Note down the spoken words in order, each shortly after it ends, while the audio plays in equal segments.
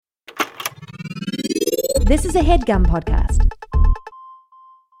This is a HeadGum podcast.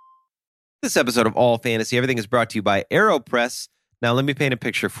 This episode of All Fantasy Everything is brought to you by AeroPress. Now, let me paint a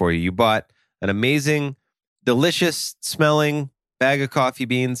picture for you. You bought an amazing, delicious smelling bag of coffee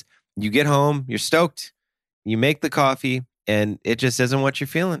beans. You get home, you're stoked, you make the coffee, and it just isn't what you're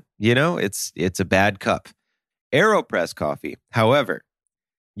feeling. You know, it's a bad cup. AeroPress coffee, however,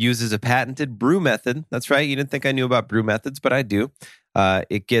 uses a patented brew method. That's right. You didn't think I knew about brew methods, but I do.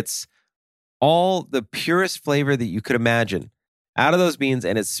 It gets all the purest flavor that you could imagine out of those beans,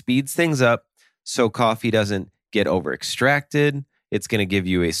 and it speeds things up so coffee doesn't get over extracted. It's going to give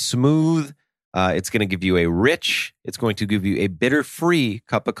you a smooth, it's going to give you a rich, it's going to give you a bitter-free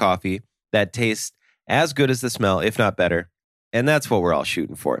cup of coffee that tastes as good as the smell, if not better. And that's what we're all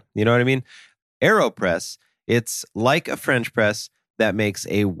shooting for. You know what I mean? AeroPress, it's like a French press that makes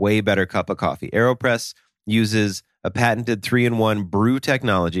a way better cup of coffee. AeroPress uses a patented 3-in-1 brew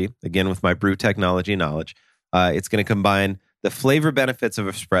technology, again with my brew technology knowledge. It's going to combine the flavor benefits of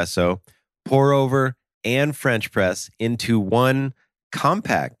espresso, pour over, and French press into one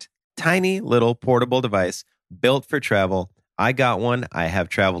compact, tiny little portable device built for travel. I got one. I have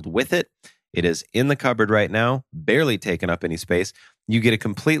traveled with it. It is in the cupboard right now, barely taking up any space. You get a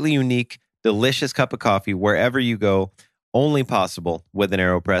completely unique, delicious cup of coffee wherever you go, only possible with an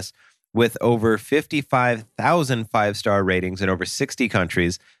AeroPress. With over 55,000 five-star ratings in over 60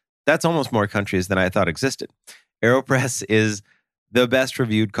 countries, that's almost more countries than I thought existed. AeroPress is the best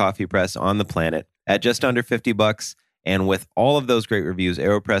reviewed coffee press on the planet at just under $50. And with all of those great reviews,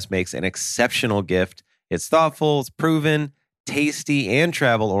 AeroPress makes an exceptional gift. It's thoughtful, it's proven, tasty, and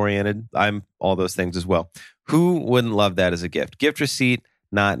travel-oriented. I'm all those things as well. Who wouldn't love that as a gift? Gift receipt,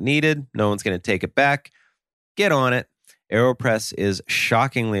 not needed. No one's going to take it back. Get on it. AeroPress is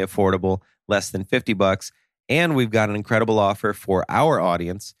shockingly affordable, less than $50. And we've got an incredible offer for our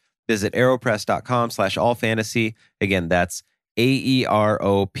audience. Visit aeropress.com/allfantasy. Again, that's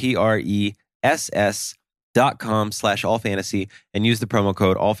AeroPress.com/allfantasy and use the promo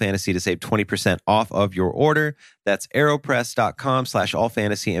code allfantasy to save 20% off of your order. That's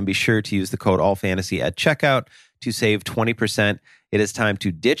aeropress.com/allfantasy and be sure to use the code allfantasy at checkout to save 20%. It is time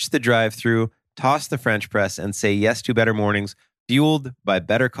to ditch the drive-thru, toss the French press, and say yes to better mornings fueled by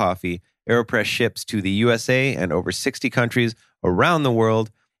better coffee. AeroPress ships to the USA and over 60 countries around the world.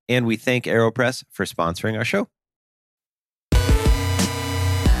 And we thank AeroPress for sponsoring our show.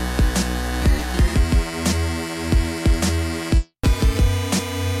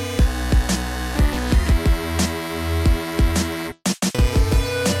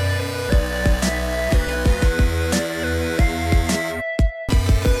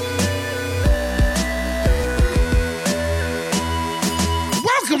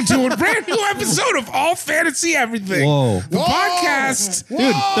 Welcome to a brand new episode of All Fantasy Everything. Whoa. The podcast. Dude,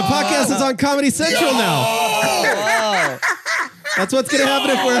 the podcast is on Comedy Central now. That's what's going to happen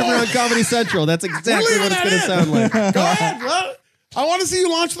if we're ever on Comedy Central. That's exactly what it's going to sound like. Go ahead. I want to see you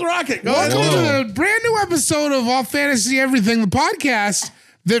launch the rocket. Go ahead. Welcome to a brand new episode of All Fantasy Everything, the podcast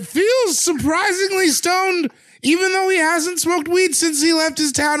that feels surprisingly stoned, even though he hasn't smoked weed since he left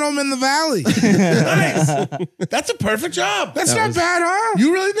his townhome in the valley. Nice. That's a perfect job. That's not bad, huh?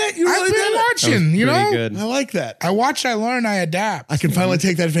 You really did. You really I've been did watching, you know? Good. I like that. I watch, I learn, I adapt. I can finally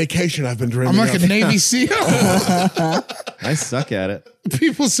take that vacation I've been dreaming I'm like of. a Navy SEAL. I suck at it.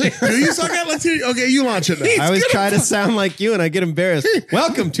 People say, Do you suck at? Let's hear you. Okay, you launch it now. I always try to sound like you and I get embarrassed.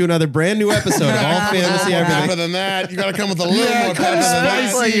 Welcome to another brand new episode of All Fantasy More pepper Everything. than that. You got to come with a little more pepper than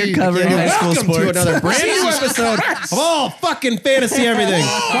spicy. that. Like you're covering high school Welcome sports. to another brand new episode of All Fucking Fantasy Everything.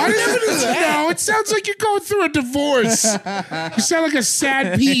 why does it do that? No, it sounds like you're going through a divorce. You sound like a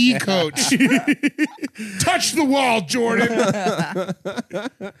sad PE coach. Touch the wall, Jordan.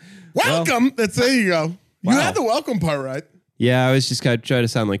 Welcome. There you go. You had the welcome part right. Yeah, I was just kind of trying to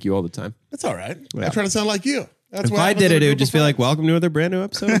sound like you all the time. That's all right. Yeah. I try to sound like you. That's If what I happens did in it, a it group would just of be like, friends. welcome to another brand new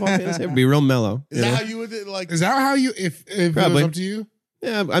episode of All Fantasy. It would be real mellow. Is that how you would like? Is that how you, if it Probably. was up to you?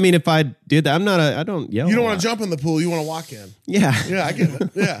 Yeah, I mean, if I did that, I don't yell. You don't a want lot. to jump in the pool. You want to walk in. Yeah. Yeah, I get it.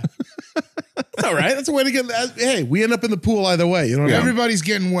 Yeah. That's all right. That's a way to get. Hey, we end up in the pool either way. You know what I mean? Everybody's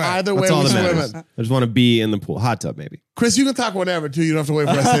getting wet. Either way, That's all we that swim matters. in. I just want to be in the pool. Hot tub, maybe. Chris, you can talk whenever too. You don't have to wait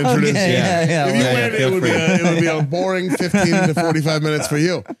for us to introduce you. yeah. If you Yeah, went, feel it would free. be a boring 15 to 45 minutes for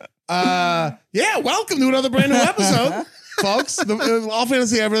you. Yeah, welcome to another brand new episode, folks. All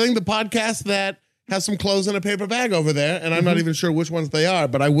Fantasy Everything, the podcast that has some clothes in a paper bag over there, and I'm not even sure which ones they are,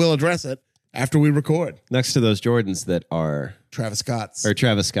 but I will address it after we record. Next to those Jordans that are Travis Scott's. or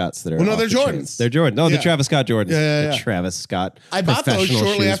Travis Scott's that are. Well, no, off they're the chain. Jordans. They're Jordans. Oh, Yeah. the Travis Scott Jordans. Yeah. The Travis Scott. I bought those professional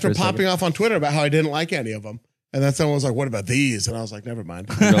shortly shoes after for a second. popping off on Twitter about how I didn't like any of them. And then someone was like, what about these? And I was like, never mind.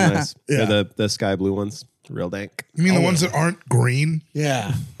 Real nice. Yeah. They're the sky blue ones. Real dank. You mean the ones that aren't green?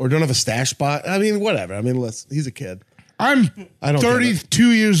 Yeah. Or don't have a stash spot. I mean, whatever. I mean, listen, he's a kid. I don't get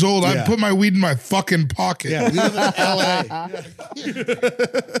 32 years old. Yeah. I put my weed in my fucking pocket. Yeah, we live in LA.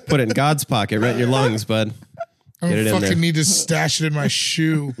 Put it in God's pocket, right in your lungs, bud. I Get it in don't there. fucking need to stash it in my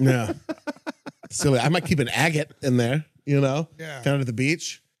shoe. Yeah. Silly. I might keep an agate in there, Yeah. down at the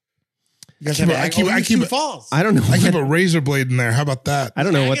beach. You guys keep have a- I agate? keep- Oh, I you keep Sioux a- Falls. I don't know. I keep what- a razor blade in there. How about that? I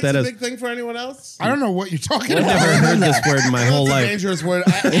don't know what that Agate's is. a big thing for anyone else? I don't know what you're talking I've about. never heard this word in my whole It's a life. dangerous word.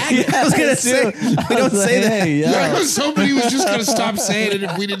 Agate. I was gonna say we don't say that. I was hoping he was just going to stop saying it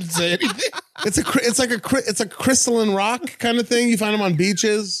if we didn't say anything. It's a crystalline rock kind of thing. You find them on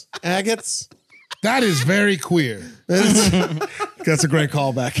beaches. Agates. That is very queer. That's a great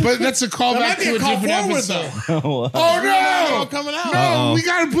callback. But that's a callback That might be to a a call different forward, episode. though. Oh, no! Coming out. No, we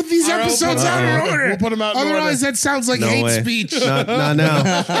got to put these episodes out in order. We'll put them out in Otherwise, order. that sounds like No hate way. speech. Not now.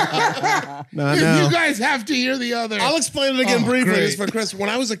 Not now. You guys have to hear the other. I'll explain it again Oh, briefly. great. Just for Chris. When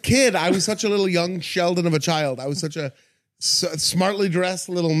I was a kid, I was such a little young Sheldon of a child. I was such a smartly dressed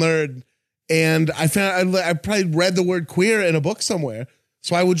little nerd. And I found I probably read the word queer in a book somewhere.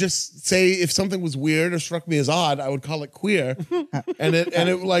 So I would just say if something was weird or struck me as odd, I would call it queer. and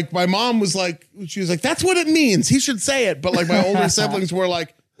it like my mom was like, she was like, that's what it means. He should say it. But like my older siblings were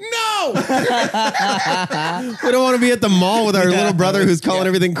like, no. We don't want to be at the mall with our little brother who's calling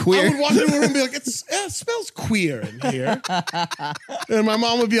everything I queer. would walk into a room and be like, it smells queer in here. And my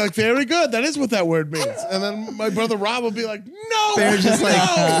mom would be like, very good. That is what that word means. And then my brother Rob would be like, no. Bear's just like,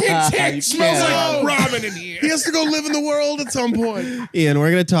 It smells like No. ramen in here. He has to go live in the world at some point. Ian,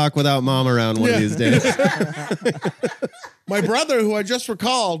 we're going to talk without mom around one of these days. My brother, who I just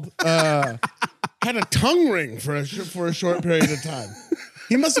recalled, had a tongue ring for a short period of time.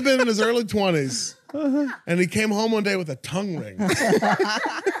 He must have been in his early 20s. And he came home one day with a tongue ring.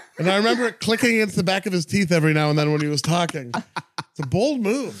 And I remember it clicking against the back of his teeth every now and then when he was talking. It's a bold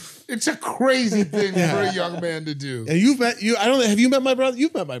move. It's a crazy thing for a young man to do. And have you met my brother?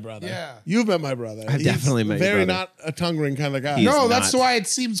 You've met my brother. Yeah. You've met my brother. I've definitely met your very brother. not a tongue ring kind of guy. He's No, that's not. why it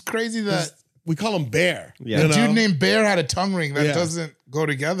seems crazy that We call him Bear. Yeah. you a know? dude named Bear had a tongue ring. That Yeah. doesn't go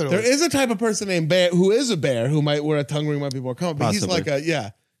together. There is a type of person named Bear who is a bear who might wear a tongue ring, might be more common. But Possibly. he's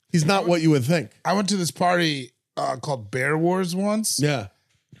like he's not what you would think. I went to this party called Bear Wars once. Yeah.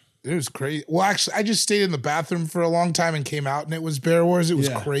 It was crazy. Well, actually, I just stayed in the bathroom for a long time and came out, and it was Bear Wars. It was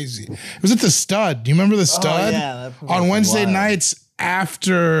Yeah. crazy. It was at the Stud. Do you remember the Stud? yeah, that On was Wednesday wild. nights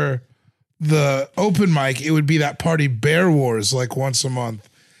after the open mic, it would be that party Bear Wars like once a month.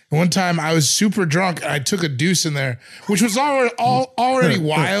 And one time I was super drunk and I took a deuce in there, which was already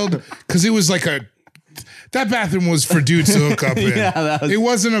wild because it was like that bathroom was for dudes to hook up in. It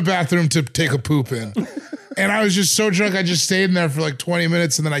wasn't a bathroom to take a poop in. And I was just so drunk, I just stayed in there for like 20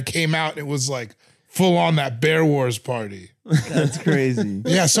 minutes and then I came out and it was like full on that Bear Wars party. That's crazy.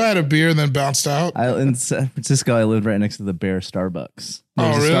 Yeah, so I had a beer and then bounced out. In San Francisco, I lived right next to the Bear Starbucks. Oh,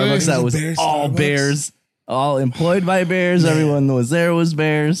 There was a really? Starbucks that There's a was Bear all Starbucks? bears, all employed by bears. Everyone that was there was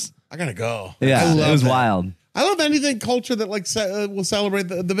bears. I gotta go. Yeah, I love it was that. wild. I love anything culture that like will celebrate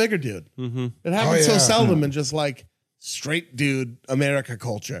the bigger dude. Mm-hmm. It happens Oh, so yeah. seldom in just like straight dude America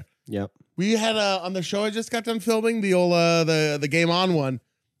culture. Yep. We had on the show I just got done filming the old the Game On one.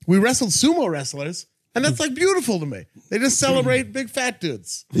 We wrestled sumo wrestlers, and that's like beautiful to me. They just celebrate big fat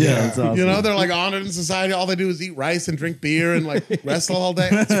dudes. Yeah, that's awesome. You know, they're like honored in society. All they do is eat rice and drink beer and like wrestle all day.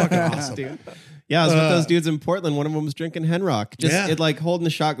 That's fucking awesome. Yeah, I was with those dudes in Portland. One of them was drinking Henrock. Yeah. It like holding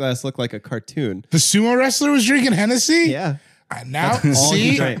a shot glass looked like a cartoon. The sumo wrestler was drinking Hennessy? Yeah. Now, all he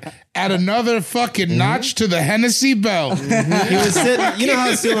see, drank. add another fucking notch to the Hennessy belt. He was sitting, you know how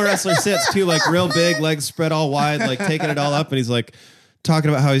a sumo wrestler sits too, like real big, legs spread all wide, like taking it all up, and he's like talking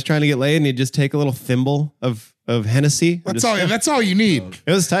about how he's trying to get laid, and he'd just take a little thimble of Hennessy. That's all you need.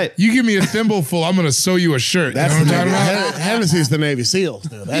 It was tight. You give me a thimbleful, I'm gonna sew you a shirt. That's you the know what I'm Navy. talking about? Hennessy's the Navy SEALs,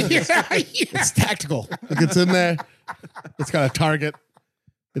 dude. Yeah, yeah. It's tactical. It gets in there. It's got a target.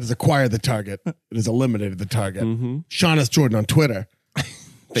 It has acquired the target. It has eliminated the target. Sean S. Jordan on Twitter.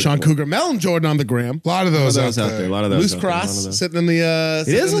 Sean Cougar Melon Jordan on the gram. A lot of A lot those, of those out there. A lot of those. Loose out there, a lot of Cross those. sitting in the It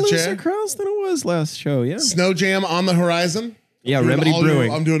sitting is a in the looser chair. cross than it was last show. Yeah. Snow Jam on the horizon. Yeah. Doing Remedy all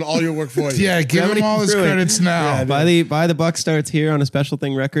Brewing. I'm doing all your work for you. Yeah, give Remedy him all his Brewing. credits now. Buy the buck starts here on a Special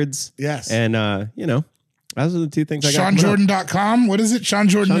Thing Records. Yes. And those are the two things I got. SeanJordan.com. What is it? Sean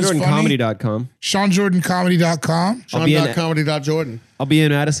Jordan is funny. SeanJordanComedy.com. SeanJordanComedy.com. I'll be in- Sean.comedy.jordan. I'll be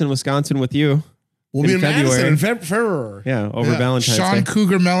in Madison, Wisconsin with you. We'll be in Madison in February. February. Yeah, over Valentine's Sean Day.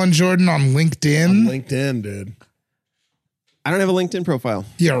 Cougar Melon Jordan on LinkedIn. LinkedIn, dude. I don't have a LinkedIn profile.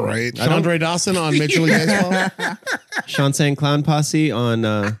 Yeah, right. Andre Dawson on Major League Baseball. Sean Sang Clown Posse on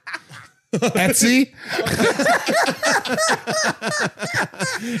Etsy?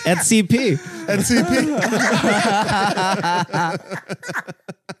 At CP.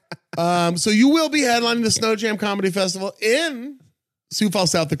 So you will be headlining the Snow Jam Comedy Festival in Sioux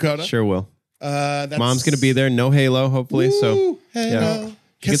Falls, South Dakota. Sure will. That's, Mom's going to be there. No Halo, hopefully. So Halo. yeah.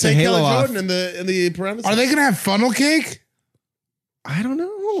 She Can gets her say halo Kelly off. Jordan in the parentheses. Are they going to have funnel cake? I don't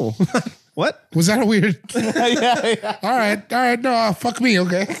know. What? Was that a weird? All right. No, fuck me.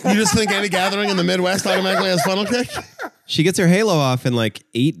 Okay. You just think any gathering in the Midwest automatically has funnel cake? She gets her halo off in like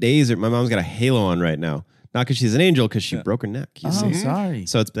 8 days. My mom's got a halo on right now. Not because she's an angel, because she broke her neck. You see? Sorry.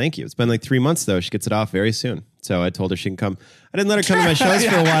 So thank you. It's been like 3 months though. She gets it off very soon. So I told her she can come. I didn't let her come to my shows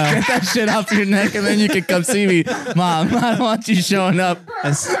for a while. Get that shit off your neck and then you can come see me. Mom, I don't want you showing up.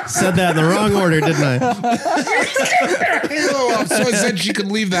 I said that in the wrong order, didn't I? Halo off, so I said she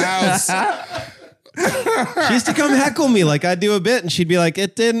could leave the house. She used to come heckle me like I'd do a bit, and she'd be like,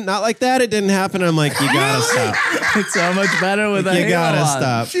 "It didn't, not like that. It didn't happen." And I'm like, "You gotta stop. It's so much better with a You halo gotta on.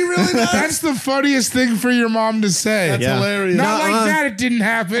 stop." She really does. That's the funniest thing for your mom to say. That's Yeah. hilarious. Not Nuh-uh. like that. It didn't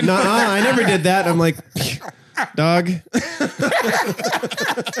happen. Nuh-uh, I never did that. I'm like, dog.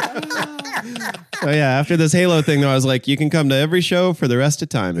 So yeah, after this Halo thing, though, I was like, "You can come to every show for the rest of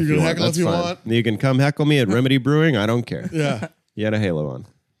time if You you can want. heckle if That's you fine. want. You can come heckle me at Remedy Brewing. I don't care. Yeah. You had a Halo on."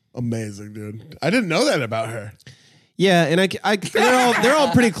 Amazing, dude. I didn't know that about her. Yeah, and they're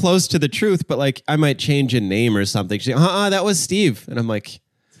all pretty close to the truth, but like I might change a name or something. She's like, that was Steve, and I'm like,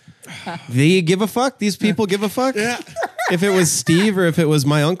 they give a fuck. These people give a fuck. Yeah. If it was Steve or if it was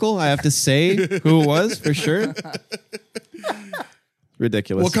my uncle, I have to say who it was for sure.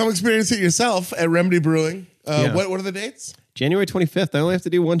 Ridiculous. Well, come experience it yourself at Remedy Brewing. Yeah. What are the dates? January 25th. I only have to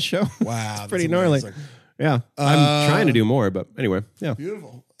do one show. Wow. It's pretty that's gnarly. amazing. Yeah, I'm trying to do more, but anyway, yeah,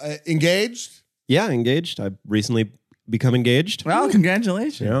 Beautiful. Engaged? yeah. Engaged. I've recently become engaged. Well,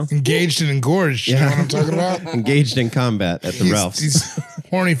 congratulations. Yeah, Engaged and engorged. You know what I'm talking about? engaged in combat at the Ralphs. He's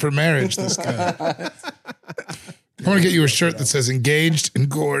horny for marriage, this guy. I want to get you a shirt that says engaged and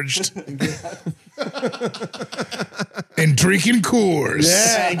gorged. And drinking Coors.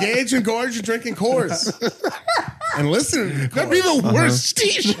 Yeah, engaged and gorgeous and drinking Coors. And listening to That'd be Coors. the worst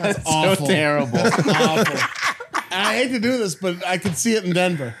t-shirt. Awful. So terrible. Awful. I hate to do this, but I could see it in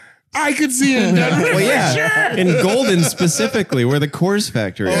Denver. I could see it in Denver. Well, yeah, in Golden specifically, where the Coors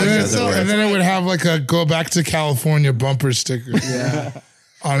factory is. yeah, as it so- were. And then it would have like a go back to California bumper sticker. Yeah.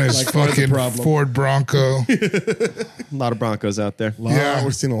 On his Like, where's the fucking problem? Ford Bronco. A lot of Broncos out there. Yeah. We're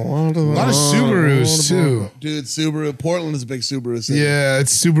seeing a lot A lot of Subarus too. Dude, Subaru. Portland is a big Subaru city. Yeah,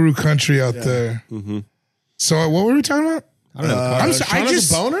 it's Subaru country out there. So what were we talking about? I don't know. I'm sorry, Sean I has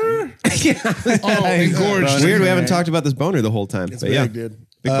just a boner? Oh, engorged. It's weird we haven't talked about this boner the whole time. It's But big, yeah, dude.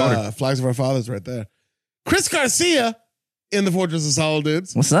 big boner. Flags of Our Fathers right there. Chris Garcia in the Fortress of Solid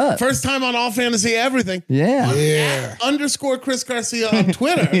Dudes. What's up? First time on All Fantasy Everything. Yeah. Yeah. Underscore Chris Garcia on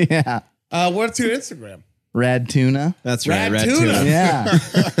Twitter. Yeah. What's your Instagram? Rad tuna. That's right. Rad Rat tuna. tuna. Yeah.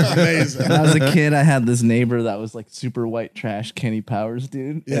 Amazing. When I was a kid, I had this neighbor that was like super white trash Kenny Powers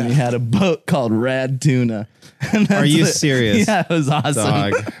dude. Yeah. And he had a boat called Rad Tuna. And that's Are you it. serious? Yeah, it was awesome.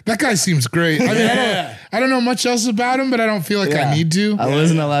 Dog. That guy seems great. I mean, I don't know much else about him, but I don't feel like I need to. I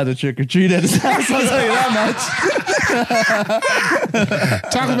wasn't allowed to trick or treat at his house, I'll tell you that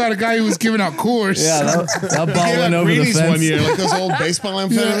much. Talk about a guy who was giving out course. Yeah, that ball Gave went out over the greenies fence. one year, like those old baseball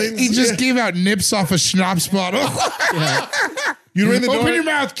amphetamines. He just gave out nips off a schnapps bottle. You ring the door. Open your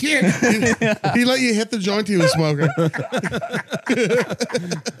mouth, kid. He let you hit the joint he was smoking.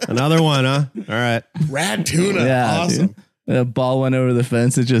 Another one, huh? All right. Rad tuna. Yeah, Awesome. dude. The ball went over the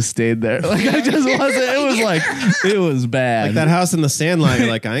fence. It just stayed there. Like I just wasn't. It was like it was bad. Like that house in the Sandlot. You're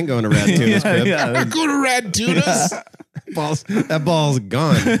like, I ain't going to Rat Tuna's crib. yeah, Go to Rad Tunas. That ball's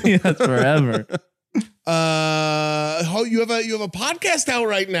gone. yeah, forever. You have a podcast out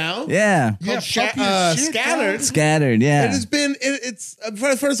right now. Yeah, Called fuck your shit, Scattered. dog. scattered. Yeah, It has been. It's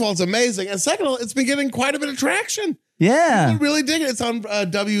first of all, it's amazing, and second of all, it's been getting quite a bit of traction. yeah, I really dig it. It's on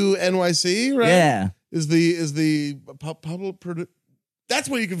WNYC, right? yeah. Is the public that's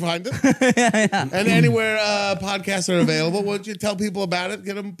where you can find it, yeah. and anywhere podcasts are available. Why don't you tell people about it?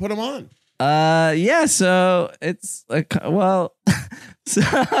 Put them on. Yeah. So it's like, well, so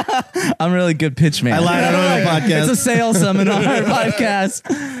I'm a really good pitch man. I lied. I don't have a podcast. It's a sales seminar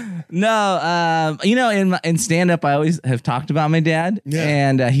podcast. No, in stand up, I always have talked about my dad, Yeah.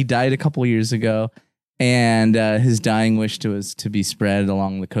 and he died a couple years ago. And his dying wish was to be spread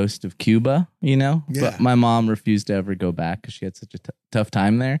along the coast of Cuba, Yeah. But my mom refused to ever go back because she had such a tough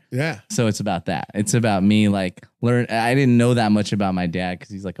time there. Yeah. So it's about that. It's about me I didn't know that much about my dad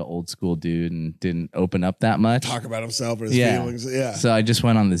because he's like an old school dude and didn't open up that much. Talk about himself or his feelings. Yeah. So I just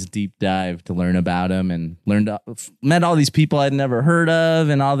went on this deep dive to learn about him and met all these people I'd never heard of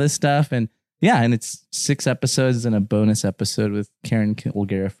and all this stuff. And yeah, and it's 6 episodes and a bonus episode with Karen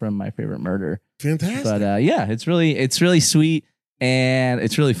Kilgariff from My Favorite Murder. Fantastic. But yeah, it's really sweet and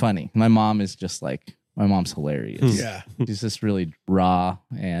it's really funny. My mom's hilarious. Yeah. She's just really raw.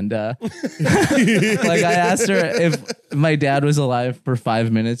 And like I asked her if my dad was alive for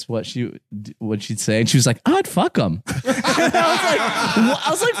 5 minutes, what she'd say. And she was like, I'd fuck him. I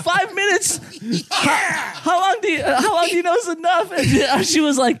was like, 5 minutes? How long do you know is enough? And she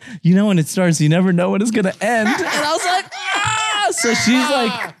was like, when it starts, you never know when it's going to end. And I was like, So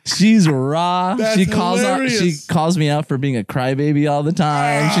she's raw. That's She hilarious. calls me out for being a crybaby all the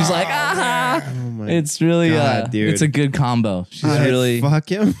time. She's like, it's really, God, dude. it's a good combo. She's Fuck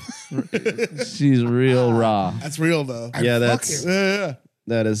him. she's real raw. That's real though. Yeah, Fuck that's him. Yeah.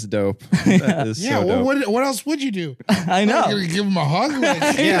 that is dope. That is Yeah, so well, dope. what else would you do? I know. You're gonna give him a hug?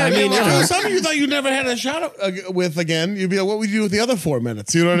 Like, Yeah, I mean, If some of you thought you never had a shot with again, you'd be like, what would you do with the other 4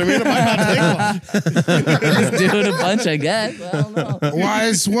 minutes? You know what I mean? It might not take long. Just doing a bunch, I guess. I don't know. a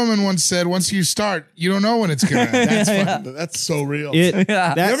wise woman once said, once you start, you don't know when it's gonna end. That's fucking, that's so real. Yeah.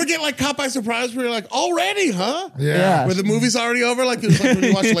 You ever get like caught by surprise where you're like, already, huh? Yeah. Where the movie's already over? Like, it was like when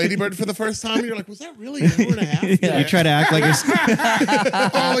you watch Lady Bird for the first time, you're like, was that really an hour and a half? You try to act like you're.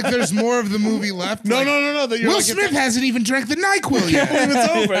 Oh, like there's more of the movie left? No, Like, no. That you're Will like, Smith hasn't even drank the NyQuil I yet. can't believe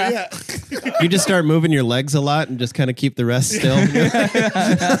it's over. Yeah. You just start moving your legs a lot and just kind of keep the rest still.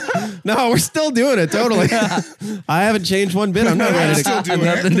 No, we're still doing it. Totally. I haven't changed one bit. I'm not ready to Still doing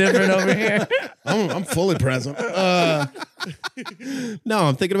Nothing it. different over here. I'm fully present. No,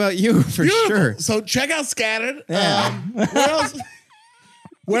 I'm thinking about you for sure. So check out Scattered.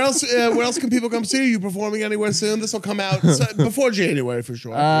 Where else can people come see you? You performing anywhere soon? This will come out before January for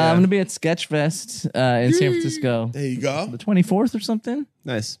sure. I'm going to be at Sketchfest in San Francisco. There you go. The 24th or something?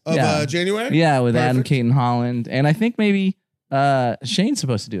 Nice. Of Yeah. January? Yeah, with Adam, Perfect. Kate, and Holland. And I think maybe Shane's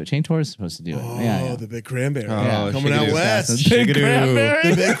supposed to do it. Shane Torres is supposed to do it. Oh, Yeah. the big cranberry. Oh, Coming out shigadoo. west. Big Shigadoo. cranberry.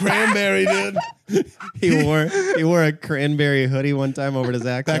 The big cranberry, dude. He wore a cranberry hoodie one time over to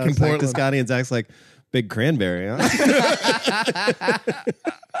Zach's Back in house, like, Portland. to Scotty, and Zach's like, big cranberry, huh?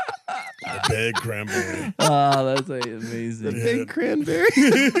 The big cranberry. Oh, that's amazing. Big cranberry.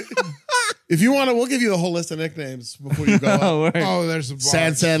 If you want to, we'll give you the whole list of nicknames before you go out. Oh, word. Oh, there's a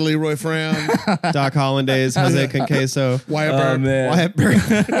bar. Sad Leroy Frown. Doc Hollandaise, Jose Conqueso, Wyatt Oh, Bird. man. Wyatt Bird.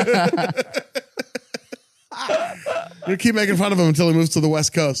 We'll keep making fun of him until he moves to the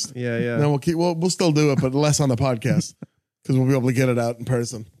West Coast. Yeah, yeah. Then we'll still do it, but less on the podcast because we'll be able to get it out in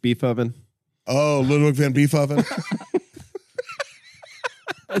person. Beef oven. Oh, Ludwig van Beethoven.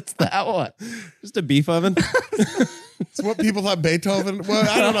 What's that one? Just a beef oven. It's what people thought Beethoven. Well,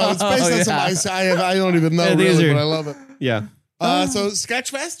 I don't know. It's based on some yeah. ice. I don't even know Yeah, these really, are- but I love it. Yeah. So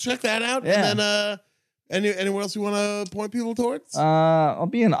Sketchfest, check that out. Yeah. And then anywhere else you want to point people towards? I'll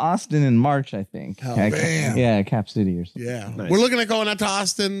be in Austin in March, I think. bam. Yeah, Cap City or something. Yeah, Nice. we're looking at going out to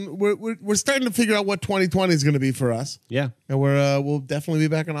Austin. We're starting to figure out what 2020 is going to be for us, Yeah. and we'll definitely be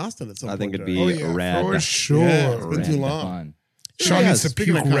back in Austin at some I point. think it'd during- be Oh, yeah, rad. for sure. Yeah, it's been Rad too and long. fun. Sean Yeah, needs to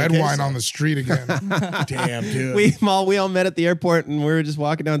speaking puke of red Conquest. wine on the street again. Damn, dude. We all met at the airport and we were just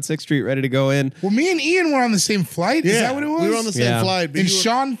walking down 6th Street ready to go in. Well, me and Ian were on the same flight. Is that what it was? We were on the same Yeah. flight. but And you were-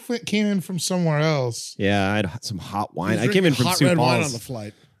 Sean came in from somewhere else. Yeah, I had some hot wine. you I were came in drinking from hot Sioux red wine on Falls. the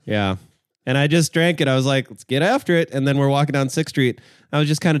flight. Yeah. And I just drank it. I was like, let's get after it. And then we're walking down 6th Street. I was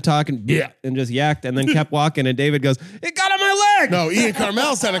just kind of talking and just yacked and then kept walking. And David goes, it got on my leg. No, Ian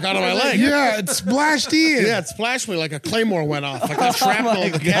Carmel said it got on my leg. Yeah, it splashed Ian. Yeah, it splashed me like a claymore went off. I got shrapnel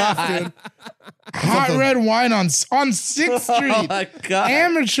in the calf, dude. Hot red wine on 6th Street. Oh my God.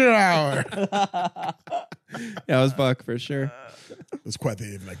 Amateur hour. Yeah, it was Buck for sure. It was quite the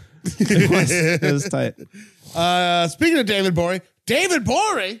evening. It was tight. Speaking of David Gborie, David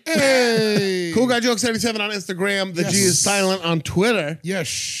Gborie, Hey. Cool Guy Jokes 87 on Instagram. The G is silent on Twitter. Yeah,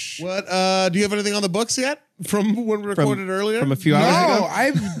 shh. What? Do you have anything on the books yet from when we recorded earlier? From a few No,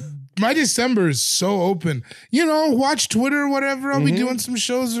 hours ago. my December is so open. You know, watch Twitter or whatever. I'll be doing some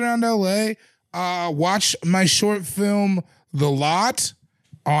shows around LA. Watch my short film, The Lot,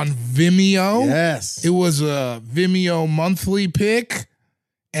 on Vimeo. Yes. It was a Vimeo monthly pick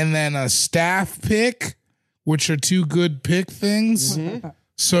and then a staff pick, which are two good pick things.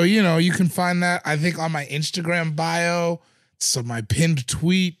 So, you know, you can find that, I think, on my Instagram bio. So my pinned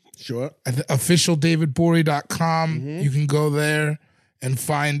tweet. Sure. officialdavidgborie.com. You can go there and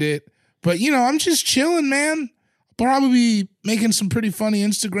find it. But, I'm just chilling, man. Probably be making some pretty funny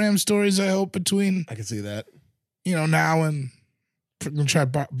Instagram stories, I hope, between, I can see that. now and I'm going to try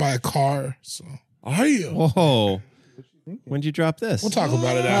to buy a car. So Are you? Whoa. When'd you drop this? we'll talk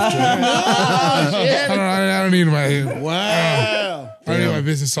about it after. I don't need my Wow. I don't need my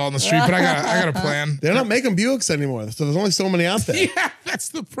business all in the street, but I got a plan. They're not making Buicks anymore, so there's only so many out there. Yeah, that's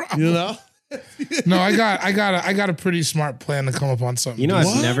the problem. You know? No, I got a pretty smart plan to come up on something.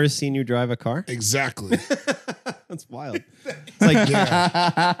 I've never seen you drive a car. Exactly. That's wild. It's like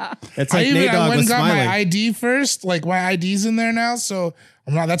it's like I Nate Dogg went was and got smiling. my ID first. Like my ID's in there now, so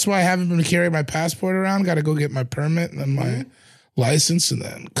I'm not. That's why I haven't been carrying my passport around. Got to go get my permit and then my license and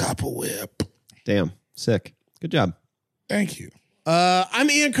then cop a whip. Damn, sick. Good job. Thank you. I'm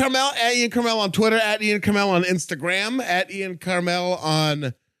Ian Carmel, at Ian Carmel on Twitter, at Ian Carmel on Instagram, at Ian Carmel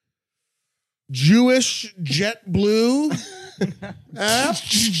on Jewish Jet Blue app.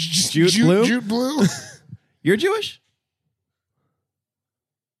 Jute Blue? Jute blue. You're Jewish?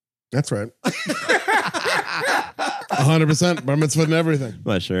 That's right. 100%. Bar mitzvah and everything.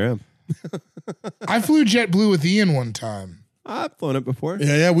 Well, I sure am. I flew JetBlue with Ian one time. I've flown it before.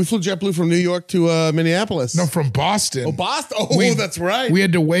 Yeah. We flew JetBlue from New York to Minneapolis. No, from Boston. Oh, Boston. Oh, that's right. We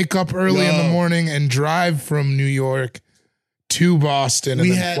had to wake up early in the No. morning and drive from New York to Boston and We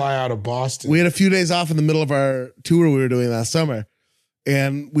then had- fly out of Boston. We had a few days off in the middle of our tour we were doing last summer.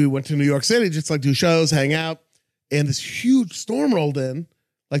 And we went to New York City just to, like, do shows, hang out. And this huge storm rolled in.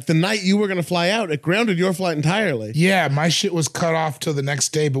 Like the night you were going to fly out, it grounded your flight entirely. Yeah, my shit was cut off till the next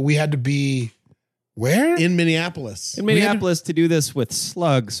day, but we had to be where? In Minneapolis. In Minneapolis to do this with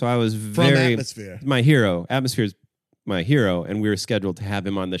Slug, so I was very Atmosphere. my hero. Atmosphere's my hero, and we were scheduled to have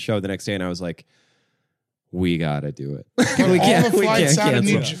him on the show the next day, and I was like, we gotta do it. we can't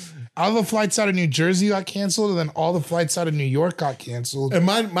cancel. All the flights out of New Jersey got canceled, and then all the flights out of New York got canceled. And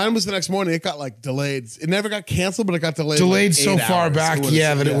mine was the next morning. It got like delayed. It never got canceled, but it got delayed. Delayed like so 8 far hours. back,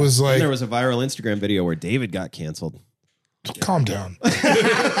 that it was like, And there was a viral Instagram video where David got canceled. calm down.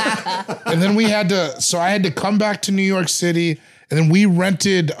 And then I had to come back to New York City, and then we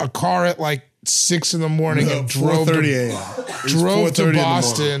rented a car at like 6 a.m. and drove 4:30 to, a.m. drove to 4:30 in the morning.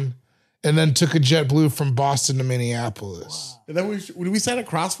 Boston, and then took a JetBlue from Boston to Minneapolis. And then we sat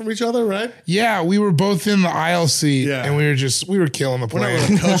across from each other, right? Yeah, we were both in the aisle seat, Yeah. and we were killing the We're not plane.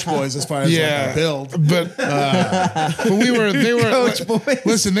 really coach boys as far as like our build. but they were Coach boys.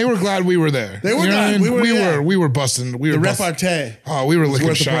 Listen, they were glad we were there. They were You know what glad. I mean? We were we were busting. We were The busting. repartee Oh, we were licking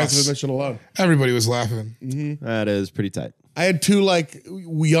worth the price of shots. admission alone. Everybody was laughing. That is pretty tight. I had two like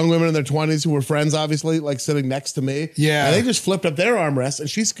young women in their 20s who were friends, obviously, like sitting next to me. Yeah. And they just flipped up their armrest and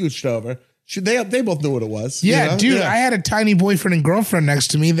she scooched over. They both knew what it was. Yeah, you know? dude, Yeah. I had a tiny boyfriend and girlfriend next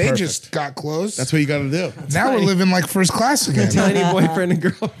to me. They Perfect. just got close. That's what you got to do. Now we're living like first class again. Tiny boyfriend and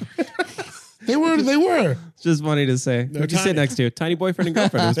girlfriend. They were. It's just funny to say. What'd you tiny. sit next to? Tiny boyfriend and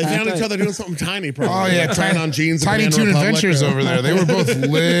girlfriend. It was They pretty found each tight. other doing something tiny, probably. Oh yeah, Like trying on jeans. at Tiny Banana Toon Republic Adventures or- over there. They were both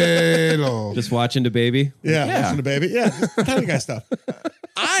little. Just watching the baby. Yeah, listen to baby. Yeah, just tiny guy stuff.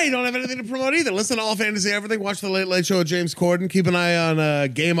 I don't have anything to promote either. Listen to All Fantasy Everything. Watch the Late Late Show with James Corden. Keep an eye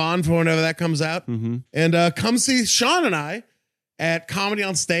on Game On for whenever that comes out. And come see Sean and I at Comedy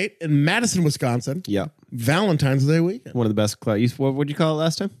on State in Madison, Wisconsin. Yeah. Valentine's Day weekend. One of the best clubs. What would you call it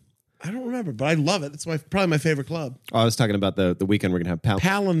last time? I don't remember, but I love it. It's probably my favorite club. Oh, I was talking about the weekend we're going to have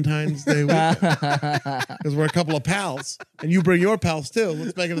Palentine's Day weekend. Because we're a couple of pals. And you bring your pals too.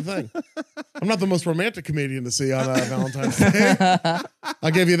 Let's make it a thing. I'm not the most romantic comedian to see on Valentine's Day.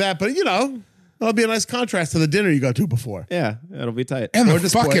 I'll give you that. But, that'll be a nice contrast to the dinner you go to before. Yeah, it'll be tight. And the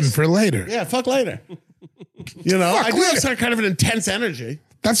Gorgeous fucking boys. for later. Yeah, fuck later. I do have some kind of an intense energy.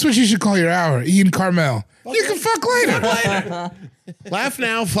 That's what you should call your hour. Ian Carmel. You can fuck later. Laugh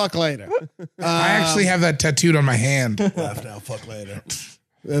now, fuck later. I actually have that tattooed on my hand. Laugh now, fuck later.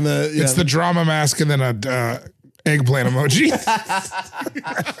 And It's the drama mask and then a eggplant emoji.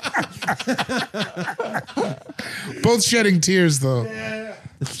 Both shedding tears though.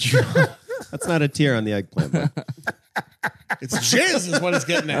 That's not a tear on the eggplant. But It's jizz is what it's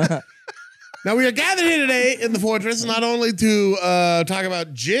getting at. Now we are gathered here today in the fortress not only to talk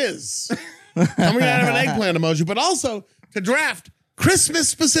about jizz coming out of an eggplant emoji, but also to draft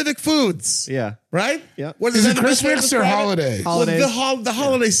Christmas-specific foods. yeah. Right? Yeah. What Is that it the best way to Christmas or describe it? holiday? Well, the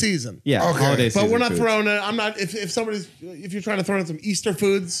holiday season. Yeah. Okay. Holiday But we're season not foods. throwing it. I'm not. If you're trying to throw in some Easter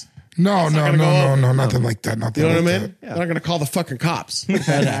foods, No, nothing like that. Nothing You know like what I that. mean? They're not going to call the fucking cops. If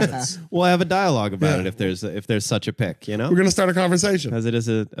that happens. We'll have a dialogue about Yeah. it if there's such a pick, you know? We're going to start a conversation. As it is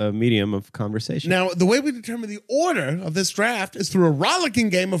a medium of conversation. Now, the way we determine the order of this draft is through a rollicking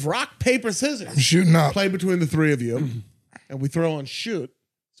game of rock, paper, scissors. Shooting up. Played between the three of you. And we throw on shoot.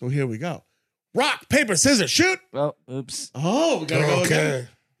 So here we go. Rock, paper, scissors, shoot. Oh, oops. Oh, we got to go again. Okay.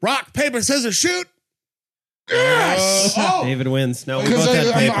 Rock, paper, scissors, shoot. Yes. Oh, David wins. No, we Because both had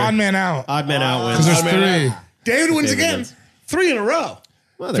I'm the paper. odd man out. Odd man out Because wins. there's three. David wins David again. wins. 3 in a row.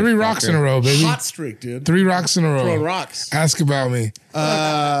 Three rocks in a row, baby. Hot streak, dude. 3 rocks in a row. Throwing rocks. Ask about me.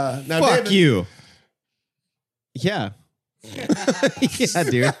 Now, Fuck David, you. Yeah. Yeah,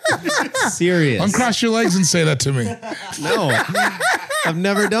 dude. Serious. Uncross your legs and say that to me. No. I've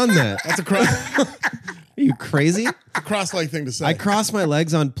never done that. That's a Are you crazy? cross-leg thing to say. I cross my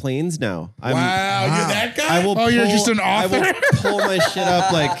legs on planes now. Wow, you're that guy? I will Oh, you're pull- just an I will author? pull my shit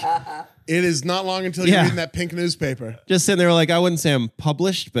up like It is not long until you're Yeah. reading that pink newspaper. just sitting there like I wouldn't say I'm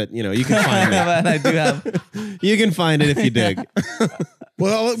published, but you know, you can find it. But I do have. You can find it if you dig.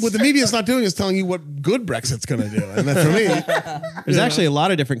 Well, what the media is not doing is telling you what good Brexit's going to do. And then for me, There's actually a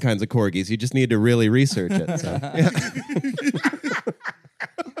lot of different kinds of corgis. You just need to really research it. So. Yeah.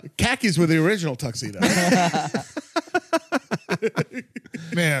 khakis were the original tuxedo.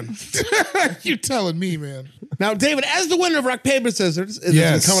 Man. You're telling me, man. Now, David, as the winner of Rock, Paper, Scissors, it is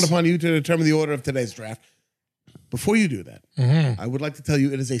Yes. incumbent upon you to determine the order of today's draft. Before you do that, I would like to tell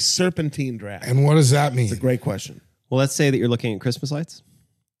you it is a serpentine draft. And what does that mean? It's a great question. Well, let's say that you're looking at Christmas lights.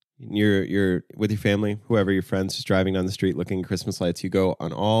 You're with your family, whoever, your friends, just driving down the street looking at Christmas lights. You go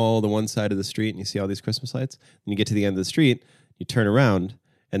on all the one side of the street and you see all these Christmas lights. And you get to the end of the street, you turn around,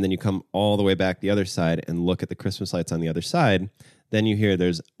 and then you come all the way back the other side and look at the Christmas lights on the other side. Then you hear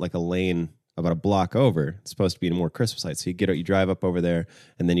there's like a lane about a block over. It's supposed to be more Christmas lights. So you drive up over there,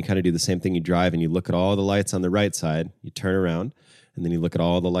 and then you kind of do the same thing. You drive and you look at all the lights on the right side. You turn around, and then you look at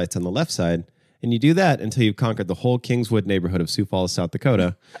all the lights on the left side. And you do that until you've conquered the whole Kingswood neighborhood of Sioux Falls, South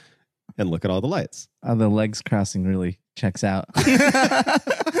Dakota, and look at all the lights. The legs crossing really checks out.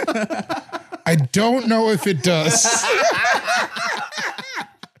 I don't know if it does.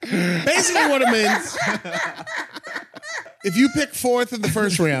 Basically, what it means, if you pick fourth in the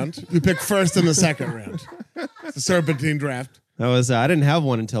first round, you pick first in the second round. It's the serpentine draft. That was I didn't have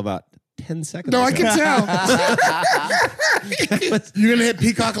one until about 10 seconds No, I ago. can tell. You're going to hit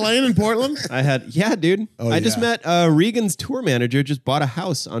Peacock Lane in Portland? I had, yeah, dude. I just yeah. met Regan's tour manager, just bought a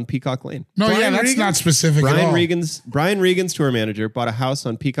house on Peacock Lane. No, Brian yeah, that's Regan? not specific at all. Brian Regan's tour manager bought a house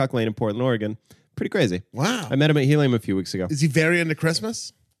on Peacock Lane in Portland, Oregon. Pretty crazy. Wow. I met him at Helium a few weeks ago. Is he very into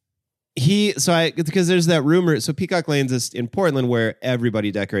Christmas? Because there's that rumor. So Peacock Lane's is in Portland where everybody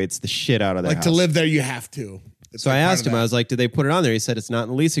decorates the shit out of their Like house. to live there, you have to. It's So like I part asked of him, that. I was like, did they put it on there? He said it's not in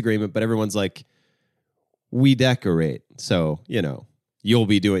the lease agreement, but everyone's like, we decorate. So, you know, you'll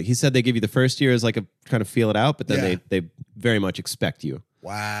be doing. He said they give you the first year as like a kind of feel it out, but then Yeah. they very much expect you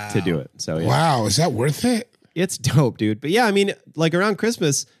Wow. to do it. So yeah. Wow, is that worth it? It's dope, dude. But yeah, I mean, like around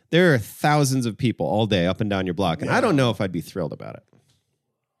Christmas, there are thousands of people all day up and down your block. And I don't know if I'd be thrilled about it.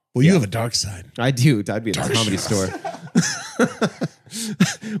 Well, you have a dark side. I do. I'd be at the comedy store.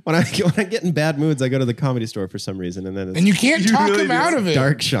 when I get in bad moods, I go to the comedy store for some reason, and then it's And you can't talk him out of it.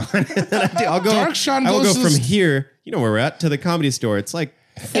 Dark Sean. I'll go. Dark Sean I will goes go to from the- here. You know where we're at to the comedy store. It's like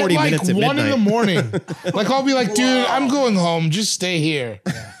 40 at minutes like at 1 midnight. in the morning. Like I'll be like, dude, I'm going home. Just stay here.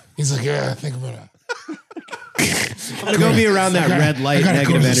 He's like, yeah, think about it. I'm gonna go be around that red light, I gotta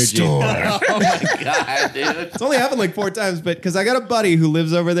go negative to the energy. store. Oh my god, dude! It's only happened like 4 times, but because I got a buddy who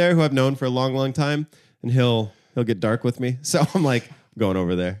lives over there who I've known for a long, long time, and he'll get dark with me. So I'm like going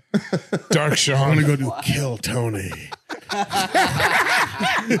over there. Dark I'm Sean. going to go do Kill Tony.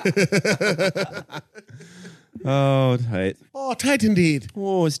 Oh, tight. Oh, tight indeed.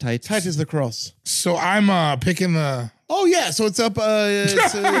 Oh, it's tight. Tight as the cross. So I'm picking the. Oh, yeah. So it's up.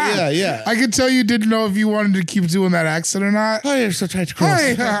 Yeah. I could tell you didn't know if you wanted to keep doing that accent or not. Oh, you're so tight to cross.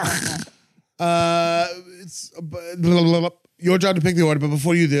 Hey, It's blah, blah, blah. Your job to pick the order, but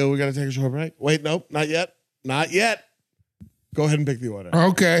before you do, we got to take a short break. Wait, nope, not yet. Not yet. Go ahead and pick the order.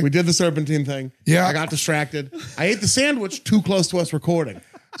 okay. We did the serpentine thing. Yeah. I got distracted. I ate the sandwich too close to us recording.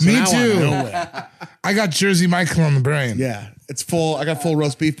 So Me now I'm too. nowhere. I got Jersey Michael on the brain. Yeah, it's full. I got full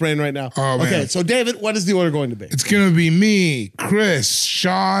roast beef brain right now. Oh, man. Okay, so David, what is the order going to be? It's going to be me, Chris,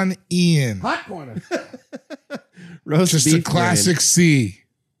 Sean, Ian. Hot corner. Roast Just beef a classic C.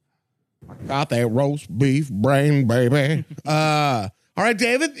 Got that roast beef brain, baby. All right,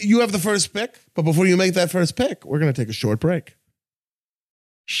 David, you have the first pick. But before you make that first pick, we're going to take a short break.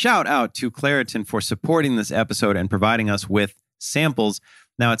 Shout out to Claritin for supporting this episode and providing us with samples.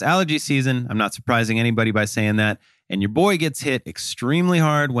 Now it's allergy season. I'm not surprising anybody by saying that. And your boy gets hit extremely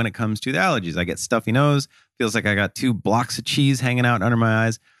hard when it comes to the allergies. I get stuffy nose. Feels like I got 2 blocks of cheese hanging out under my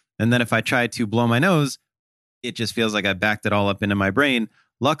eyes. And then if I try to blow my nose, it just feels like I backed it all up into my brain.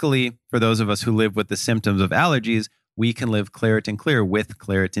 Luckily, for those of us who live with the symptoms of allergies, we can live Claritin Clear with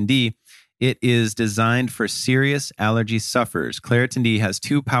Claritin D. It is designed for serious allergy sufferers. Claritin D has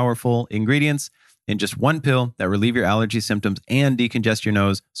 2 powerful ingredients in just 1 pill that relieve your allergy symptoms and decongest your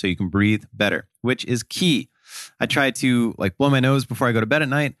nose so you can breathe better, which is key. I try to blow my nose before I go to bed at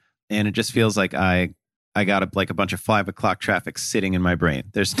night, and it just feels like I got a bunch of 5 o'clock traffic sitting in my brain.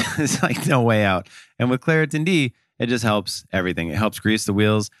 There's no way out. And with Claritin D, it just helps everything. It helps grease the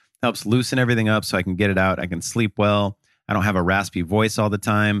wheels, helps loosen everything up so I can get it out. I can sleep well. I don't have a raspy voice all the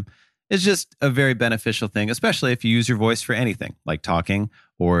time. It's just a very beneficial thing, especially if you use your voice for anything, like talking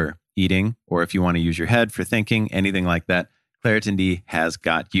or eating, or if you want to use your head for thinking, anything like that. Claritin D has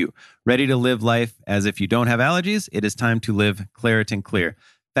got you. Ready to live life as if you don't have allergies? It is time to live Claritin Clear.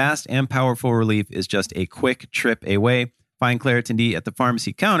 Fast and powerful relief is just a quick trip away. Find Claritin D at the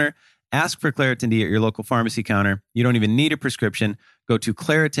pharmacy counter. Ask for Claritin D at your local pharmacy counter. You don't even need a prescription. Go to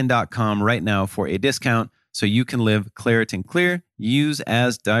Claritin.com right now for a discount so you can live Claritin Clear. Use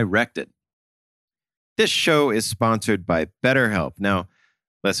as directed. This show is sponsored by BetterHelp. Now,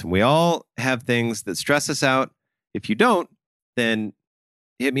 listen, we all have things that stress us out. If you don't, then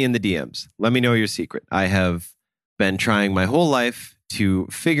hit me in the DMs. Let me know your secret. I have been trying my whole life to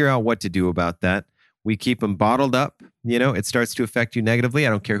figure out what to do about that. We keep them bottled up. It starts to affect you negatively. I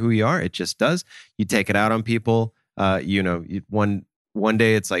don't care who you are. It just does. You take it out on people. One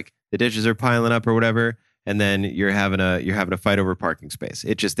day it's like the dishes are piling up or whatever, and then you're having a fight over parking space.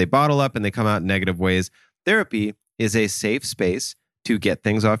 They bottle up and they come out in negative ways. Therapy is a safe space to get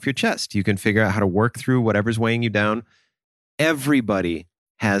things off your chest. You can figure out how to work through whatever's weighing you down. Everybody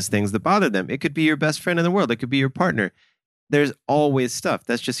has things that bother them. It could be your best friend in the world. It could be your partner. There's always stuff.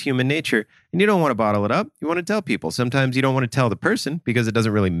 That's just human nature. And you don't want to bottle it up. You want to tell people. Sometimes you don't want to tell the person because it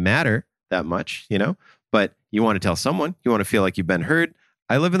doesn't really matter that much, but you want to tell someone. You want to feel like you've been heard.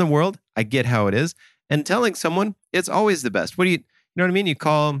 I live in the world. I get how it is. And telling someone, it's always the best. You know what I mean? You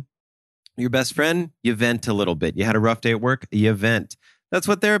call your best friend, you vent a little bit. You had a rough day at work, you vent. That's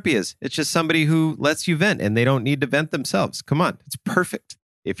what therapy is. It's just somebody who lets you vent and they don't need to vent themselves. Come on, it's perfect.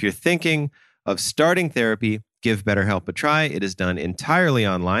 If you're thinking of starting therapy, give BetterHelp a try. It is done entirely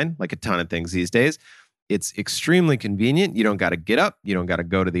online, like a ton of things these days. It's extremely convenient. You don't got to get up. You don't got to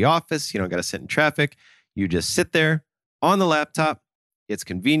go to the office. You don't got to sit in traffic. You just sit there on the laptop. It's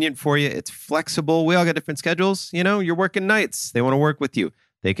convenient for you. It's flexible. We all got different schedules. You're working nights. They want to work with you.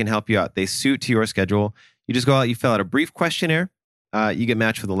 They can help you out. They suit to your schedule. You just go out, you fill out a brief questionnaire. You get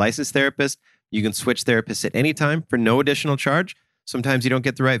matched with a licensed therapist. You can switch therapists at any time for no additional charge. Sometimes you don't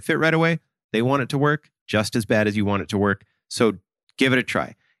get the right fit right away. They want it to work just as bad as you want it to work. So give it a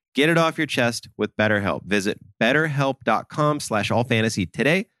try. Get it off your chest with BetterHelp. Visit betterhelp.com/allfantasy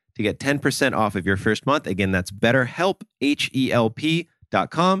today to get 10% off of your first month. Again, that's BetterHelp,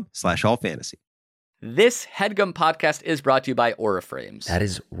 HELP.com/allfantasy. This HeadGum podcast is brought to you by Aura Frames. That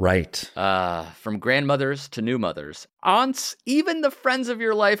is right. From grandmothers to new mothers, aunts, even the friends of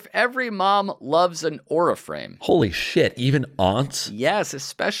your life, every mom loves an Aura frame. Holy shit, even aunts? Yes,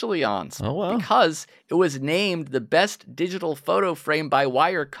 especially aunts. Oh, wow. Because it was named the best digital photo frame by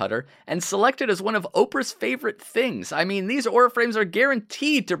Wirecutter and selected as one of Oprah's favorite things. I mean, these Aura frames are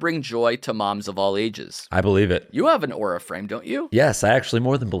guaranteed to bring joy to moms of all ages. I believe it. You have an Aura frame, don't you? Yes, I actually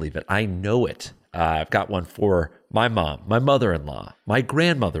more than believe it. I know it. I've got one for my mom, my mother-in-law, my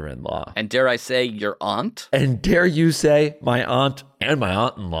grandmother-in-law. And dare I say, your aunt? And dare you say, my aunt and my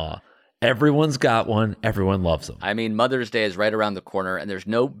aunt-in-law. Everyone's got one. Everyone loves them. I mean, Mother's Day is right around the corner, and there's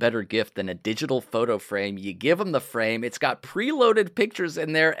no better gift than a digital photo frame. You give them the frame. It's got preloaded pictures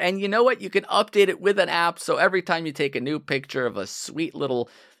in there, and you know what? You can update it with an app, so every time you take a new picture of a sweet little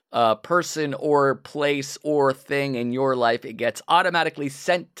person or place or thing in your life, it gets automatically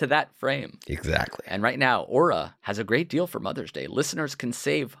sent to that frame. Exactly. And right now, Aura has a great deal for Mother's Day. Listeners can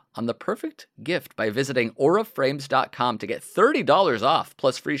save on the perfect gift by visiting auraframes.com to get $30 off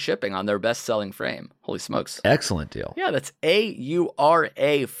plus free shipping on their best-selling frame. Holy smokes. Excellent deal. Yeah, that's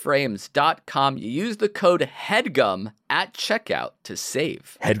auraframes.com. You use the code HEADGUM at checkout to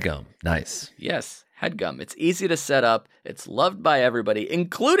save. HeadGum. Nice. Yes. HeadGum. It's easy to set up. It's loved by everybody,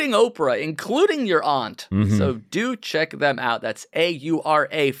 including Oprah, including your aunt. Mm-hmm. So do check them out. That's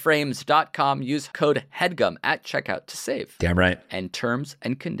auraframes.com. Use code HEADGUM at checkout to save. Damn right. And terms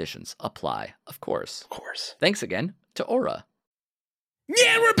and conditions apply, of course. Of course. Thanks again to Aura.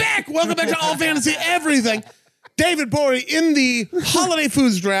 Yeah, we're back. Welcome back to All Fantasy Everything. David Gborie in the holiday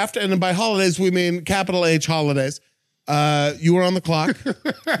foods draft, and by holidays we mean capital H holidays. You were on the clock.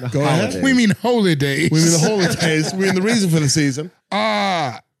 Go ahead. We mean holy days. We mean the holy days. We mean the reason for the season.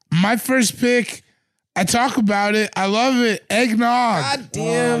 My first pick, I talk about it. I love it. Eggnog. God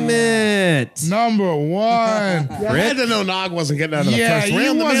damn it. Number one. I had to know Nog wasn't getting out of the Yeah, first you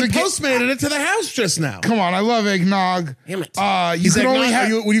round. The man wasn't get- postmated it to the house just now. Come on, I love eggnog. Damn it. You He's can only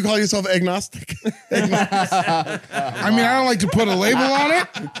agnostic. have. Would you call yourself agnostic? I mean, I don't like to put a label on it.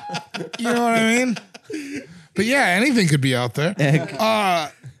 You know what I mean? But yeah, anything could be out there.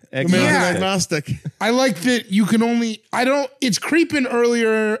 The man's Yeah. an agnostic. I like that you can only. I don't. It's creeping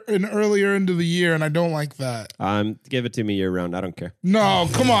earlier and earlier into the year, and I don't like that. Give it to me year round. I don't care. No,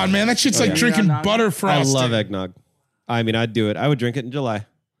 come on, man. That shit's like drinking butter I frosting. love eggnog. I mean, I'd do it. I would drink it in July.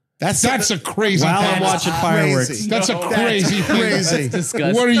 That's a crazy While thing. I'm watching fireworks. That's a crazy thing. Crazy.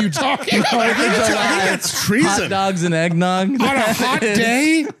 Disgusting. What are you talking about? I think that's Hot treason. dogs and eggnog On a hot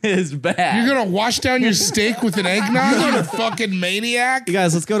day, is bad. you're gonna wash down your steak with an eggnog? You're a fucking maniac. You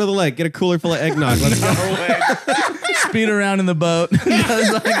guys, let's go to the lake. Get a cooler full of eggnog. Let's go. speed around in the boat.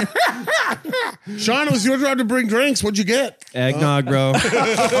 Sean, it was your job to bring drinks. What'd you get? Eggnog, bro.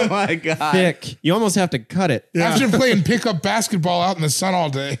 Oh my god. Thick. You almost have to cut it. After playing pickup basketball out in the sun all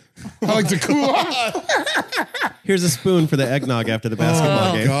day, I like to cool off. Here's a spoon for the eggnog after the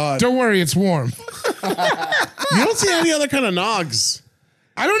basketball game. God. Don't worry, it's warm. You don't see any other kind of nogs.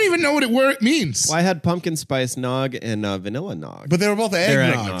 I don't even know where it means. Well, I had pumpkin spice nog and vanilla nog. But they were both They're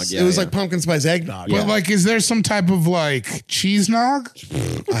eggnogs. eggnog, yeah, it was yeah. like pumpkin spice eggnog. But like, is there some type of like cheese nog?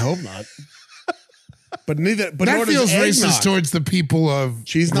 I hope not. But neither. But That nor does feels eggnog. racist towards the people of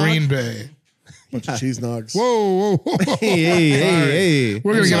Cheese nog? Green Bay. Bunch of cheese nogs. Whoa, whoa, whoa. Hey.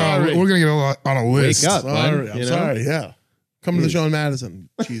 We're gonna get on a list. Wake up, Sorry, bud, I'm you know? sorry. Yeah, come to the show in Madison.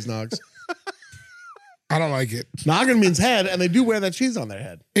 Cheese nogs. I don't like it. Noggin means head, and they do wear that cheese on their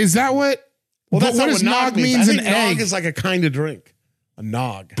head. Is that what? Well, but that's what not does what nog means. means? I An think nog egg. is like a kind of drink. A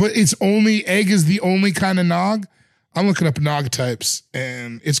nog. But it's only egg is the only kind of nog. I'm looking up nog types,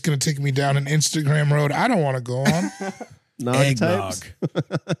 and it's gonna take me down an Instagram road I don't want to go on. Nog Eggnog. types.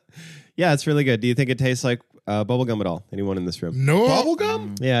 Yeah, it's really good. Do you think it tastes like bubblegum at all? Anyone in this room? No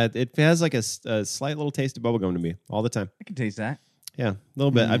Bubblegum? Yeah, it has like a slight little taste of bubblegum to me all the time. I can taste that. Yeah, a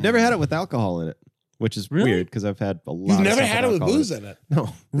little bit. I've never had it with alcohol in it, which is Really? weird because I've had a lot You've of never stuff had it with alcohol booze in it. No.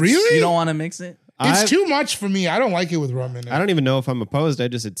 Really? You don't want to mix it? It's I've- too much for me. I don't like it with rum in it. I don't even know if I'm opposed.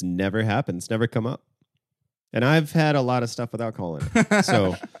 It's never happened. It's never come up. And I've had a lot of stuff with alcohol in it.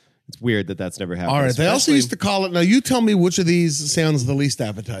 So it's weird that that's never happened. All right. They also especially- used to call it. Now, you tell me which of these sounds the least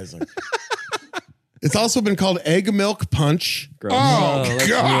appetizing. It's also been called egg milk punch, Gross. Oh, that's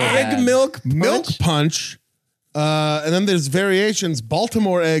God. weird. Egg milk milk punch, and then there's variations: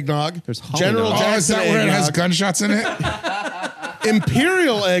 Baltimore eggnog, There's Holly General nog. Oh, is Jackson that where it has eggnog, gunshots in it?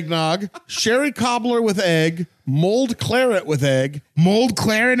 Imperial eggnog, sherry cobbler with egg, mulled claret with egg, Mold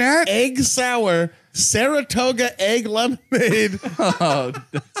clarinet? egg sour, Saratoga egg lemonade. Oh,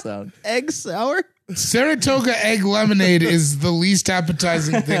 that sounds. egg sour. Saratoga egg lemonade is the least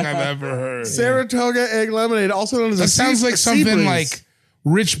appetizing thing I've ever heard. Saratoga egg lemonade, also known as That a sounds sea- like a sea something breeze. like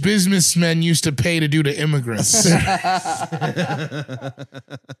rich businessmen used to pay to do to immigrants.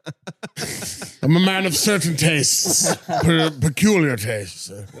 I'm a man of certain tastes, peculiar tastes.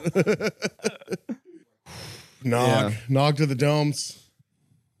 Nog to the domes.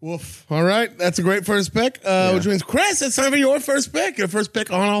 Woof. All right, that's a great first pick. Which means, Chris, it's time for your first pick. Your first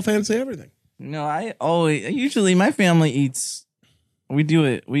pick on All Fantasy Everything. No, I always usually my family eats. We do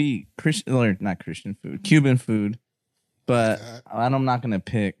it. We eat Christian or not Christian food, Cuban food, but I'm not gonna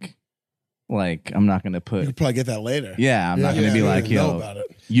pick. Like I'm not gonna You put. could probably get that later. Yeah, I'm not gonna be you like don't know yo about it.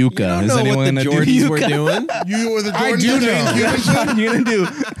 yuca. You don't Is know anyone what the gonna do Jordans were yuca? doing. You were the I Jordan do Jordans know. You gonna do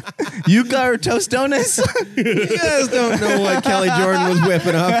yuca or tostones? You guys don't know what Kelly Jordan was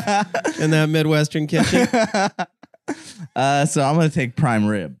whipping up in that Midwestern kitchen. So I'm gonna take prime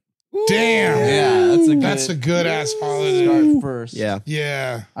rib. Damn. Yeah, That's a good ass holiday. start first. Yeah.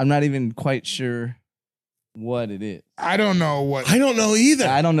 Yeah. I'm not even quite sure what it is. I don't know what. I don't know either.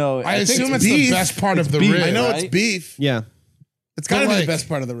 I don't know. I think assume it's it's the beef. best part of the beef. rib. I know right? it's beef. Yeah. It's got to But be like- the best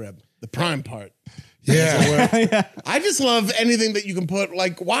part of the rib, the prime part. Yeah. I just love anything that you can put.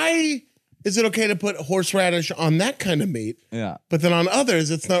 Like, why is it okay to put horseradish on that kind of meat, Yeah. but then on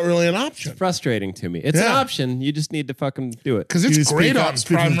others, it's not really an option? Frustrating to me. It's an Yeah. option. You just need to fucking do it. Because You it's great speak on up,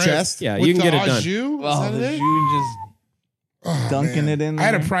 speak prime from rib. chest? Yeah, With you can the get it done. au jus, is Oh, that the it? jus just Oh, dunking man. it in I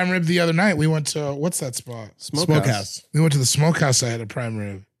had a there. prime rib the other night. We went to, what's that spot? Smokehouse. We went to the smokehouse. I had a prime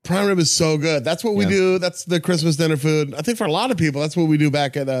rib. Prime rib is so good. That's what we Yeah. do. That's the Christmas dinner food. I think for a lot of people, that's what we do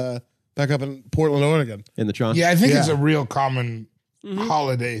back at back up in Portland, Oregon. In the trunk. Yeah, I think Yeah. it's a real common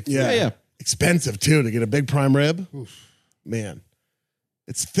holiday thing. Yeah. Yeah. Expensive too to get a big prime rib. Man,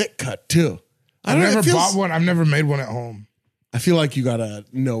 it's thick cut too. I've never bought one. I've never made one at home. I feel like you gotta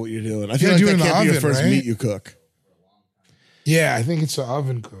know what you're doing. I feel Yeah, like do it that in the can't be your oven, first right? meat you cook. Yeah, I think it's an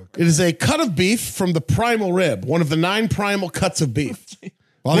oven cook. It is a cut of beef from the primal rib, one of the 9 primal cuts of beef.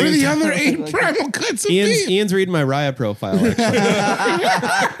 What are the other 8 primal cuts of beef? Ian's reading my Raya profile. Actually.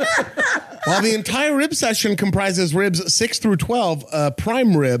 While the entire rib section comprises ribs 6 through 12, a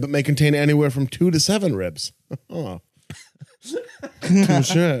prime rib may contain anywhere from 2 to 7 ribs. Oh.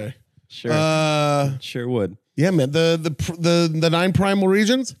 Touche. Sure. Sure would. Yeah, man. The 9 primal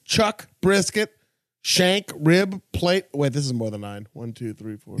regions: chuck, brisket, shank, rib, plate. Wait, this is more than 9. 1, 2,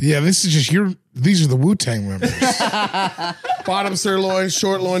 3, 4. Yeah, this is just these are the Wu-Tang members. Bottom sirloin,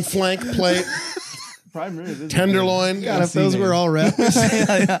 short loin, flank, plate, Prime rib. tenderloin. God, if those were all rappers.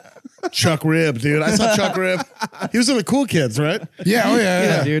 Chuck Rib, dude. I saw Chuck Rib. He was in the Cool Kids, right? Yeah, oh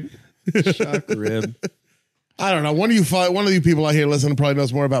yeah. dude. Chuck rib. I don't know. One of you people out here listening probably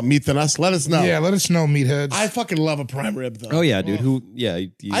knows more about meat than us. Let us know. Yeah, let us know, meatheads. I fucking love a prime rib, though. Oh yeah, dude.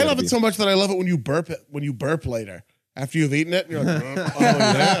 I love it so much that I love it when you burp later after you've eaten it. And you're like, oh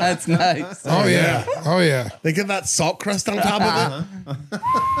yeah. That's nice. oh yeah. Oh yeah. They get that salt crust on top of it.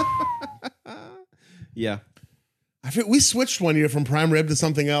 Yeah. We switched one year from prime rib to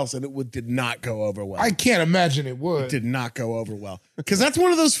something else, and did not go over well. I can't imagine it would. Did not go over well because that's one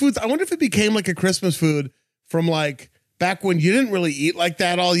of those foods. I wonder if it became like a Christmas food from like back when you didn't really eat like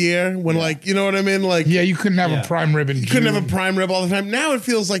that all year. When like you know what I mean? Like Yeah, you couldn't have a prime rib in you couldn't have a prime rib all the time. Now it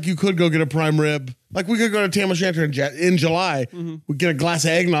feels like you could go get a prime rib. Like we could go to Tam O'Shanter in July. We get a glass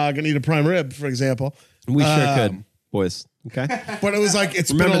of eggnog and eat a prime rib, for example. We sure could, boys. Okay. But it was like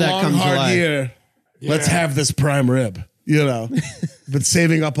it's Remember been a that long, come hard July. year. Let's have this prime rib. You know, been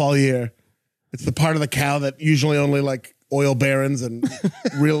saving up all year. It's the part of the cow that usually only like oil barons and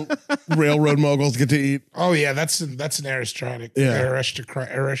real railroad moguls get to eat. Oh yeah, that's an aristocratic. Yeah.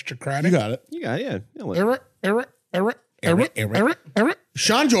 Aristocratic. You got it. You got it. Yeah.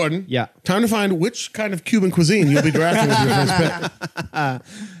 Sean Jordan. Yeah. Time to find which kind of Cuban cuisine you'll be drafting with your first pick.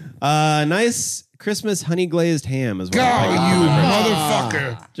 Nice Christmas honey glazed ham as well. Oh, you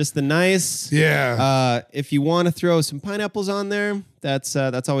motherfucker. Just the nice. Yeah. If you want to throw some pineapples on there, that's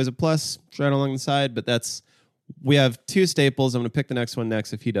always a plus. It's right along the side, but we have 2 staples. I'm going to pick the next one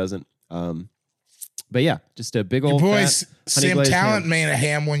next if he doesn't. But yeah, just a big old Boy, fat honey Sam glazed Talent ham. made a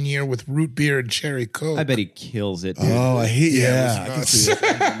ham one year with root beer and cherry coke. I bet he kills it, dude. Oh, I hate Yeah, I it can was see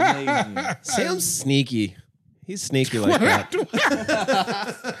it. Sam's sneaky. He's sneaky like that.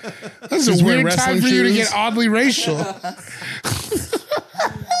 That's a He's wearing weird time wrestling for you to shoes. get oddly racial.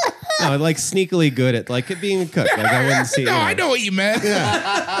 No, like sneakily good at like it being a cook. Like I wouldn't see. No, I know what you meant.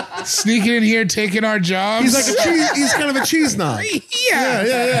 Sneaking in here, taking our jobs. He's like a cheese. He's kind of a cheese knob.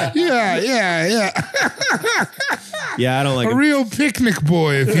 yeah. Yeah, I don't like A it. real picnic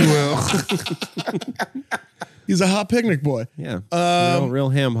boy, if you will. He's a hot picnic boy. Yeah, real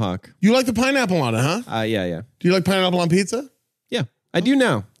ham hock. You like the pineapple on it, huh? Yeah. Do you like pineapple on pizza? Yeah, I do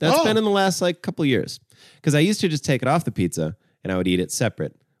now. That's Oh. been in the last like couple years. Because I used to just take it off the pizza and I would eat it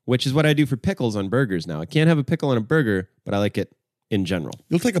separate, which is what I do for pickles on burgers now. I can't have a pickle on a burger, but I like it in general.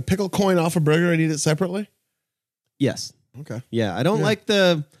 You'll take a pickle coin off a burger and eat it separately? Yes. Okay. Yeah, I don't like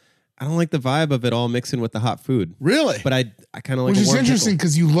the vibe of it all mixing with the hot food. Really? But I kind of like Which a is warm interesting pickle.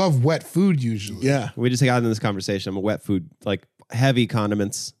 because you love wet food usually. Yeah. We just got into this conversation. I'm a wet food, like heavy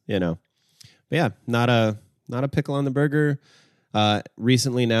condiments, you know. But yeah, not a pickle on the burger.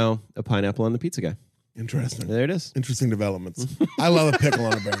 Recently now, a pineapple on the pizza guy. Interesting. There it is. Interesting developments. I love a pickle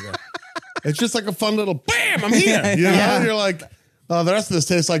on a burger. It's just like a fun little bam, I'm here. You know? And you're like, oh, the rest of this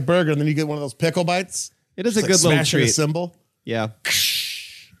tastes like burger. And then you get one of those pickle bites. It is a Just good little smashing a treat. cymbal. Yeah.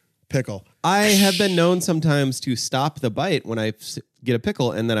 Pickle. I have been known sometimes to stop the bite when I get a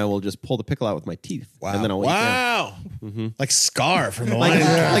pickle, and then I will just pull the pickle out with my teeth. Wow. And then I'll eat that. Wow. Like Scar from the Like,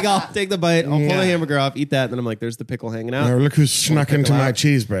 Lion. like I'll take the bite, I'll pull Yeah. the hamburger off, eat that, and then I'm like, there's the pickle hanging out. Oh, look who snuck pickle into my out.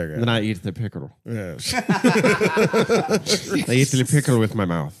 cheeseburger. And then I eat the pickle. Yes. I eat the pickle with my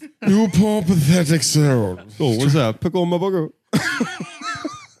mouth. You poor pathetic soul. Oh, what's that? Pickle on my burger.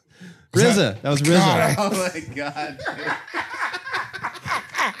 RZA. That was RZA. Oh my god.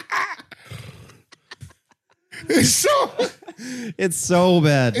 It's so It's so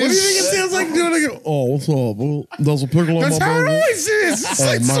bad. What do you think it sounds like doing again? Oh, what's up? Well, there's a pickle on that's my how it burger. always is. It's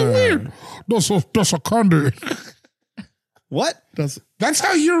like so man. weird. That's a candy. What? That's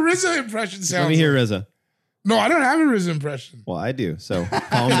how your RZA impression sounds. Let me hear RZA. No, I don't have a RZA impression. Well, I do, so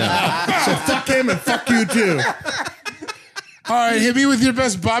calm down. So fuck him and fuck you too. right, hit me with your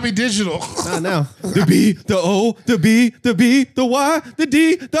best Bobby Digital. No. The B, the O, the B, the B, the Y, the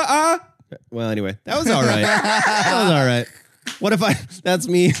D, the I. Well, anyway, that was all right. That was all right. What if that's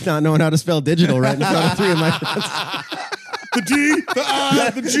me not knowing how to spell digital right in front of three of my friends. The D, the I,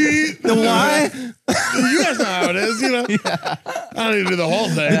 the G, The Y, you guys know how it is, you know. Yeah. I don't need to do the whole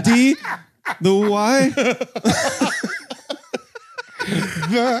thing. the D, the Y.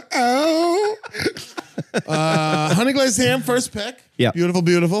 The L. Honey glazed ham, first pick. Yeah. Beautiful,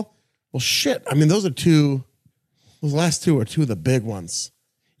 beautiful. Well, shit. I mean, those last two are two of the big ones.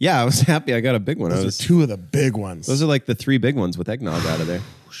 Yeah, I was happy I got a big one. Those are two of the big ones. Those are like the three big ones with eggnog out of there.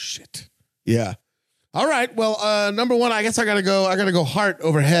 Oh, shit. Yeah. All right. Well, number one, I guess I gotta go heart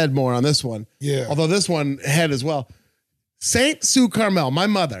over head more on this one. Yeah. Although this one head as well. Saint Sue Carmel, my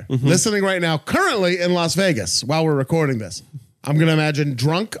mother, listening right now, currently in Las Vegas while we're recording this. I'm gonna imagine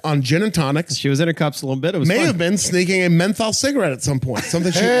drunk on gin and tonics. She was in her cups a little bit. It was May fun. have been sneaking a menthol cigarette at some point,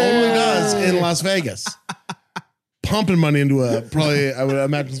 something she only does in Las Vegas. Pumping money into probably, I would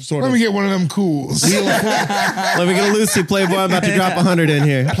imagine, some sort Let of me get one of them cools. Let me get a Lucy Playboy. I'm about to drop 100 in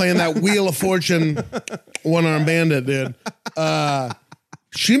here. playing that Wheel of Fortune one-arm bandit, dude.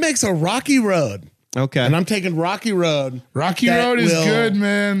 She makes a Rocky Road, Okay. and I'm taking Rocky Road. Rocky That Road is will good,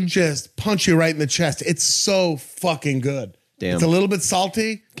 man. Just punch you right in the chest. It's so fucking good. Damn. It's a little bit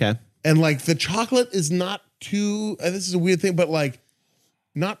salty, Okay. and like the chocolate is not too. This is a weird thing, but like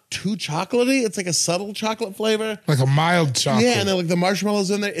not too chocolatey. It's like a subtle chocolate flavor. Like a mild chocolate. Yeah, and then like the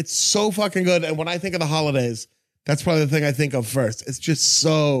marshmallows in there. It's so fucking good. And when I think of the holidays, that's probably the thing I think of first. It's just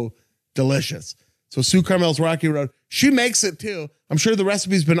so delicious. So Sue Carmel's Rocky Road. She makes it too. I'm sure the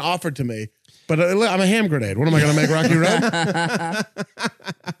recipe's been offered to me, but I'm a ham grenade. What am I going to make Rocky Road?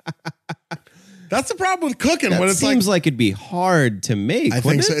 That's the problem with cooking. That When it's seems like it'd be hard to make. I think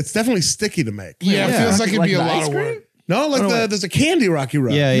wouldn't so. it? It's definitely sticky to make. Yeah, it feels like it'd be a the lot ice of cream? work. No, like there's a candy Rocky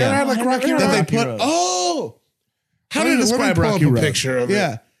Road. Yeah, Never had yeah. like Rocky That Road. they put. Oh, how do you Let me describe pull up Rocky a Road? picture of it.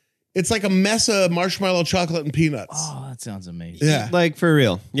 Yeah, it's like a mess of marshmallow, chocolate, and peanuts. Oh, that sounds amazing. Yeah, Like for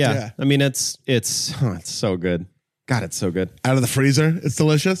real. Yeah. Yeah. I mean, it's so good. God, it's so good. out of the freezer, it's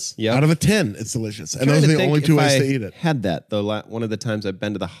delicious. Yep. Out of a tin, it's delicious. And Trying those to are the think only two if ways I to eat it. Had that though? One of the times I've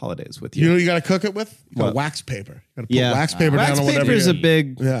been to the holidays with You you. know what you got to cook it with? You got What? wax paper. You got to put Yeah. wax paper Wax down on paper whatever. is a you're-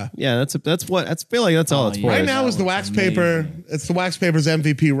 big. Yeah. Yeah. That's what. I feel like that's all it's Oh, for. yeah. Right That now is the was wax paper. amazing. It's the wax paper's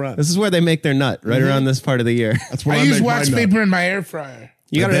MVP run. This is where they make their nut right around this part of the year. That's where I I use make wax my nut. paper in my air fryer.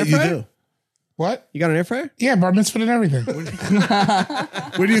 You got I an air bet you fryer? do. What? You got an air fryer? Yeah, bar mitzvah and everything.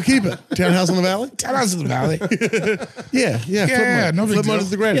 Where do you keep it? Townhouse in the Valley? Townhouse in the Valley. Yeah, yeah. Flip Yeah, mode. no big Flip mode deal. is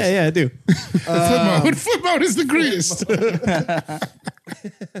the greatest. Yeah, I do. Flip mode. Flip mode is the greatest.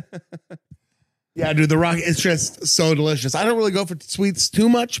 Yeah, dude, the rock, it's just so delicious. I don't really go for sweets too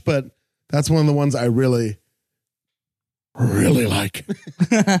much, but that's one of the ones I really like.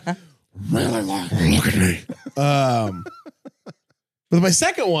 Really like. Look at me. But my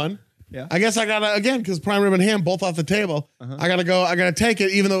second one, Yeah. I guess I gotta, again, because prime rib and ham both off the table, I gotta take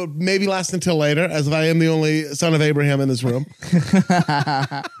it, even though it maybe lasts until later, as I am the only son of Abraham in this room. But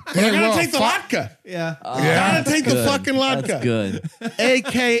I gotta take the latke. Yeah. Gotta take the fucking latke. That's good.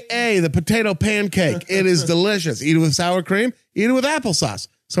 AKA the potato pancake. It is delicious. Eat it with sour cream, eat it with applesauce.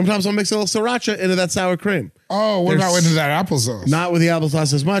 Sometimes I'll mix a little sriracha into that sour cream. Oh, what about There's- into that applesauce? Not with the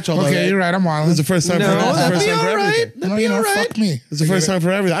applesauce as much, although Okay, you're right. I'm This wilding. is the first time No, for, this is the that'd first be time for all right. everything. No, That'd you be know, all right. fuck me. This is the first time for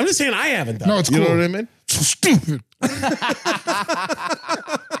everything. I'm just saying I haven't done No, it. it's You know cool. what I mean? So stupid.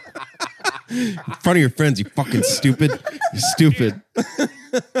 In front of your friends, you fucking stupid. You're stupid.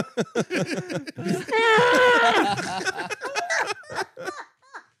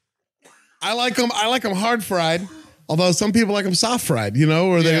 I like them hard fried. Although some people like them soft fried, you know,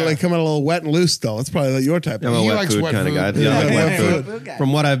 or they Yeah. like come out a little wet and loose still. That's probably like your type. I'm a Of He wet likes food wet kind of guy. food. Yeah, I like Yeah, wet wet food.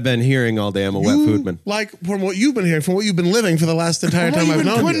 From what I've been hearing all day, I'm a wet food man. Like from what you've been hearing, from what you've been living for the last entire What time you I've been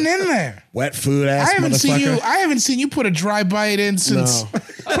known putting you. in there? Wet food ass I haven't seen motherfucker. you. I haven't seen you put a dry bite in since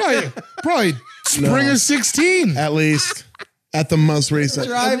probably spring of 16. At least at the most recent.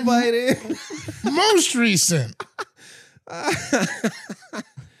 biting. Most recent.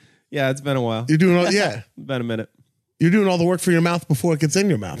 Yeah, it's been a while. You're doing all, yeah. Been a minute. You're doing all the work for your mouth before it gets in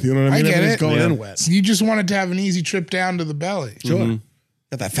your mouth. You know what I I mean? get Everything's it. going Yeah. in wet. You just wanted to have an easy trip down to the belly. Sure.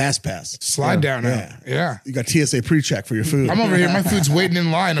 Got that fast pass. Slide down Yeah. out. Yeah. You got TSA pre-check for your food. I'm over here. My food's waiting in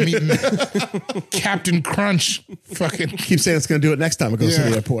line. I'm eating Captain Crunch, fucking Keep saying it's going to do it next time it goes to Yeah.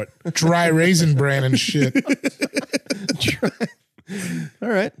 the airport. dry raisin bran and shit. All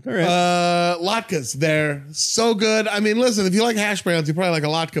right. Latkes, they're so good. I mean, listen, if you like hash browns, you probably like a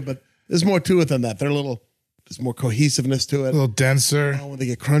latke, but there's more to it than that. There's more cohesiveness to A it. little denser. Oh, when they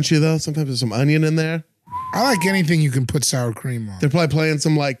get crunchy, though, sometimes there's some onion in there. I like anything you can put sour cream on. They're probably playing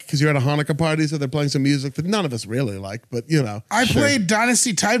some because you're at a Hanukkah party, so they're playing some music that none of us really like, but I played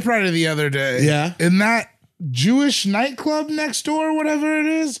Dynasty Typewriter the other day. Yeah. In that Jewish nightclub next door, whatever it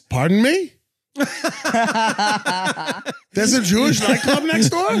is. Pardon me? There's a Jewish nightclub next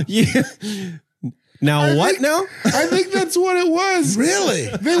door? Yeah. Now I think that's what it was. Really?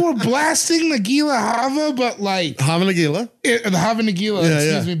 They were blasting Nagila Hava, but Hava Nagila? The Hava Nagila,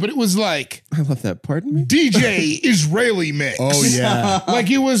 excuse me, but it was I love that. Pardon me? DJ Israeli mix. Oh, yeah.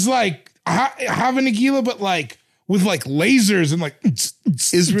 It was Hava Nagila, but with lasers and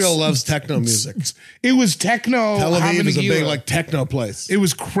Israel loves techno music. It was techno. Tel Hava Aviv is a Nagila. big techno place. It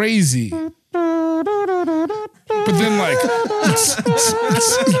was crazy. But then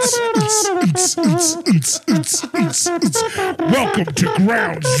welcome to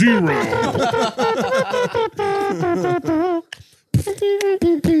Ground Zero.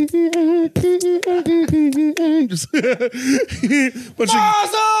 Just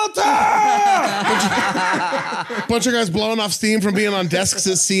bunch of guys blowing off steam from being on desks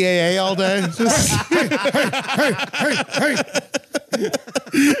at CAA all day.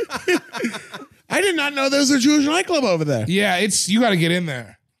 I did not know there was a Jewish nightclub over there. Yeah, you got to get in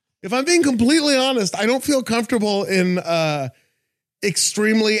there. If I'm being completely honest, I don't feel comfortable in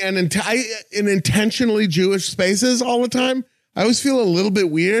extremely and intentionally Jewish spaces all the time. I always feel a little bit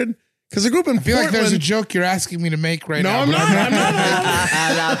weird because I grew up in I feel Portland. like there's a joke you're asking me to make right now. No, I'm not.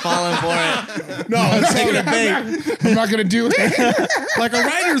 I'm not falling for it. No, I'm not going to do it. like a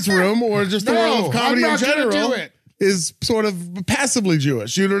writer's room or just the world of comedy I'm in not gonna general do it. is sort of passively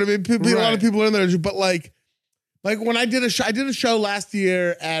Jewish. You know what I mean? A lot of people are in there, but like when I did a show last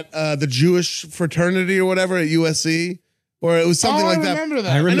year at the Jewish fraternity or whatever at USC, or it was something like that. I remember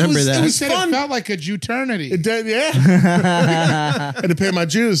that. I remember that. It was Said fun. it felt like a Juternity. It did, yeah. I had to pay my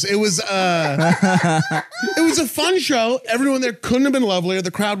dues. It was a fun show. Everyone there couldn't have been lovelier. The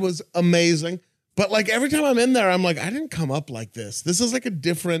crowd was amazing. But every time I'm in there, I'm like, I didn't come up like this. This is a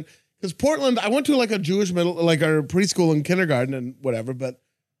different, because Portland, I went to a Jewish middle, our preschool and kindergarten and whatever, but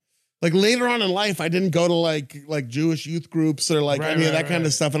later on in life, I didn't go to like Jewish youth groups or any of that kind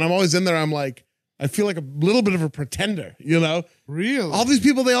of stuff. And I'm always in there. I'm like, I feel like a little bit of a pretender, Really? All these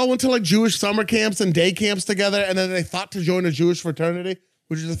people, they all went to Jewish summer camps and day camps together, and then they thought to join a Jewish fraternity,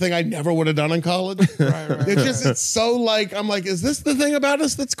 which is a thing I never would have done in college. Right. It's so I'm like, is this the thing about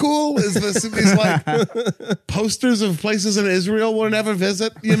us that's cool? Is this these posters of places in Israel we'll never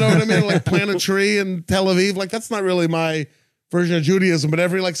visit? You know what I mean? Plant a tree in Tel Aviv. That's not really my version of Judaism, but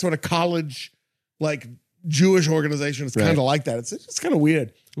every sort of college Jewish organization is kind of like that. It's just kind of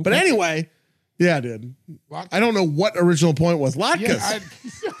weird. But anyway. Yeah, dude. I don't know what original point was. Latkes. Yeah,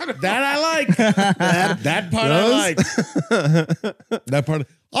 that I like. that part I like. That part.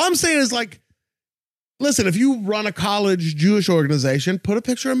 All I'm saying is listen, if you run a college Jewish organization, put a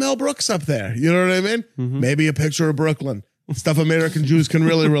picture of Mel Brooks up there. You know what I mean? Mm-hmm. Maybe a picture of Brooklyn. Stuff American Jews can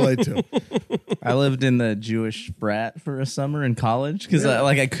really relate to. I lived in the Jewish frat for a summer in college because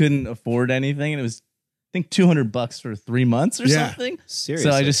I couldn't afford anything, and it was I think $200 for 3 months or something.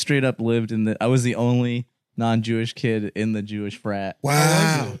 Seriously. So I just straight up lived I was the only non-Jewish kid in the Jewish frat.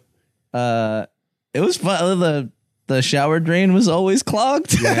 Wow. It was fun. The shower drain was always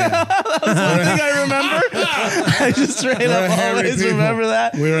clogged. Yeah. That was one thing I remember. I just straight up always remember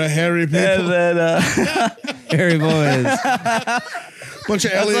that. We were a hairy people. And then Hairy boys. Bunch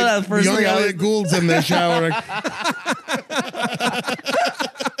of young Elliot Goulds in there showering.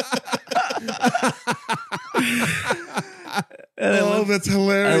 Oh, that's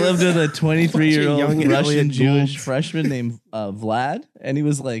hilarious. I lived with a 23-year-old young Russian Elliot Jewish Gould. freshman named Vlad, and he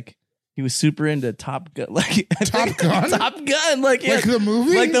was he was super into Top Gun, Top Gun? Top Gun, the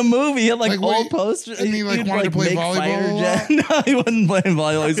movie? like the movie. He had Like, old wait, posters. and he, He'd, wanted to play make volleyball fighter a jet- lot? No, he wasn't playing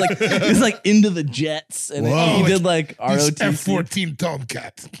volleyball. He was into the jets, and Whoa. he did ROTC. F-14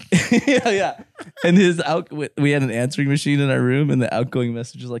 Tomcat. yeah. And we had an answering machine in our room, and the outgoing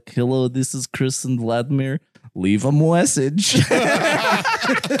message was like, "Hello, this is Chris and Vladimir. Leave a message."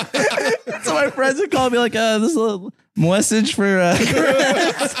 So my friends would call me this is a message for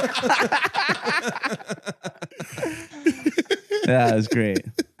Chris. Yeah, it was great.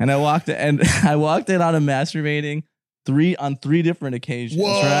 And I walked in on a masturbating on three different occasions.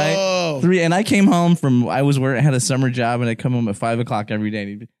 Whoa. Right? 3, and I came home I had a summer job, and I come home at 5:00 every day.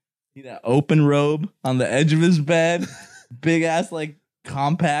 And he'd an open robe on the edge of his bed, big ass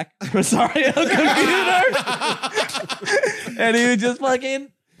compact Rosario computer, and he would just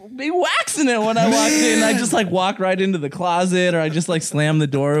be waxing it when I walked in. I just walk right into the closet, or I just slam the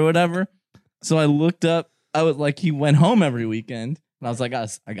door or whatever. So I looked up. I was he went home every weekend, and I was like, I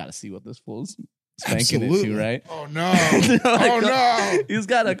gotta see what this fool's spanking it too, right? Oh no! Oh no! He's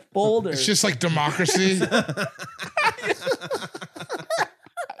got a folder. It's just like democracy.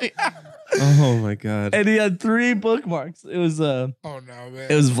 Oh my god. And he had 3 bookmarks. It was Oh no,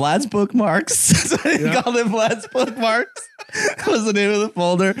 man! It was Vlad's bookmarks. So he called it Vlad's bookmarks. That was the name of the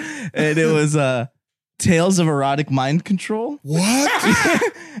folder, and it was Tales of Erotic Mind Control. What?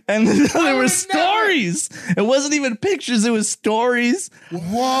 And there were stories. It wasn't even pictures. It was stories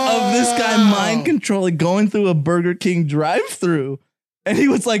of this guy mind controlling, going through a Burger King drive-through, and he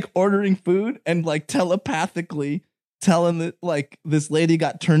was like ordering food and like telepathically telling that like this lady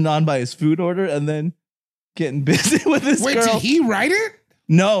got turned on by his food order, and then getting busy with this Wait, girl. did he write it?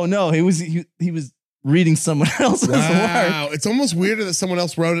 No, he was reading someone else's work. Wow. It's almost weirder that someone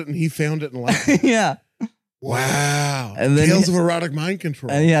else wrote it and he found it and liked it. Yeah. Wow. And then Tales of Erotic Mind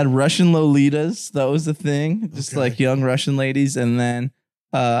Control. And he had Russian Lolitas. That was the thing. Just Okay. like young Russian ladies. And then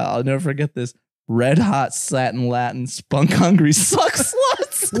I'll never forget this. Red Hot Satin Latin Spunk Hungry Suck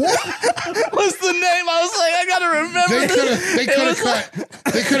Sluts. What was the name? I was like, I gotta remember.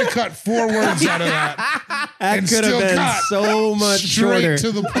 They could have cut 4 words out of that. That And could have still been cut so much Straight shorter.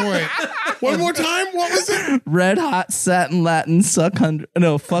 to the point. One more time. What was it? Red Hot Satin Latin Suck Hungry.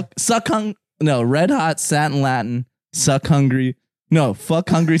 No, fuck. Suck Hung. No, Red Hot Satin Latin Suck Hungry. No, Fuck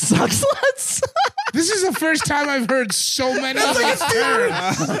Hungry Suck Sluts. This is the first time I've heard so many of these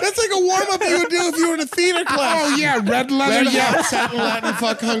terms. That's like a warm up you would do if you were in a theater class. Oh yeah, red leather. Red Yeah, hot satin Latin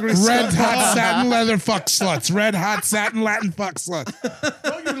fuck hungry red slut. hot satin leather fuck sluts. Red hot satin Latin fuck sluts.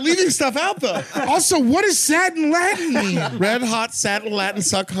 Oh, you're leaving stuff out though. Also, what does satin Latin mean? Red hot satin Latin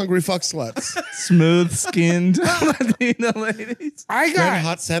suck hungry fuck sluts. Smooth skinned Latina ladies. I Red got.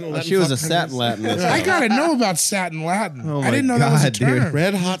 hot satin Latin. She was fuck a satin hungry- Latin. I gotta know about satin Latin. Oh I didn't my know that was a God, dude. term.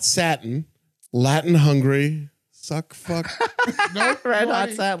 Red hot satin Latin hungry suck fuck. Nope, Red Hot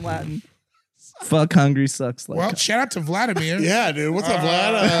buddy. Satin Latin. Fuck Hungry Suck Sluts. Well, shout out to Vladimir. Yeah, dude. What's up,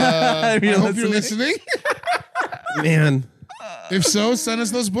 Vlad? If I you're hope you're listening. listening. Man. If so, send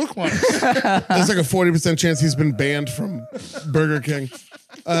us those bookmarks. There's like a 40% chance he's been banned from Burger King.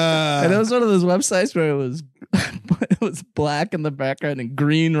 And it was one of those websites where it was black in the background and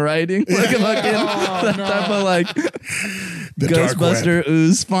green writing, like that type of like The dark Ghostbuster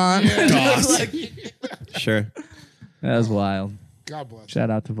ooze font. DOS. Sure. That was wild. God bless. Shout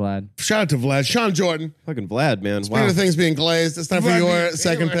out to Vlad. Shout out to Vlad. Sean Jordan. Fucking Vlad, man. Speaking Wow. of things being glazed, it's time for Vlad your being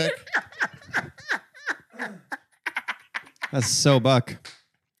second Taylor. pick. That's so buck.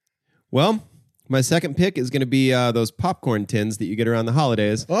 Well, my second pick is going to be those popcorn tins that you get around the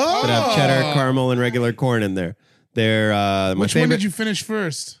holidays that have cheddar, caramel, and regular corn in there. They're my Which favorite. one did you finish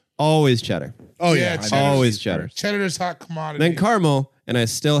first? Always cheddar. Oh, yeah. cheddar's- Always cheddar. Cheddar's hot commodity. Then caramel, and I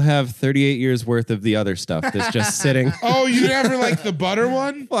still have 38 years worth of the other stuff that's just sitting. Oh, you never like the butter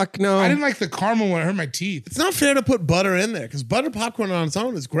one? Fuck no. I didn't like the caramel one. It hurt my teeth. It's not fair to put butter in there because butter popcorn on its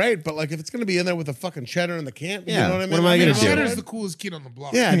own is great, but like if it's going to be in there with a fucking cheddar in the can, Yeah, you know what I mean? what am I gonna do? Cheddar's the coolest kid on the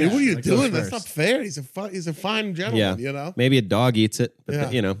block. Yeah, dude, what are you like doing? those That's not first. fair. He's a fine gentleman, Yeah. you know? Maybe a dog eats it, but Yeah.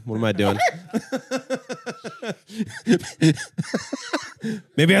 you know, what am I doing?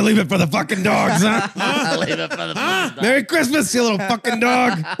 Maybe I leave it for the fucking dogs, huh? I'll leave it for the Merry Christmas, you little fucking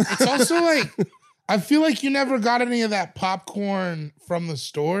dog. It's also like, I feel like you never got any of that popcorn from the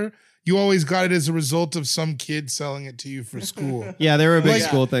store. You always got it as a result of some kid selling it to you for school. Yeah, they were a big Like,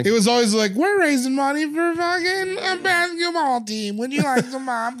 school thing. It was always like, we're raising money for fucking a basketball team. Would you like some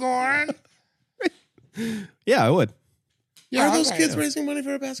popcorn? Yeah, I would. Yeah, Are those okay. kids raising money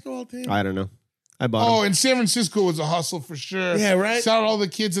for a basketball team? I don't know. I bought Oh, them. in San Francisco was a hustle for sure. Yeah, right? Shout out all the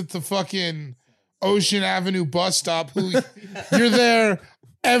kids at the fucking Ocean Avenue bus stop who you're there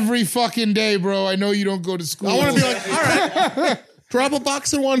every fucking day, bro. I know you don't go to school. I want to be like, all right, drop a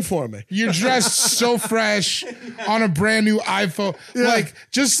box of one for me. You're dressed so fresh on a brand new iPhone. Like,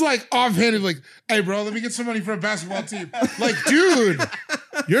 just like offhanded, like, hey, bro, let me get some money for a basketball team. Like, dude,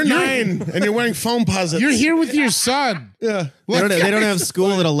 You're 9 and you're wearing foam posits. you're here with your son. Yeah. They don't have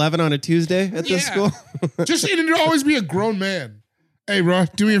school at 11 on a Tuesday at this Yeah. school. Just need to always be a grown man. Hey, bro,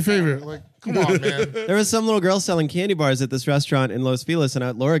 do me a favor. Like, come on, man. There was some little girl selling candy bars at this restaurant in Los Feliz,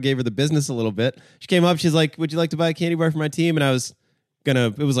 and Laura gave her the business a little bit. She came up, she's like, would you like to buy a candy bar for my team? And I was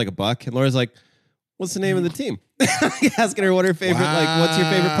it was like $1. And Laura's like, what's the name of the team? Asking her what her favorite, what's your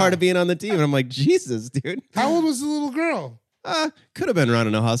favorite part of being on the team? And I'm like, Jesus, dude. How old was the little girl? Could have been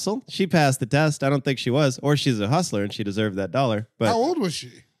running a hustle. She passed the test. I don't think she was. Or she's a hustler and she deserved that $1. But How old was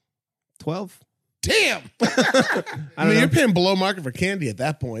she? 12. Damn. I mean, you're paying below market for candy at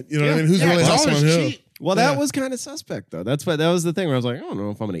that point. You know what I mean? Who's really $1 hustling who? cheap. Well, that was kind of suspect, though. That was the thing where I was like, I don't know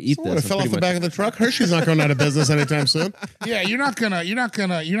if I'm going to eat It this. fell off the back of the truck. Hershey's not going out of business anytime soon. Yeah, you're not gonna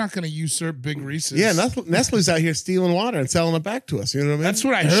usurp Big Reese's. Yeah, Nestle's out here stealing water and selling it back to us. You know what I mean? That's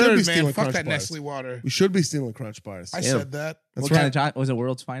what I We should be heard, man. stealing Fuck Crunch that bars. Nestle water. We should be stealing Crunch bars. I said that. That's What right. kind of chocolate? Was it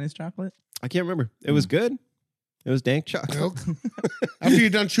World's Finest chocolate? I can't remember. It was good. It was dank chocolate. Milk. After you're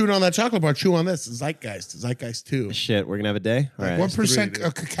done chewing on that chocolate bar, chew on this. Zeitgeist 2. Shit, we're going to have a day? All right. What percent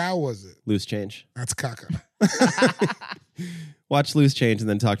of cacao was it? Loose change. That's caca. Watch Loose Change and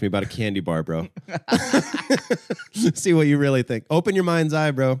then talk to me about a candy bar, bro. See what you really think. Open your mind's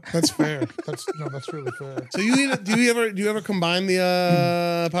eye, bro. That's fair. That's really fair. So you eat it, do you ever combine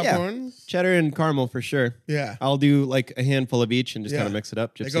the popcorn? Cheddar and caramel for sure. Yeah. I'll do like a handful of each and just Yeah. kind of mix it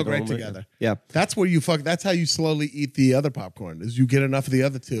up. They Gypsy go great Golden. together. Yeah. That's where that's how you slowly eat the other popcorn, is you get enough of the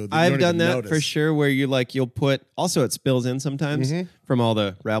other two. that you I've don't done even that notice. for sure, where you'll put, also it spills in sometimes from all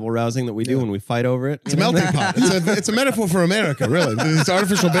the rabble rousing that we do when we fight over it. It's a melting pot. It's a metaphor for America, really. These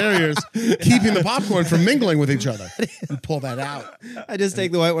artificial barriers keeping the popcorn from mingling with each other. You pull that out. I just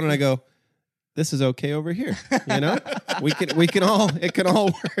take the white one and I go, this is okay over here. You know, it can all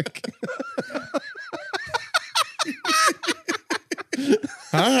work.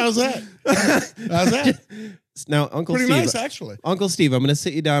 How's that? How's that? Now, Uncle Pretty Steve, nice, actually. Uncle Steve, I'm going to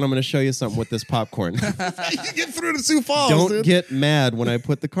sit you down. I'm going to show you something with this popcorn. You get through to Sioux Falls, Don't dude. get mad when I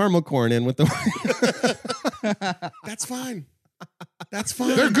put the caramel corn in with the. That's fine. That's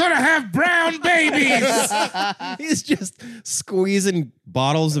fine. They're gonna have brown babies. He's just squeezing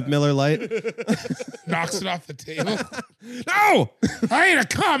bottles of Miller Lite. Knocks it off the table. No, I ain't a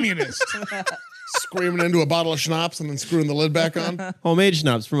communist. Screaming into a bottle of schnapps and then screwing the lid back on. homemade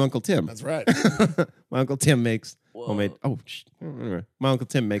schnapps from Uncle Tim. That's right. My Uncle Tim makes homemade. Oh, anyway, my Uncle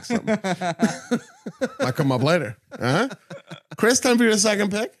Tim makes something. Might come up later. Chris, time for your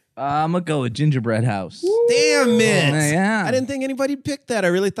second pick. I'm gonna go with Gingerbread House. Damn it! Yeah. I didn't think anybody picked that. I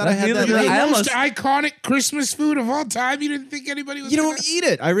really thought I had neither that did late. I. Most iconic Christmas food of all time. You didn't think anybody was You gonna... don't eat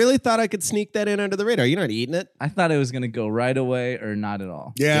it. I really thought I could sneak that in under the radar. You're not eating it. I thought it was gonna go right away or not at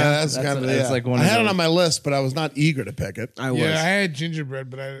all. Yeah, that's kind of it's like one I of had it those. on my list, but I was not eager to pick it. I was. Yeah, I had gingerbread,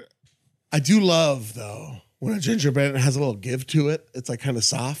 but I do love, though, when a gingerbread has a little give to it. It's like kind of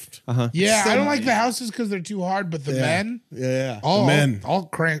soft. yeah, So- I don't like the houses because they're too hard. But the men, Yeah. I'll, Men. I'll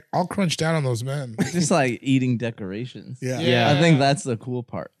crunch down on those men. Just like eating decorations. Yeah. Yeah. I think that's the cool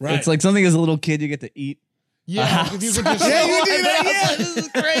part. Right. It's like something as a little kid you get to eat. Yeah, if you could just Yeah, you do that. Yeah. This is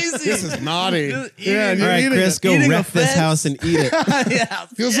crazy. This is naughty. Just Yeah, and eating- you're All right, eating Chris, it. go Eating a wreck this fence. house and eat it. yeah.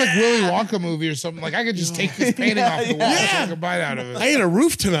 feels like Willy Wonka movie or something. Like I could just take this painting off the wall and take a bite out of it. I ate a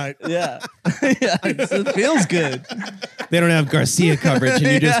roof tonight. Yeah. Yeah. It feels good. They don't have Garcia coverage,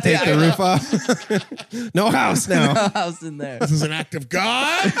 and you just take the roof off. No house now. House in there. This is an act of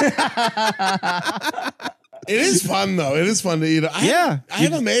God. It is fun though. It is fun to eat. I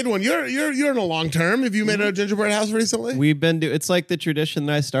haven't made one. You're in a long term. Have you made a gingerbread house recently? We've been it's like the tradition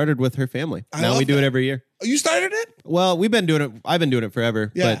that I started with her family. I Now love we do that. it every year. Oh, you started it? Well, we've been doing it. I've been doing it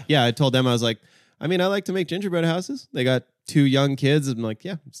forever. Yeah. But yeah, I told them, I was like, I mean, I like to make gingerbread houses. They got 2 young kids. I'm like,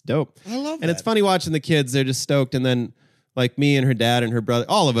 yeah, it's dope. I love And that. it's funny watching the kids. They're just stoked. And then like me and her dad and her brother,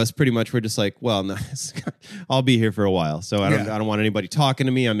 all of us pretty much were just like, well, no, I'll be here for a while. So I don't want anybody talking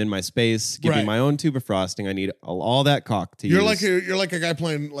to me. I'm in my space. Give me Right. my own tube of frosting. I need all that cock to You're use. you're like a guy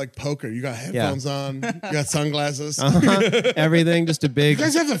playing like poker. You got headphones on. You got sunglasses. Everything, just a big. You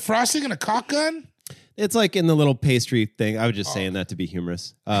guys have the frosting and a cock gun? It's like in the little pastry thing. I was just saying that to be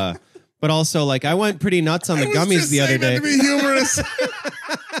humorous. But also, like, I went pretty nuts on the I was gummies just the other saying that day. to be humorous.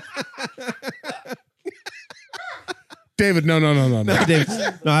 David, no. Dave,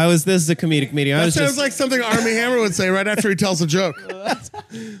 no, this is a comedic meeting. I That was sounds just, like something Armie Hammer would say right after he tells a joke.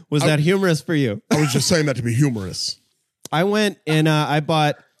 was that humorous for you? I was just saying that to be humorous. I went and I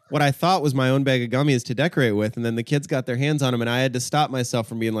bought what I thought was my own bag of gummies to decorate with, and then the kids got their hands on them, and I had to stop myself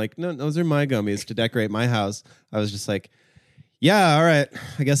from being like, no, those are my gummies to decorate my house. I was just like, yeah, all right.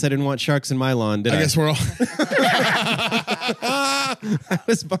 I guess I didn't want sharks in my lawn, did I? I guess we're all I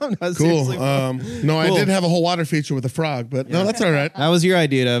was bummed. I was cool. seriously bummed. No, I Cool. did have a whole water feature with a frog, but no, that's all right. That was your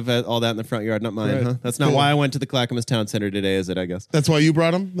idea of all that in the front yard, not mine, Right. huh? That's not Cool. why I went to the Clackamas Town Center today, is it, I guess? That's why you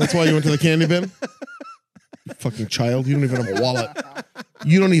brought him? That's why you went to the candy bin? Fucking child. You don't even have a wallet.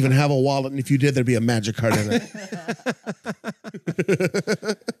 You don't even have a wallet, and if you did, there'd be a magic card in it.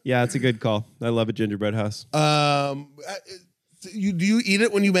 Yeah, it's a good call. I love a gingerbread house. Do you eat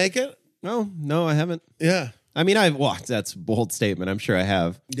it when you make it? No, I haven't. Yeah. I mean, that's a bold statement. I'm sure I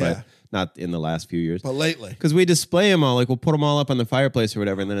have, Yeah. but not in the last few years. But lately. Because we display them all, like we'll put them all up on the fireplace or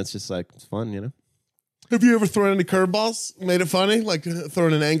whatever, and then it's just like, it's fun, you know? Have you ever thrown any curveballs? Made it funny? Like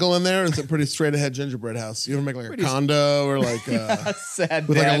throwing an angle in there? Or is it pretty straight ahead gingerbread house? You ever make like a condo or like Sad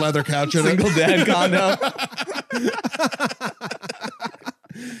with like dad. a leather couch in it? Single dad condo.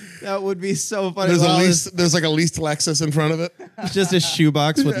 That would be so funny. There's like a leased Lexus in front of it. It's just a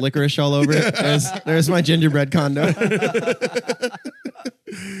shoebox with licorice all over it. There's my gingerbread condo.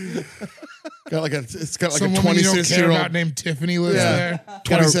 It's got like Some a woman you don't 26 care year about old, named Tiffany lives there.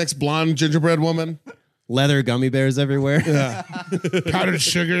 26 blonde gingerbread woman. Leather gummy bears everywhere. Yeah. Powdered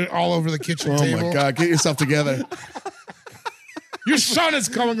sugar all over the kitchen Oh table. my God, get yourself together. Your son is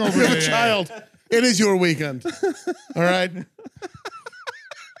coming over Your today. child. It is your weekend. All right.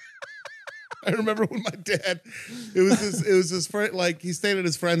 I remember when my dad, it was his friend, like he stayed at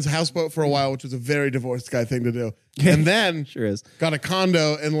his friend's houseboat for a while, which was a very divorced guy thing to do. And then Sure is. got a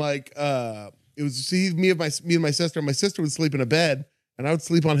condo and like it was me and my sister. My sister would sleep in a bed and I would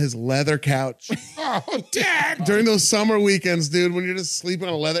sleep on his leather couch. Oh, Dad. During those summer weekends, dude, when you're just sleeping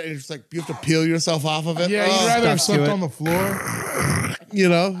on a leather and you're just like you have to peel yourself off of it. Yeah, you'd Oh, rather have stuck to slept it. on the floor. you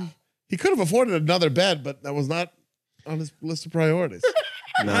know, he could have afforded another bed, but that was not on his list of priorities.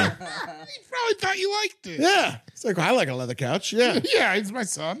 No. He probably thought you liked it. Yeah. It's like, I like a leather couch. Yeah. Yeah, he's my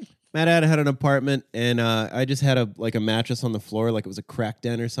son. My dad had an apartment, and I just had a mattress on the floor, like it was a crack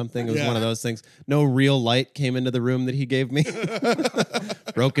den or something. It was Yeah. one of those things. No real light came into the room that he gave me.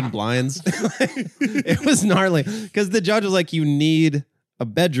 Broken blinds. It was gnarly because the judge was like, "You need a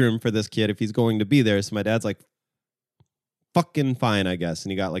bedroom for this kid if he's going to be there." So my dad's like, "Fucking fine, I guess."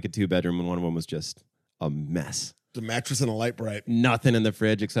 And he got like a 2-bedroom, and one of them was just a mess. The mattress and a light bright. Nothing in the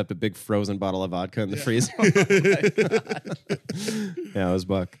fridge except a big frozen bottle of vodka in the freezer. Yeah, it was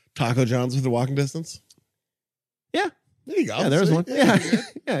buck. Taco John's with the walking distance. Yeah. There you go. Yeah, there was See? one. Yeah.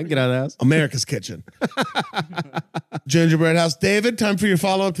 Yeah, get out of the house. America's Kitchen. Gingerbread House. David, time for your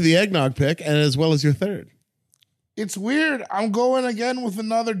follow-up to the eggnog pick, and as well as your third. It's weird. I'm going again with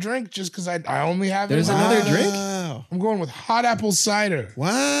another drink just because I only have There's it. another drink? Wow. I'm going with hot apple cider.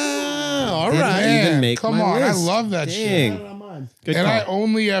 Wow. All Didn't right. even make come my on. list. I love that shit. Dang. Good And call. I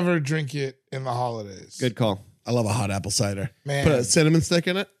only ever drink it in the holidays. Good call. I love a hot apple cider. Man. Put a cinnamon stick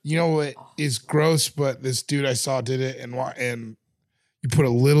in it. You know what is gross, but this dude I saw did it, and you put a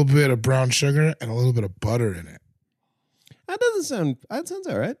little bit of brown sugar and a little bit of butter in it. That sounds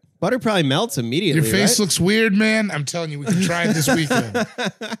all right. Butter probably melts immediately. Your face right? looks weird, man. I'm telling you, we can try it this weekend.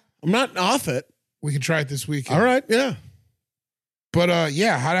 I'm not off it. We can try it this weekend. All right. Yeah. But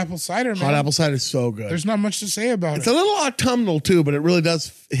yeah, hot apple cider, man. Hot apple cider is so good. There's not much to say about It's it. a little autumnal too, but it really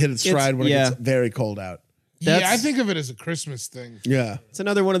does hit its stride when it yeah. gets very cold out. Yeah, That's- I think of it as a Christmas thing. Yeah. It's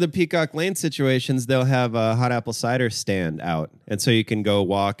another one of the Peacock Lane situations. They'll have a hot apple cider stand out. And so you can go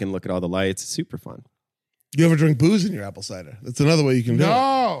walk and look at all the lights. It's super fun. You ever drink booze in your apple cider? That's another way you can do it.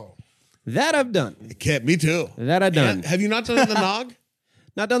 No. That I've done. Me too. That I've done. Have you not done the nog?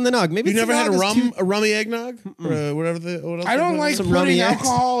 Not done the nog. Maybe You it's never the had nog is a rummy eggnog? Or whatever what else I don't like Some putting rummy eggs.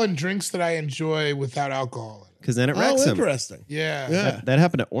 alcohol in drinks that I enjoy without alcohol in it. because then it wrecks Oh, them. interesting. Yeah. Yeah. That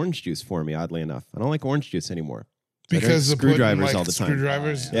happened to orange juice for me, oddly enough. I don't like orange juice anymore. I drink Because of putting, screwdrivers like, all the time.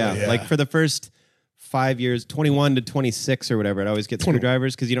 Screwdrivers. Yeah, Yeah. like for the first 5 years, 21 to 26 or whatever, I'd always get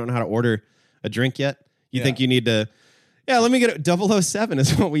screwdrivers because you don't know how to order a drink yet. You think you need to, let me get it. 007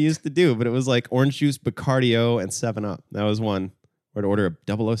 is what we used to do, but it was like orange juice, Bacardi and 7-Up. That was one where I'd order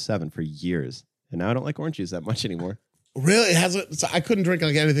a 007 for years. And now I don't like orange juice that much anymore. Really? It hasn't. So I couldn't drink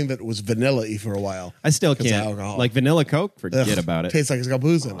like anything that was vanilla-y for a while. I still 'Cause of can't. alcohol. Like vanilla Coke, forget Ugh, about it. Tastes like it's got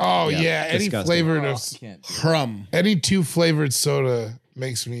booze in it. Oh Yeah, yeah, any disgusting. flavored of Crumb. any 2 flavored soda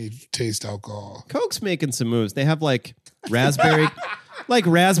makes me taste alcohol. Coke's making some moves. They have like raspberry,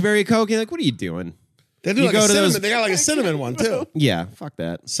 raspberry Coke. You're like, what are you doing? They do You like go a to cinnamon. those- They got like a cinnamon one too. Yeah, fuck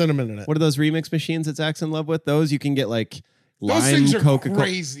that. Cinnamon in it. What are those remix machines that Zach's in love with? Those you can get like Those lime things are Coca-Cola.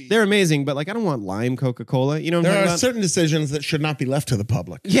 crazy. They're amazing, but like I don't want lime Coca-Cola. You know what I'm There talking are about? certain decisions that should not be left to the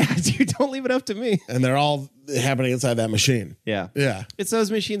public, Yeah, dude, don't leave it up to me. and they're all happening inside that machine. Yeah. Yeah. It's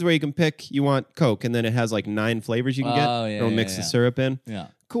those machines where you can pick, you want Coke, and then it has like 9 flavors you can get. Oh, yeah, It'll yeah, mix the yeah. syrup in. Yeah.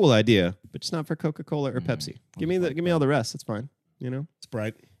 Cool idea, but just not for Coca-Cola or Pepsi. Give me all the rest. It's fine. You know?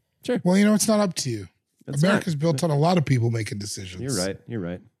 Sprite. Well, it's not up to you. It's America's built on a lot of people making decisions. You're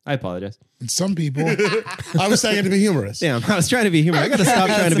right. I apologize. And some people, I was saying it to be humorous. Damn, I was trying to be humorous. I got to stop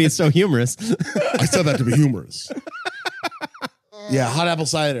trying to be so humorous. I said that to be humorous. Yeah, hot apple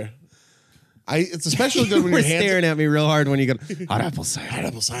cider. It's especially good when We're your hands staring at me real hard when you go, hot apple cider. hot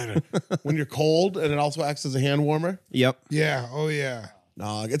apple cider. When you're cold, and it also acts as a hand warmer. Yep. yeah, oh yeah.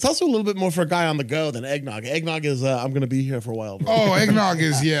 Nog. It's also a little bit more for a guy on the go than eggnog. Eggnog is I'm going to be here for a while. Oh, eggnog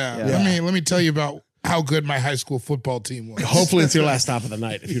is yeah. Yeah. Let me tell you about how good my high school football team was. Hopefully it's your last stop of the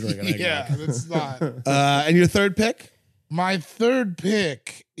night if you drink an eggnog. Yeah, that's not. And your third pick? My third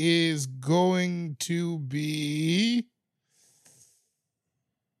pick is going to be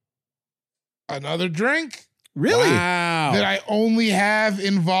another drink Really? Wow. that I only have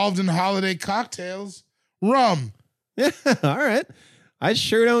involved in holiday cocktails. Rum. Yeah. All right. I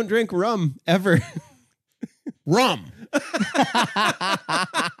sure don't drink rum ever. Rum.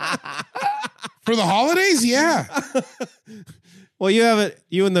 For the holidays? Yeah. Well, you have it.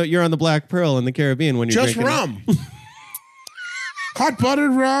 You're on the Black Pearl in the Caribbean when you're Just drinking rum. Hot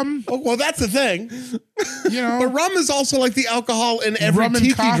buttered rum. Oh, well, that's the thing. You know. But rum is also like the alcohol in every Rum and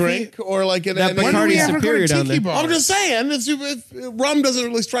tiki coffee. drink or like in That any- When do we Bacardi's ever go superior to down tiki there. bars? I'm just saying, rum doesn't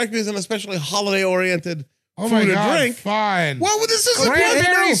really strike me as an especially holiday-oriented Oh my food or God, drink. fine. Well, this is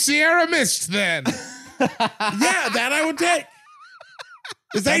Cranberry Sierra Mist then. Yeah, that I would take.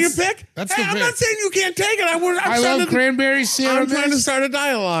 Is that your pick? that's Hey, the I'm pick. not saying you can't take it. I love cranberry Sierra I'm trying to Mist. start a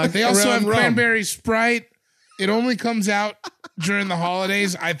dialogue. They also around have rum. cranberry Sprite. It only comes out during the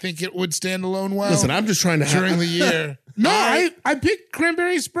holidays. I think it would stand alone well Listen, I'm just trying to during the year. No, I picked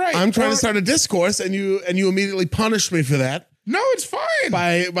cranberry Sprite. I'm trying Or- to start a discourse, and you immediately punished me for that No, it's fine.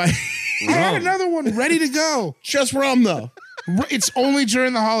 by I had another one ready to go. just rum though. It's only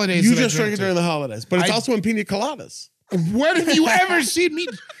during the holidays. You that I just drink it during the holidays, but it's I- also in pina coladas. When have you ever seen me?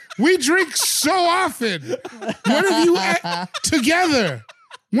 We drink so often. When have you together?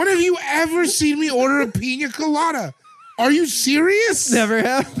 When have you ever seen me order a pina colada? Are you serious? Never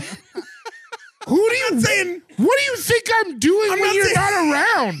have. Who do you saying- What do you think I'm doing when not you're saying- not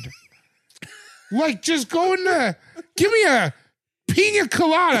around? Like just going to give me a pina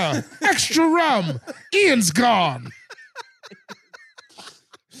colada, extra rum. Ian's gone.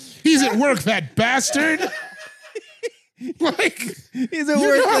 He's at work, that bastard. Like He's at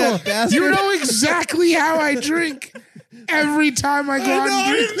work, that bastard. you know exactly how I drink every time I go out No, and I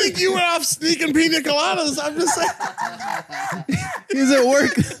drink. didn't think you were off sneaking pina coladas. I'm just saying. He's at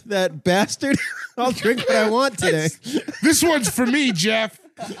work, that bastard. I'll drink what I want today. This one's for me, Jeff.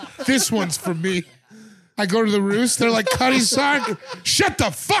 This one's for me. I go to the Roost. They're like, Cuddy Sark, shut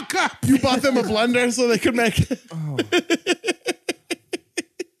the fuck up. You bought them a blender so they could make.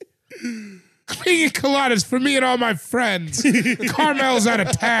 Pina coladas for me and all my friends. Carmel's out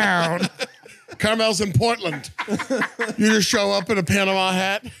of town. Carmel's in Portland. You just show up in a Panama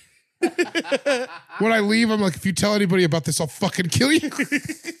hat. When I leave, I'm like, if you tell anybody about this, I'll fucking kill you.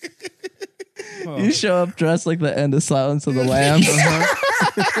 You show up dressed like the end of Silence of the Lambs.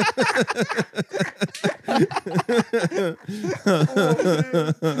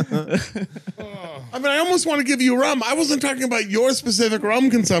 I mean, I almost want to give you rum. I wasn't talking about your specific rum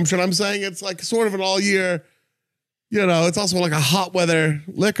consumption. I'm saying it's like sort of an all year, it's also like a hot weather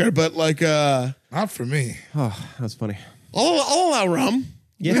liquor, but like, Not for me. Oh, that's funny. I'll allow rum.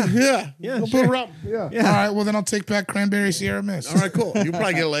 Yeah. Yeah. We'll sure. put rum. Yeah. All right, well, then I'll take back Cranberry Sierra Mist. All right, cool. You'll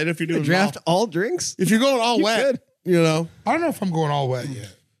probably get it later if you're doing Draft all drinks? If you're going all wet, could. you I don't know if I'm going all wet yet.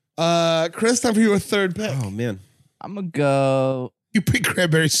 Chris, time for your third pick. Oh, man. I'm gonna go You pick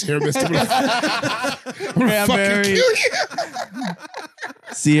Cranberry Sierra Mist. I'm gonna fucking cranberry kill you.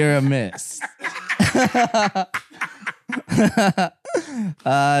 Sierra Mist.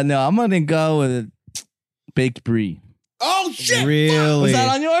 No, I'm gonna go with baked brie. Oh shit! Really? Was that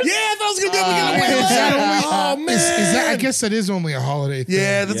on yours? Yeah, I thought I was gonna be able to get away with Is that that. only- Oh man, Is that? I guess that is only a holiday thing.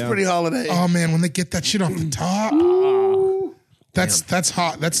 Yeah, that's Yeah. pretty holiday. Oh man, when they get that shit off the top, that's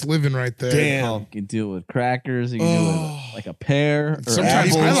hot. That's living right there. Damn. You can do it with crackers. You can do it with like a pear. Or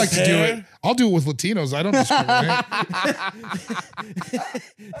Sometimes I apples. like to do it. I'll do it with Latinos. I don't discriminate.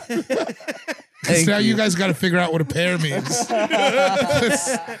 Because now you guys got to figure out what a pear means.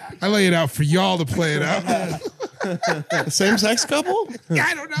 I lay it out for y'all to play it out. Same sex couple?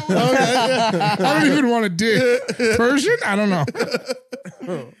 I don't know. I don't even want to do Persian. I don't know.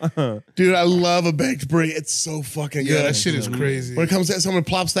 Dude, I love a baked brie. It's so fucking Yeah, good. that shit is crazy. When it comes to someone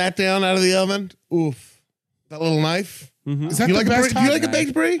plops that down out of the oven, oof. That little knife. Is that You the like, best? do you like a hot,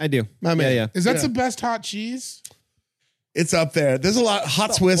 baked brie? I do. My man. Yeah. is that Yeah. the best hot cheese? It's up there. There's a lot.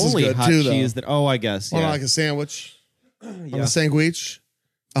 Hot Swiss is Only good hot too, cheese though. that. Oh, I guess. Or Yeah. like a sandwich. Yeah. On a sandwich.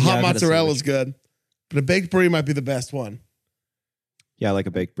 A Yeah, hot I've had a mozzarella is sandwich. good. But a baked brie might be the best one. Yeah, I like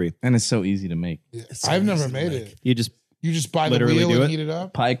a baked brie. And it's so easy to make. so I've never easy to made make. it. You just You just buy the Literally wheel do and it? heat it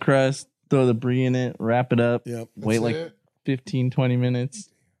up. Pie crust, throw the brie in it, wrap it up, Yep. wait like it. 15, 20 minutes.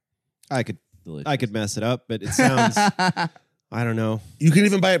 I could Delicious. mess it up, but it sounds I don't know. You can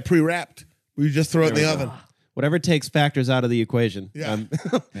even buy it pre-wrapped. Where you just throw it in the oven. Whatever takes factors out of the equation. Yeah.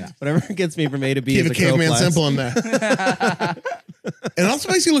 Whatever gets me from A to B Keep as a a crow caveman flies. simple in there. it also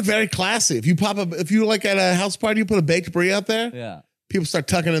makes you look very classy. If you like at a house party, you put a baked brie out there. Yeah. People start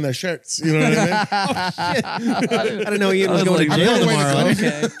tucking in their shirts. You know what I mean? I didn't know Ian was going to I jail put away the tomorrow.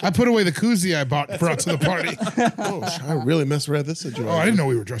 koozie. I put away the koozie I brought to the party. I really misread this situation. Oh, I didn't know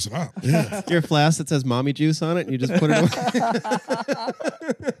we were dressing up. Your flask that says mommy juice on it, and you just put it away.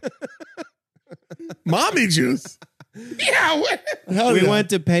 Mommy juice. Yeah. Hell We yeah. went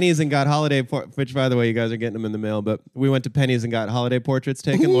to Penny's and got holiday, which by the way, you guys are getting them in the mail, but we went to Penny's and got holiday portraits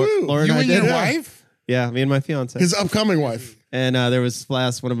taken. Woo! Laura You and I and did. your wife? Yeah, me and my fiance. His upcoming wife. And there was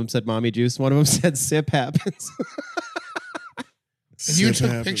flasks. One of them said mommy juice. One of them said sip happens. And you Sip took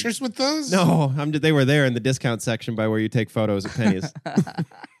happens. pictures with those? No, they were there in the discount section by where you take photos at Penny's.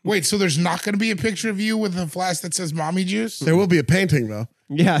 Wait, so there's not going to be a picture of you with a flask that says mommy juice? There will be a painting though.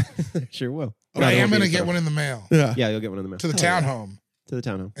 Yeah, sure will. But I there am won't going be to a get one in the mail. Yeah. Yeah, you'll get one in the mail. To the townhome. To the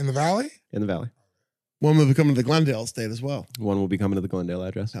townhome In the valley? in the valley. One will be coming to the Glendale estate as well. One will be coming to the Glendale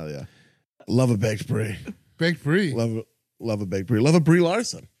address. Hell yeah. Love a baked brie. Baked brie. Love a baked brie. Love a Brie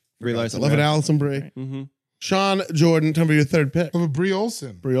Larson. Brie Larson. Love an Allison Brie. Mm-hmm. Sean Jordan, tell me your third pick. Of a Brie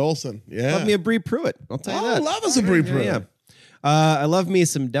Olson. Brie Olson. Yeah. Love me a Brie Pruitt. I'll tell you Oh, that. love us a Brie Pruitt. Yeah. I love me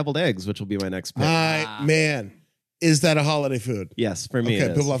some deviled eggs, which will be my next pick. Man, is that a holiday food? Yes, for me. Okay,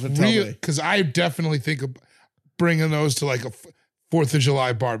 it is. people have to tell me. Because I definitely think of bringing those to like a 4th of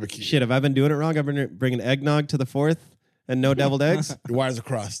July barbecue. Shit, have I been doing it wrong? I've been bringing eggnog to the 4th and no deviled eggs. Your wires are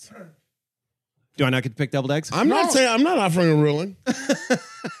crossed. Do I not get to pick deviled eggs? I'm not offering a ruling.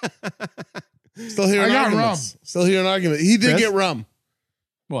 Still hearing I got arguments. Still hearing argument. He did Chris? get rum.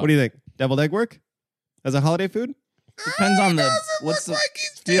 What do you think? Deviled egg work as a holiday food? Depends on the what's the.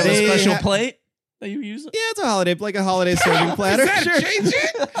 Do you have a They special ha- plate that you use? Yeah, it's a holiday, like a holiday serving platter. Does that Sure. change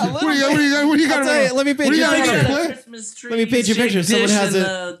it? What do you got? I'll tell you, let me paint you a got on picture. a plate? Christmas tree. Let me paint you a picture. Someone has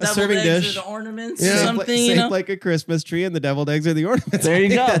a deviled serving eggs dish. Or the ornaments Yeah. or Shaped something. like, You know? like a Christmas tree, and the deviled eggs are the ornaments. There I you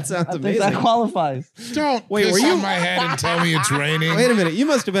think go. That sounds I think amazing. that qualifies. Don't Wait, piss were you- on my head and tell me it's raining. Wait a minute, you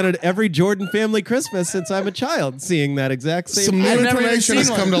must have been at every Jordan family Christmas since I'm a child, seeing that exact same. Some new I've never even information has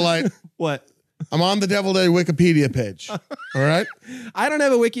seen come one. to light. What? I'm on the Deviled Egg Wikipedia page. All right? I don't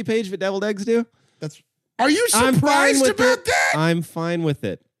have a wiki page, but deviled eggs do. That's Are you I'm fine surprised with about it. that? I'm fine with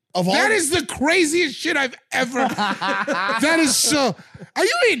it. of all That is the craziest shit I've ever. That is so. Are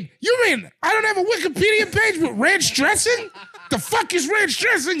you mean? You mean I don't have a Wikipedia page with ranch dressing? The fuck is ranch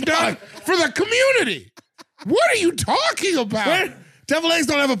dressing done for the community? What are you talking about? Wait, Deviled Eggs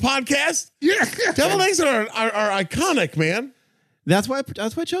don't have a podcast? Yeah. Deviled Eggs are iconic, man. That's why I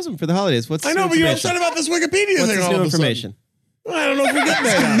chose them for the holidays. What's I know, new but you're information? upset about this Wikipedia What's thing this all new of a sudden. information? I don't know if we're getting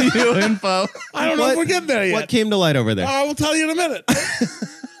there yet. New info. I don't know if we're getting there yet. What came to light over there? I will tell you in a minute.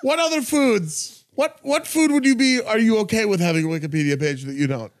 What other foods? What food would you be? Are you okay with having a Wikipedia page that you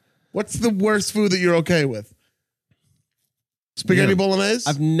don't? What's the worst food that you're okay with? Spaghetti Yeah. bolognese?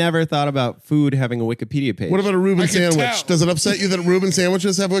 I've never thought about food having a Wikipedia page. What about a Reuben I can sandwich? tell. Does it upset you that Reuben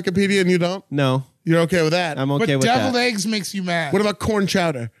sandwiches have Wikipedia and you don't? No, You're okay with that? I'm But okay with deviled that. eggs makes you mad. What about corn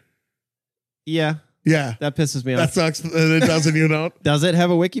chowder? Yeah, Yeah. that pisses me That off. sucks. It does and you don't? Of Does it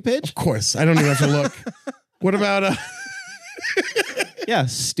have a wiki page? course. I don't even have to look. What about Yeah,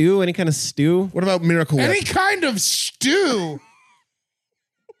 stew. Any kind of stew. what about Miracle Whip? Any kind of stew.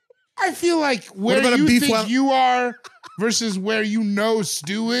 I feel like where about a you beef think well- you are versus where you know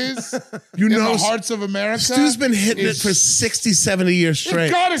stew is You in know the hearts of America. Stu's been hitting it is- for 60, 70 years It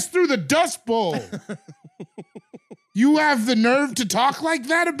straight. got us through the Dust Bowl. You have the nerve to talk like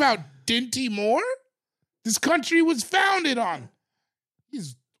that about Dinty Moore? This country was founded on.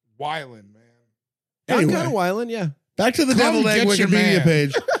 He's wildin', man. I'm Anyway. kind of wildin', yeah. Back to the Come Deviled Egg get your Wikipedia man.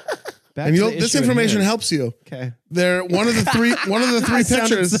 page. Back And to you'll, the this issue at information hand. helps you. Okay. They're one of the three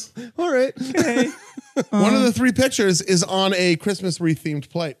pictures. All right. One of the three pictures is on a Christmas wreath themed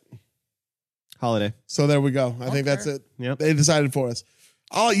plate. Holiday. So there we go. I think that's it. Yep. They decided for us.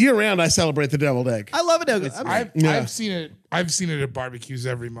 All year round, I celebrate the deviled egg. I love it. I've seen it. I've seen it at barbecues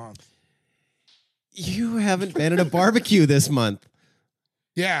every month. You haven't been at a barbecue this month.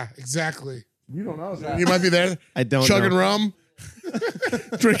 Yeah, exactly. You don't know. You might be there I don't chugging know. rum,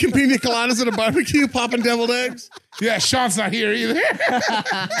 drinking pina coladas at a barbecue, popping deviled eggs, Yeah, Sean's not here either.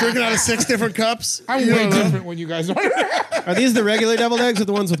 drinking out of 6 different cups. I'm You way don't know. different when you guys are. Are these the regular deviled eggs or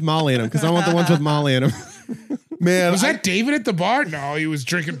the ones with Molly in them? Because I want the ones with Molly in them. Man, Was that David at the bar? No, he was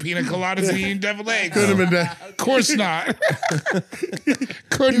drinking pina coladas and eating deviled eggs. could have been that. Of course not.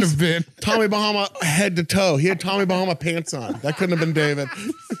 Couldn't have been. Tommy Bahama head to toe. He had Tommy Bahama pants on. That couldn't have been David.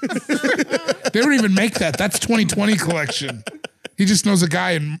 They don't even make that. That's 2020 collection. He just knows a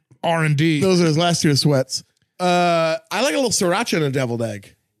guy in R&D. Those are his last 2 sweats. I like a little sriracha in a deviled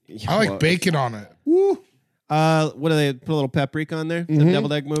egg. I like bacon on it. Woo. What do they put a little paprika on there? The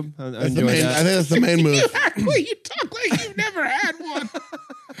deviled egg move. I enjoy that. I think that's the main move. You talk like you've never had one.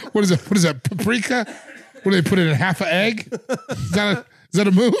 What is that? What is that? Paprika? What do they put in half an egg? Is that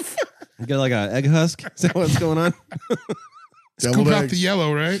a move? You get like an egg husk. Is that what's going on? Scoop out the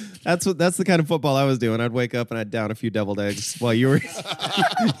yellow, right? That's the kind of football I was doing. I'd wake up and I'd down a few deviled eggs while you were just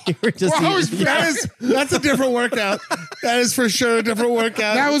eating. That's a different workout. That is for sure a different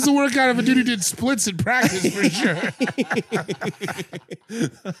workout. That was the workout of a dude who did splits in practice for sure. Can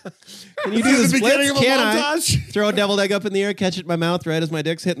you do the beginning splits? of a Can I montage? throw a deviled egg up in the air, catch it in my mouth right as my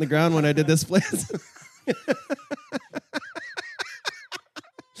dick's hitting the ground when I did this splits?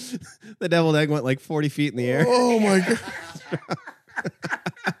 The deviled egg went like 40 feet in the air. Oh my god.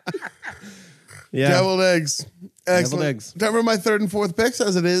 Yeah. Deviled eggs. Excellent. eggs. Time for my third and fourth picks,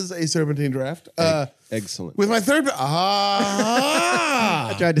 as it is a serpentine draft. Excellent. With my third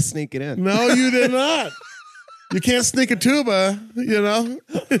I tried to sneak it in. No, you did not. You can't sneak a tuba, you know?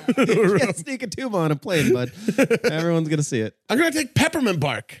 You can't sneak a tuba on a plane, but everyone's going to see it. I'm going to take peppermint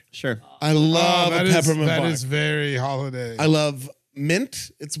bark. Sure. I love a peppermint bark. That is very holiday. I love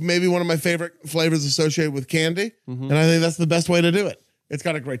mint. It's maybe one of my favorite flavors associated with candy. And I think that's the best way to do it. It's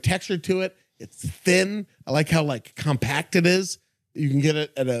got a great texture to it. It's thin. I like how compact it is. You can get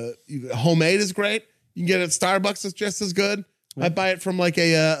it at homemade is great. You can get it at Starbucks. It's just as good. I buy it from like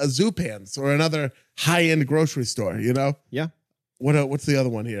a Zupans or another high-end grocery store, you know? Yeah. What's the other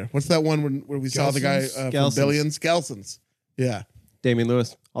one here? What's that one where we saw the guy from Gelson's. Billions? Gelson's. Yeah. Damian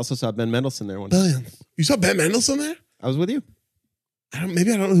Lewis. Also saw Ben Mendelsohn there one time. Billions. You saw Ben Mendelsohn there? I was with you.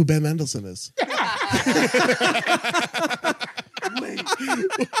 Maybe I don't know who Ben Mendelsohn is.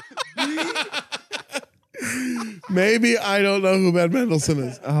 Maybe I don't know who Ben Mendelsohn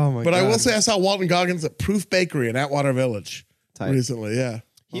is. Oh my god. But I will say I saw Walton Goggins at Proof Bakery in Atwater Village recently. Yeah.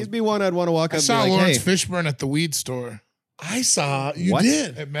 He'd be one I'd want to walk I up saw and be like, Lawrence hey, Fishburne at the weed store I saw you What?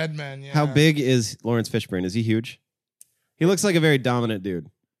 did. at MedMen. Yeah. how big is Lawrence Fishburne? Is he huge? He looks like a very dominant dude.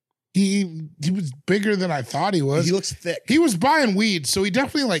 He was bigger than I thought he was. He looks thick. He was buying weed, so he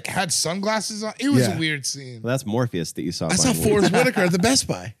definitely had sunglasses on. It was Yeah. a weird scene. Well, that's Morpheus that you saw. I saw buying weed. Forrest Whitaker at the Best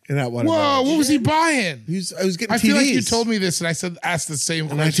Buy in Atwater Whoa, Village. what was he buying? I was getting I TVs. feel like you told me this, and I asked the same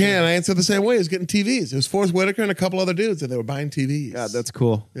And I question. answered the same way. He was getting TVs. It was Forrest Whitaker and a couple other dudes, and they were buying TVs. God, that's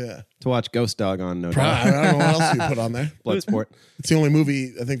cool. yeah. To watch Ghost Dog on no I doubt. don't know what else you put on there. Bloodsport. It's the only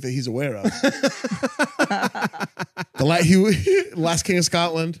movie I think that he's aware of. Last King of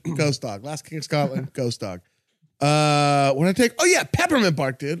Scotland, Ghost Dog. Last King of Scotland, Ghost Dog. What did I take? Oh yeah, peppermint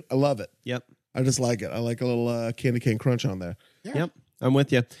bark, dude. I love it. Yep. I just like it. I like a little candy cane crunch on there. Yep. I'm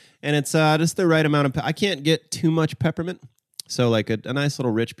with you. And it's just the right amount of. I can't get too much peppermint. So like a nice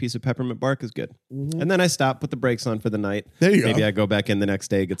little rich piece of peppermint bark is good. And then I stop, put the brakes on for the night. There you Maybe go. I go back in the next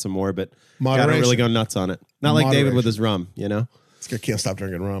day, get some more, but gotta Moderation. really go nuts on it. Not like David with Moderation. his rum, you know? This guy can't stop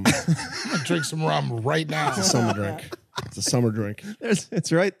drinking rum. I'm gonna drink some rum right now. It's a summer drink. It's a summer drink.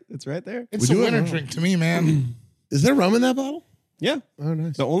 It's right there. It's We a do have winter rum. drink to me, man. Is there rum in that bottle? Yeah. Oh,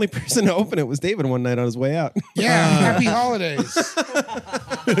 nice. The only person to open it was David one night on his way out. Yeah, happy holidays.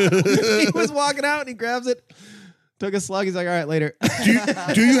 He was walking out and he grabs it, took a slug. He's like, all right, later. Do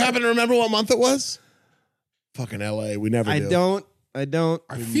you happen to remember what month it was? Fucking LA. We never do. I don't.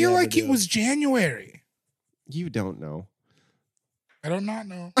 I feel never like it do. was January. You don't know. I do not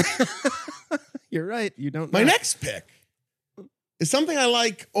know. You're right. You don't know. My next pick is something I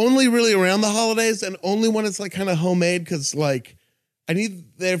like only really around the holidays and only when it's like kind of homemade because like I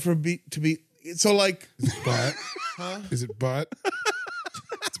need there to be so like Butt. huh? Is it butt?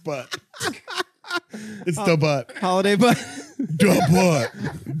 It's butt. It's the butt. Holiday butt. The butt.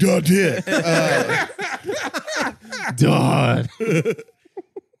 The dick. Dog.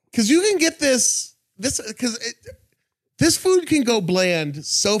 Because you can get this food can go bland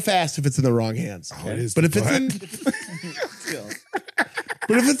so fast if it's in the wrong hands. it is But the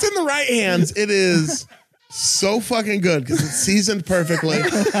if it's in the right hands, it is so fucking good because it's seasoned perfectly.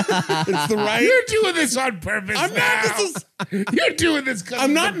 It's the right. You're doing this on purpose. I'm now. not. You're doing this. 'cause I'm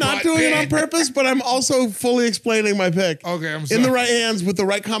of not the not butt doing it on bit. purpose, but I'm also fully explaining my pick. Okay, I'm sorry. In the right hands with the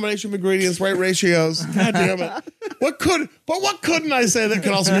right combination of ingredients, right ratios. God damn it! What couldn't I say that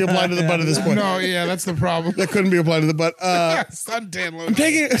could also be applied to the butt at this point? No, yeah, that's the problem. That couldn't be applied to the butt. Suntan lotion. I'm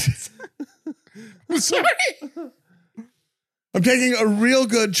taking. I'm sorry. I'm taking a real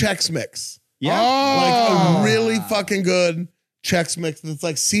good Chex Mix. Yeah. Oh, Like a really fucking good Chex Mix that's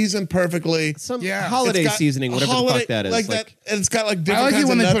like seasoned perfectly. Some Yeah. holiday It's got seasoning, whatever the fuck that is. Like that, and it's got like I different like kinds it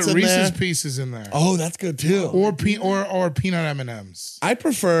when of they nuts put in Reese's there. Pieces in there. Oh, that's good too. Or peanut M&Ms. I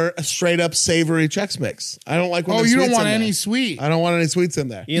prefer a straight up savory Chex Mix. I don't like when Oh, there's you don't sweets want in any there. sweet. I don't want any sweets in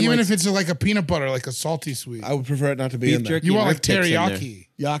there. Ian Even likes if it's like a peanut butter, like a salty sweet. I would prefer it not to be beef in there. jerky. You and want like Rick tips in there. teriyaki.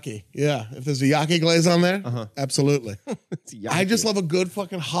 Yaki, yeah. If there's a yaki glaze on there, absolutely. It's yucky. I just love a good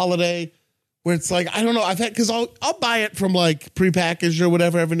fucking holiday where it's like, I don't know, I've had, because I'll buy it from like prepackaged or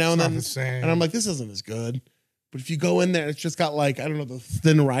whatever every now and Not then. the same. And I'm like, this isn't as good. But if you go in there, it's just got like, I don't know, the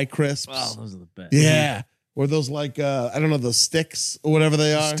thin rye crisps. Oh, those are the best. Yeah. Or those like, I don't know, those sticks or whatever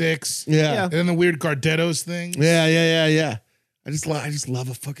they are. Sticks. Yeah. And then the weird Gardettos thing. Yeah. I just love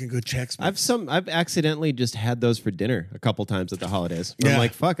a fucking good Chex Mix. I've accidentally just had those for dinner a couple times at the holidays. Yeah. I'm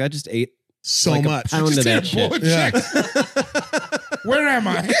like, fuck, I just ate so like much. a pound of that shit. Bullet Yeah. Chex. Where am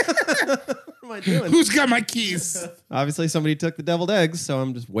I? What am I doing? Who's got my keys? Obviously, somebody took the deviled eggs, so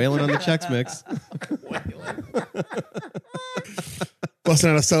I'm just wailing on the Chex Mix. Busting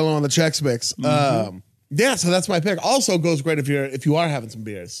out a solo on the Chex Mix. Mm-hmm. Yeah, so that's my pick. Also goes great if you are having some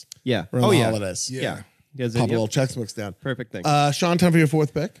beers Yeah. around Oh the yeah. holidays. Yeah. Does Pop a yep. little Chex Mix down. Perfect thing. Sean, time for your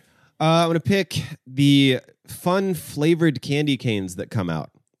fourth pick. I'm gonna pick the fun flavored candy canes that come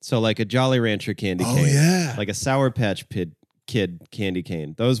out. So like a Jolly Rancher candy Oh, cane, yeah. like a Sour Patch Kid candy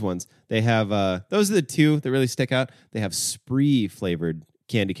cane. Those ones. They have those are the two that really stick out. They have Spree flavored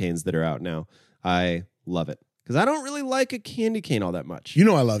candy canes that are out now. I love it because I don't really like a candy cane all that much You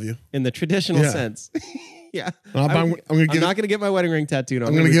know I love you. in the traditional Yeah. sense. Yeah, I'm gonna I'm give not gonna get my wedding ring tattooed.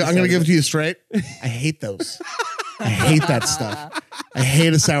 I'm gonna give it to you straight. I hate those. I hate that stuff. I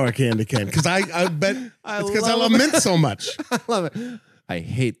hate a sour candy cane because I bet it's because I love mint so much. I love it. I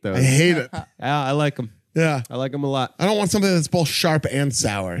hate those. I hate it. Yeah, I like them. Yeah. I like them a lot. I don't want something that's both sharp and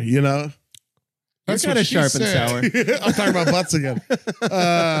sour, you know? That's Kind what of she sharp and said. sour. I'm talking about butts again.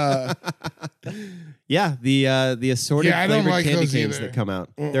 Yeah, the assorted Yeah, I don't flavored like candy those canes either. that come out.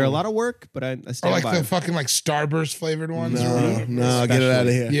 They're a lot of work, but I Or stand like by the them. fucking like Starburst flavored ones. No, get it out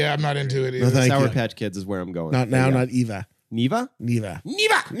of here. Yeah, I'm not into it either. No, thank Sour you. Patch Kids is where I'm going. Not now, Yeah. not Eva. Neva? Neva.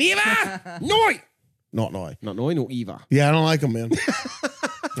 Neva! Noi! Not Noi. Not no Eva. Yeah, I don't like them, man.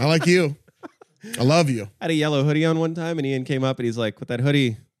 I like you. I love you. I had a yellow hoodie on one time, and Ian came up and he's like, "With that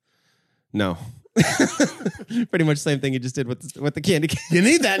hoodie, no." Pretty much the same thing you just did with the candy cane. You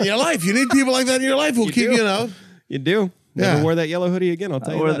need that in your life. You need people like that in your life who'll keep, do. you know. You do. Never Yeah. wore that yellow hoodie again. I'll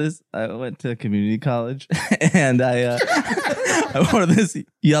tell I you wore that. this. I went to community college, and I wore this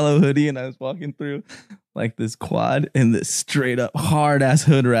yellow hoodie, and I was walking through like this quad, and this straight up hard ass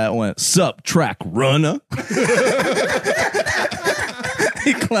hood rat went, "Sup, track runner."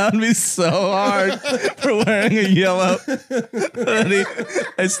 He clowned me so hard for wearing a yellow hoodie.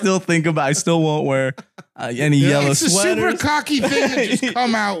 I still won't wear any yellow It's a super sweaters. cocky thing to just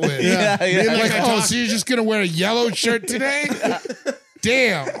come out with. Yeah. Like, oh, so you're just gonna wear a yellow shirt today?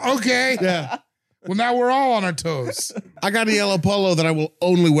 Damn. Okay. Yeah. Well, now we're all on our toes. I got a yellow polo that I will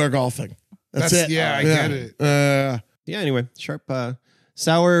only wear golfing. That's it. Yeah, I get it. Yeah. Anyway, sharp,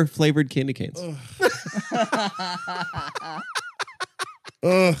 sour flavored candy canes.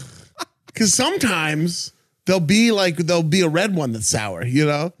 Because sometimes there'll be a red one that's sour, you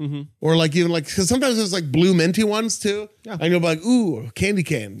know, or like even like because sometimes there's like blue minty ones too, and you'll be like, ooh, candy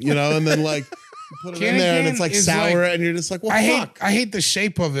cane, you know, and then like you put it in Candy there and cane it's like is sour, like- and you're just like, well, I fuck. hate the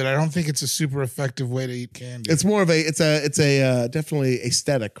shape of it. I don't think it's a super effective way to eat candy. It's more of it's a definitely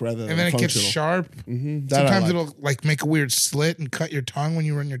aesthetic rather than and then it gets functional. sharp. That I Sometimes like. it'll like make a weird slit and cut your tongue when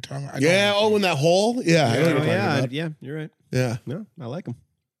you run your tongue. I don't Yeah. like Oh, in that hole. Yeah. I know what you're Oh, talking yeah. about. Yeah. You're right. Yeah. No, I like them.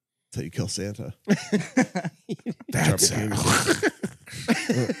 That's how you kill Santa. That's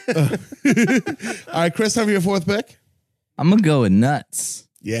All right, Chris, have your fourth pick. I'm gonna go with nuts.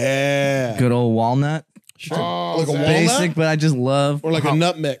 Yeah. Good old walnut. Oh, Like a that- walnut? Basic, but I just love Or like a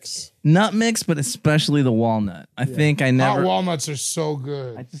nut mix. nut mix, but especially the walnut. I think I hot never. walnuts are so I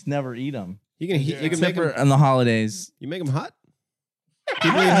good. just never eat them. You can you can Except make for them. in the holidays. You make them hot.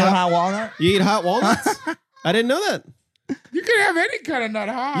 People eat hot walnut. You eat hot walnuts. I didn't know that. You can have any kind of nut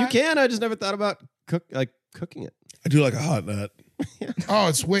hot. You can. I just never thought about cooking it. I do like a hot nut. Oh,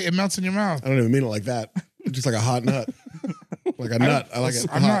 it melts in your mouth. I don't even mean it like that. It's just like a hot nut. Like a nut. I like it.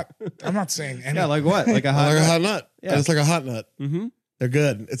 I'm not saying anything. Yeah, like what? Like a I hot. like a hot nut. Yeah. It's like a hot nut. Mm-hmm. They're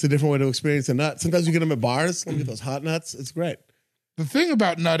good. It's a different way to experience a nut. Sometimes you get them at bars. Let me get those hot nuts. It's great. The thing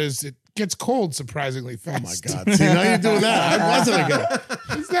about nut is it gets cold surprisingly Oh my fast. God. See, now you're doing that. I wasn't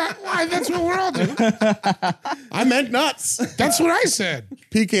again. Is that why? That's what we're all doing. I meant nuts. That's what I said.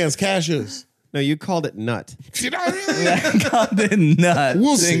 Pecans, cashews. No, you called it nut. Did I really? I called it nut.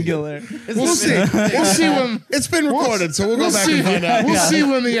 We'll see. Singular. We'll see. We'll see when It's been recorded, so we'll go back see. and find out. We'll see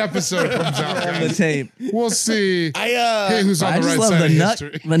when the episode comes out. On the Guys. tape. We'll see. Hey, who's on I the just right love side the of nut,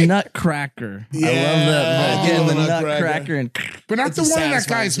 history? the nutcracker. Yeah. I love that. Oh, Getting the the nutcracker nutcracker. and But not It's the a one in that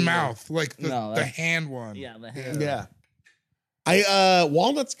satisfying guy's feeling. mouth, like the, No, the that- hand one. yeah, the hand. Yeah.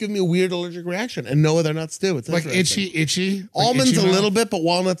 Walnuts give me a weird allergic reaction, and no other nuts do. It's Like interesting. itchy. Like Almonds itchy a mouth? little bit, but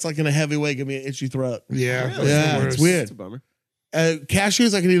walnuts like in a heavy way give me an itchy throat. Yeah, that's the Yeah, worst. it's weird. It's a bummer.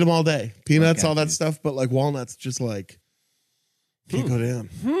 Cashews, I can eat them all day. Peanuts, all that cashews. stuff, but like walnuts, just like can't go down.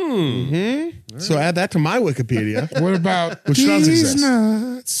 So add that to my Wikipedia. What about Which does these exist.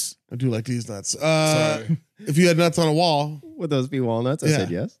 nuts? I do like these nuts. Sorry. If you had nuts on a wall, Would those be walnuts? I Yeah.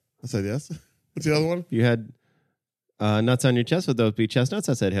 said yes. I said yes. What's the other one? If you had nuts on your chest, would those be chestnuts?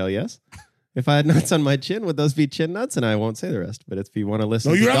 I said hell yes. If I had nuts on my chin, would those be chin nuts? And I won't say the rest. But if you want to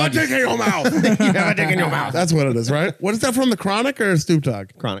listen, No, you to have a Dodgy- dick in your mouth. You have a dick in your mouth. That's what it is, right? What is that from? The Chronic or Stoop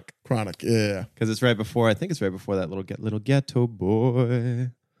Dog? Chronic, Chronic. Yeah. because it's right before. I think it's right before that little ghetto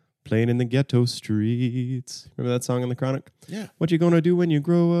boy playing in the ghetto streets. Remember that song in the Chronic? Yeah. What you gonna do when you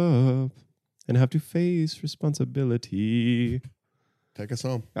grow up and have to face responsibility? Take us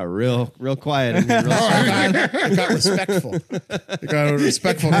home. Got real quiet in here. Real quiet. It got respectful. It got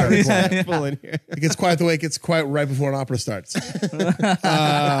respectful. Very quiet. Full in here. It gets quiet the way it gets quiet right before an opera starts.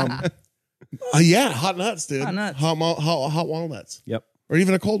 Yeah, hot nuts, dude. Hot nuts. Hot walnuts. Yep. Or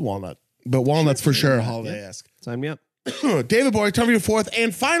even a cold walnut. But walnuts for sure, holiday-esque. Sign me up. David Boy, time for your fourth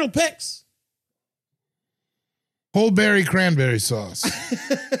and final picks. Whole berry cranberry sauce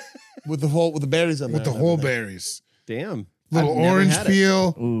With the berries in there. with the and whole everything. berries. Damn. Little I've never orange had it.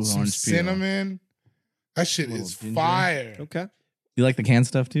 peel, Ooh, some orange peel. cinnamon. That shit Little is ginger. fire. Okay. You like the canned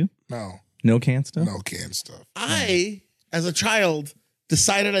stuff too? No, No canned stuff? no canned stuff. I, as a child,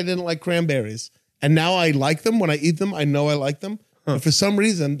 decided I didn't like cranberries. And now I like them. When I eat them, I know I like them. But for some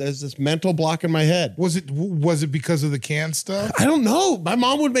reason, there's this mental block in my head. Was it because of the canned stuff? I don't know. My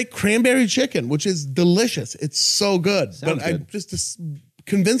mom would make cranberry chicken, which is delicious. It's so good. Sounds but I good. just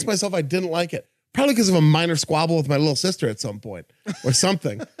convinced myself I didn't like it. Probably because of a minor squabble with my little sister at some point or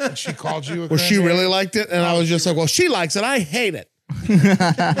something. She called you a Where she cranberry? really liked it. And I was just like, well, she likes it. I hate it.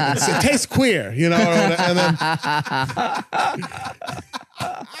 It tastes queer, you know? And then,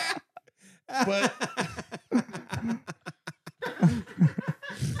 but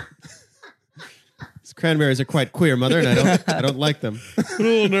These cranberries are quite queer, mother, and I don't like them. what a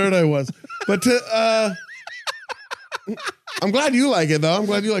little nerd I was. But I'm glad you like it, though. I'm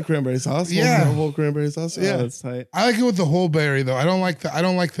glad you like cranberry sauce. Yeah. Whole cranberry sauce. Yeah, Yeah. that's tight. I like it with the whole berry though. I don't like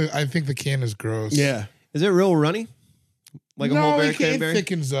the. I think the can is gross. Yeah. Is it real runny? Like a whole berry it cranberry?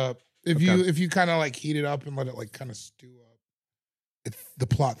 thickens up if you kind of like heat it up and let it like kind of stew up. The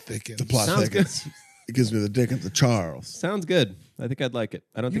plot thickens. The plot Sounds thickens. It gives me the dick of the Charles. Sounds good. I think I'd like it.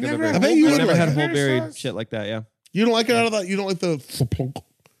 I don't You think I've never ever. had I bet you I've would never like had it. whole berry Sauce? shit like that. Yeah. You don't like it out of that? You don't like the...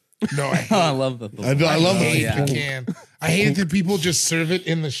 No, I love the I love the... hate yeah. the can. I hate it that people just serve it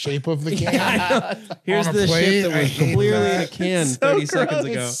in the shape of the can. Here's On a the plate, shit that I was hate clearly in a that. can 30 seconds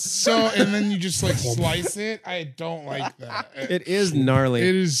ago. So, and then you just like slice it. I don't like that. It is gnarly.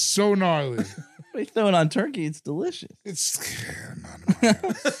 It is so gnarly. We throw it on turkey. It's delicious. It's.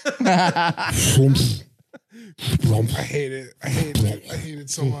 I hate it. I hate it. I hate it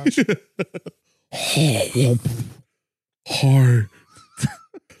so much. Hard.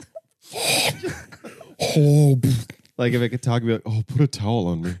 Like if I could talk about, oh, put a towel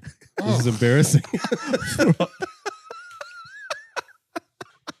on me. This is embarrassing.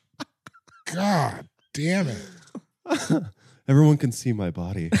 God damn it. Everyone can see my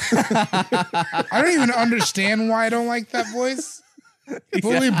body. I don't even understand why I don't like that voice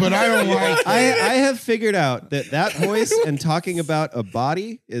fully, but I don't like it. I have figured out that voice and talking about a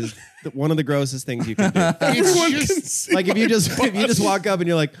body is one of the grossest things you can do. It's just, Like if you just walk up and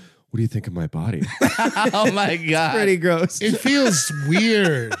you're like, what do you think of my body? Oh my God. Pretty gross. it feels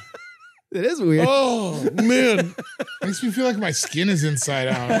weird. It is weird. Oh, man. Makes me feel like my skin is inside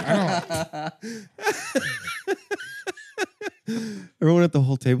out. I don't. Everyone at the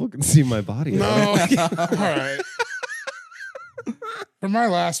whole table can see my body. No. All right. For my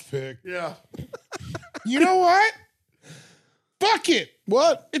last pick, Yeah. you know what? Fuck it.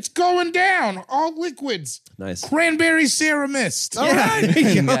 What? It's going down. All liquids. Nice. Cranberry Sarah Mist. All right. There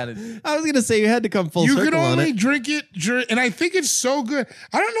you go. Got it. I was gonna say you had to come full You circle can on only it. drink it, and I think it's so good.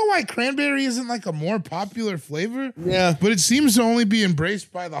 I don't know why cranberry isn't like a more popular flavor, Yeah. but it seems to only be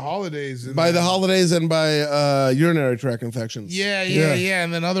embraced by the holidays. And By the then- holidays and by urinary tract infections. Yeah.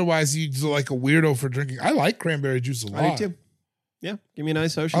 And then otherwise, you're like a weirdo for drinking. I like cranberry juice a lot. I do too. Yeah, give me a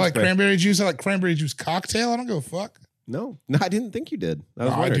nice ocean I like spray. cranberry juice. I like cranberry juice cocktail. I don't give a fuck. No, I didn't think you did.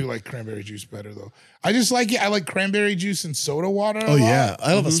 I do like cranberry juice better though. I just like it. I like cranberry juice and soda water. Oh yeah,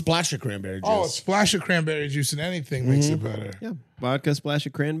 I love a splash of cranberry juice. Oh, a splash of cranberry juice in anything makes it better. Yeah, vodka splash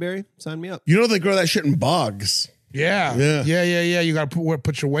of cranberry. Sign me up. You know they grow that shit in bogs. Yeah. You got to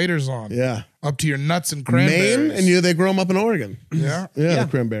put your waders on. Yeah. Up to your nuts and cranberries. Maine, and they grow them up in Oregon. Yeah. Yeah, the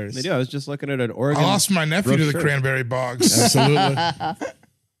cranberries. They do. I was just looking at an Oregon. I lost my nephew to the brochure. cranberry bogs. Absolutely.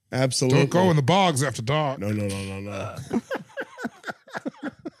 Absolutely. Don't go in the bogs after dark. No.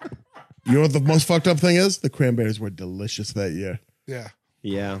 You know what the most fucked up thing is? The cranberries were delicious that year. Yeah.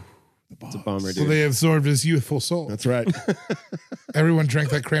 Yeah, it's a bummer, So dude. they absorbed his youthful soul. That's right. Everyone drank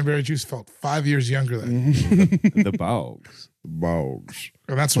that cranberry juice, felt 5 years younger then. The bogs. Bogs.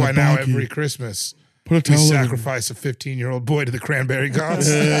 And that's why now boggy. every Christmas Put a we towel over. sacrifice a 15-year-old boy to the cranberry gods.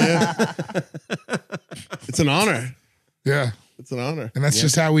 It's an honor. Yeah. It's an honor. And that's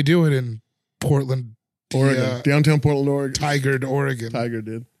just how we do it in Portland, Oregon. Downtown Portland, Oregon. Tigered, Oregon. Tiger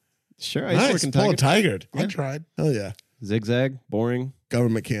did. Sure, I used to Nice. work in Pull a Tiger. tigered. I tried. Hell yeah. Zigzag, boring,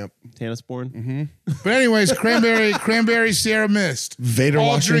 Government camp. Tannisborn. But anyways, cranberry Sierra Mist. Vader, All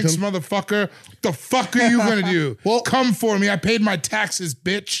Washington. drinks, motherfucker. What the fuck are you gonna do? Well- Come for me. I paid my taxes,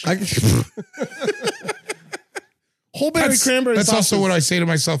 bitch. Wholeberry cranberry That's sauce. also what I say to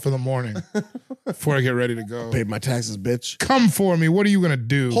myself in the morning before I get ready to go. paid my taxes, bitch. Come for me. What are you gonna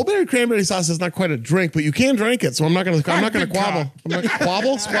do? Wholeberry cranberry sauce is not quite a drink, but you can drink it. So I'm not gonna God. quabble. I'm not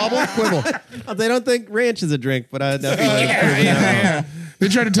quabble, squabble, quibble. Oh, they don't think ranch is a drink, but I definitely. Yeah. They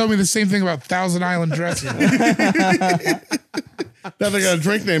tried to tell me the same thing about Thousand Island dressing. Now they got a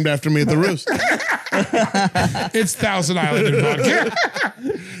drink named after me at the Roost. It's Thousand Island in vodka.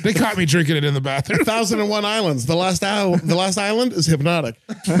 They caught me drinking it in the bathroom. 1001 Islands. The last island is hypnotic.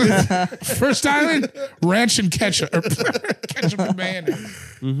 First island, ranch and ketchup. Or ketchup and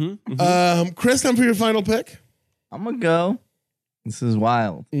mayonnaise. Chris, time for your final pick. I'm gonna go. This is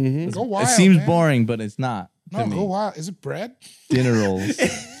wild. Go wild, It seems man. boring, but it's not. No, to me. go wild. Is it bread? Dinner rolls.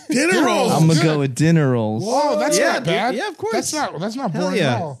 Dinner rolls. I'm gonna go with dinner rolls. Whoa, that's Yeah, not dude. bad. Yeah, of course. That's not boring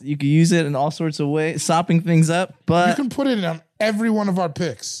yeah. at all. You can use it in all sorts of ways, sopping things up, You but can put it on every one of our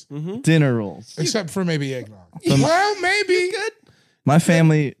picks, dinner rolls. except for maybe eggnog. Well, maybe. Good. My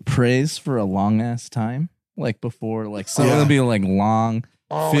family prays for a long ass time, like before, like so it'll be like long,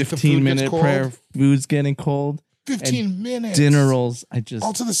 Oh, like the food 15-minute gets cold? prayer. Food's getting cold. 15 minutes. Dinner rolls. I just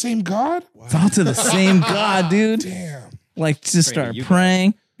All to the same God? it's all to the same God, dude. Damn. Like just start you guys.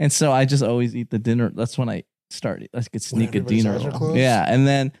 praying, and so I just always eat the dinner. That's when I start. Let's get sneak a everybody's dinner eyes are roll. closed? Yeah, and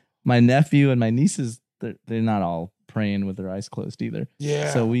then my nephew and my nieces, they're not all praying with their eyes closed either.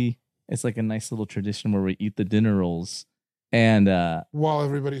 Yeah. So it's like a nice little tradition where we eat the dinner rolls, and While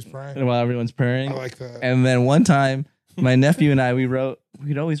everybody's praying. while everyone's praying. I like that. And then one time, my nephew and I,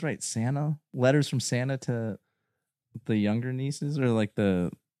 we'd always write letters from Santa to the younger nieces or like the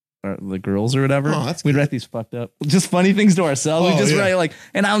girls or whatever. Oh, that's We'd write these fucked up, just funny things to ourselves. Oh, We just yeah. write like,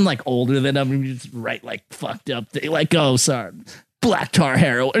 and I'm like older than them. We just write like fucked up things, like, oh, sorry, black tar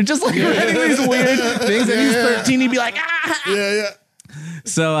heroin, or just like writing these weird things. And he's 13, he'd be like, ah. Yeah.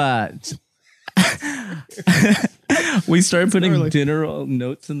 So we started putting dinner roll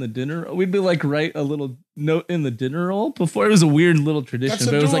notes in the dinner roll. We'd be like write a little note in the dinner roll. Before it was a weird little tradition, That's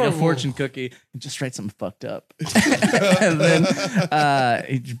but it was like a adorable. fortune cookie. And just write something fucked up. And then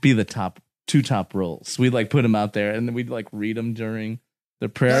it'd be the two top rolls. We'd like put them out there and then we'd like read them during the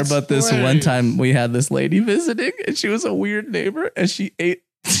prayer. That's But this one hilarious. time we had this lady visiting and she was a weird neighbor and she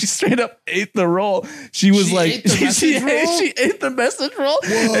straight up ate the roll. She was She like, ate the message roll? she ate the message roll,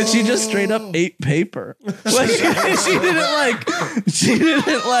 and she just straight up ate paper. Like she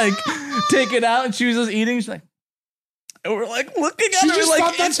didn't like take it out, and she was just eating. She's like, and we're like looking at She her just like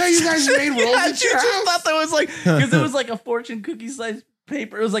thought that's how you guys made rolls Yeah, at she your just house? thought that was like because it was like a fortune cookie sized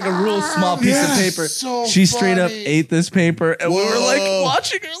paper. It was like a real small piece of paper. so She straight up funny. ate this paper, and we were like Whoa.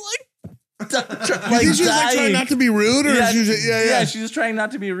 watching her like. You think she was like trying not to be rude, or she was yeah, she was trying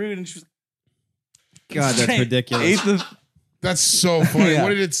not to be rude, and she was God, that's straight ridiculous. ate the. That's so funny. Yeah. What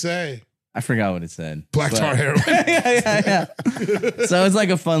did it say? I forgot what it said. Black but- tar heroin. yeah. So it's like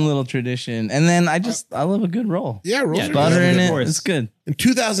a fun little tradition. And then I love a good roll. Yeah, rolls Yeah, are Butter good. in of it. course. It's good. In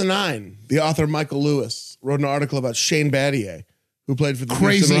 2009, the author Michael Lewis wrote an article about Shane Battier, who played for the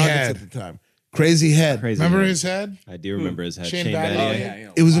Crazy Houston Rockets head. at the time. Crazy head. Crazy. Remember man. his head? I do remember his head. Shane Shane Battier?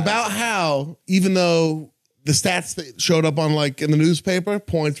 Battier. It was about how, even though the stats that showed up on like in the newspaper,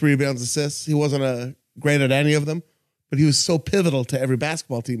 points, rebounds, assists, he wasn't great at any of them, but he was so pivotal to every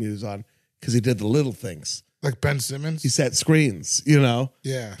basketball team he was on because he did the little things. Like Ben Simmons? He set screens, you know?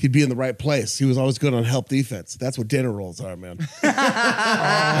 Yeah. He'd be in the right place. He was always good on help defense. That's what dinner rolls are, man.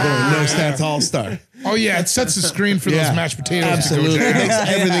 No stats all-star. Oh, yeah. It sets the screen for Yeah. those mashed potatoes. Absolutely. To go It down. makes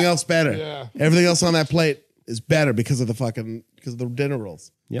everything else better. Yeah. Everything else on that plate is better because of the dinner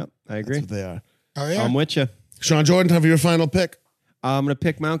rolls. Yep, I agree. That's what they are. Oh, yeah. I'm with you. Sean Jordan, time for your final pick. I'm gonna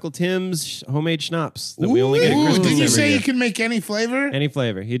pick my Uncle Tim's homemade schnapps that we only get at Ooh, Christmas didn't you every say year. you can make any flavor? Any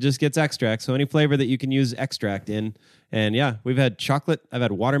flavor. He just gets extract. So any flavor that you can use extract in. And yeah, we've had chocolate. I've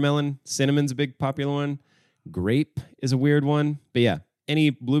had watermelon. Cinnamon's a big popular one. Grape is a weird one. But yeah,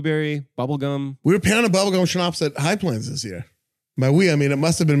 any blueberry, bubblegum. We were pounding bubblegum schnapps at High Plains this year. By we, I mean, it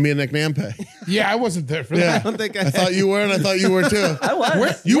must have been me and Nick Nampe. Yeah, I wasn't there for Yeah. that. I don't think I thought you were, and I thought you were too. I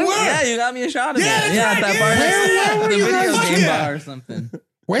was. You were? Yeah, you got me a shot of Yeah, it. that's Yeah, right, at that yeah. bar. Where were The you video guys? game Yeah. bar or something.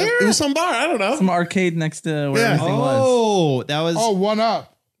 Where? It was some bar. I don't know. Some arcade next to where Yeah. everything was. Oh, that was Oh,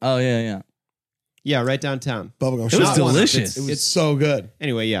 1-Up. Oh, yeah. yeah, right downtown. Bubblegum It was schnapps. delicious. It's so good.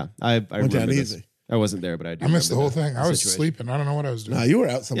 Anyway, yeah, I Went remember down this. easy. I wasn't there, but I do. I missed the remember whole thing. I was situation. sleeping. I don't know what I was doing. Nah, you were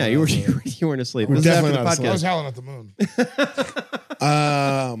out somewhere. Yeah, you were else. you weren't asleep. We're This is after definitely the not asleep. I was podcast. howling at the moon.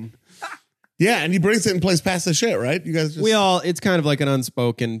 Yeah, and he brings it and plays past the shit, right? You guys just It's kind of like an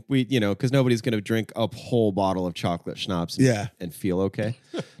unspoken, because nobody's going to drink a whole bottle of chocolate schnapps and feel okay.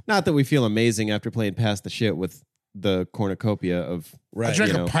 Not that we feel amazing after playing past the shit with the cornucopia of, I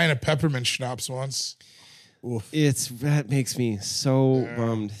drank a pint of peppermint schnapps once. that makes me so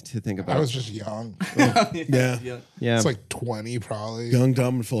bummed to think about. I was just young. yeah, yeah. It's like 20 probably. young,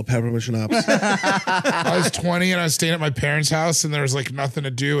 dumb, and full of peppermint schnapps. I was 20 and I was staying at my parents' house and there was like nothing to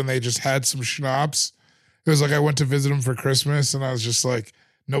do and they just had some schnapps. It was like I went to visit them for Christmas and I was just like,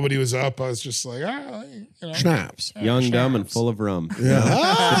 nobody was up. I was just like, Schnapps. Young, dumb, and full of rum. Yeah.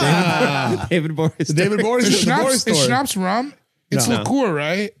 Ah! David Boris. The David Boris Is the Boris schnapps, story. is schnapps rum? It's No. liqueur,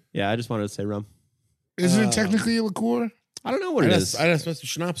 right? Yeah, I just wanted to say rum. Isn't it technically a liqueur? I don't know what I it just, is. I just Mr.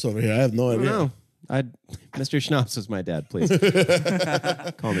 Schnapps over here. I have no I don't idea. know. Mr. Schnapps was my dad, please.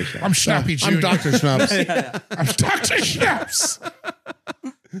 Call me Schnapps. I'm Schnappy Jr. I'm Dr. Schnapps. I'm Dr. Schnapps.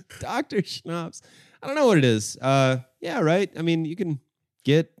 Dr. Schnapps. I don't know what it is. Yeah, right. I mean, you can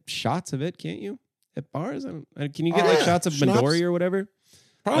get shots of it, can't you? At bars? Can you get like yeah. shots of Schnapps? Midori or whatever?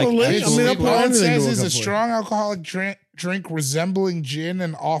 Probably. Like, I It's, mean, I'll put all it anything says to is look a up for. strong alcoholic drink resembling gin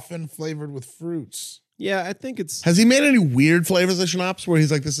and often flavored with fruits. Yeah, I think it's. Has he made any weird flavors of schnapps where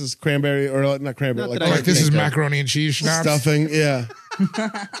he's like, this is cranberry or not cranberry, Not like, that I Like can this is think of. macaroni and cheese schnapps, stuffing? Yeah.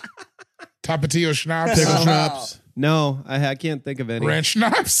 Tapatio schnapps, Pickle schnapps. No, I can't think of any. ranch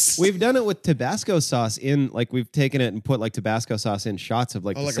schnapps. We've done it with Tabasco sauce in, like, we've taken it and put like Tabasco sauce in shots of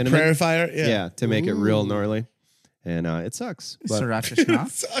like Oh, the like a cinnamon. prairie fire? Yeah. Yeah, to make it real gnarly. And it sucks. But Sriracha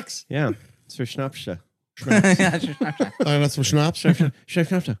schnapps. Sucks. yeah, it's for schnapps. That's some schnapps.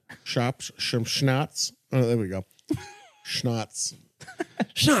 Schnapps. Shops, some schnapps. Oh, there we go. Schnapps.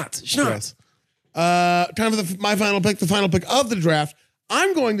 Schnapps. Yes. Time for my final pick, the final pick of the draft.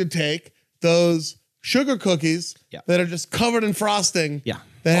 I'm going to take those sugar cookies Yeah. that are just covered in frosting. Yeah.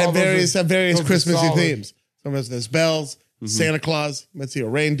 That have Oh, those various are Christmassy solid. themes. Sometimes there's bells, Santa Claus. You might see a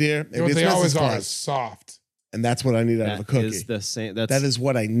reindeer. You know Maybe what it's they always Mrs. are Claus. is soft. And that's what I need out of a That cookie. is the same. That's That is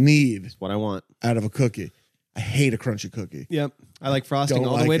what I need what I want. out of a cookie. I hate a crunchy cookie. Yep. I like frosting Don't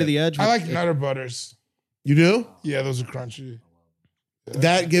all like the way to it. the edge. I like Nutter Butters. You do? Yeah, those are crunchy.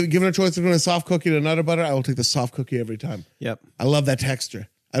 That given a choice between a soft cookie and a Nutter Butter, I will take the soft cookie every time. Yep. I love that texture.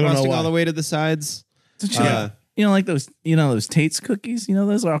 I don't know Frosting why. all the way to the sides. You know, like those Tate's cookies. You know,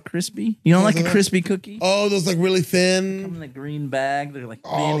 those are all crispy. You don't like a crispy cookie? Oh, those like really Come thin. in a green bag. They're like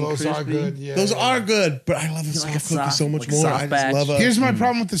Oh, thin and those crispy. are good. Yeah, Those yeah. are good, but I love a You like soft a cookie soft- so much like a more. soft I just batch? love a. Here's my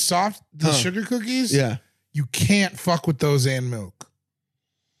problem with the sugar cookies. yeah. You can't fuck with those and milk.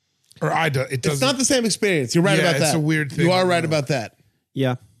 Or I do. It doesn't. It's not the same experience. You're right Yeah, about that. it's a weird thing. You are right about that.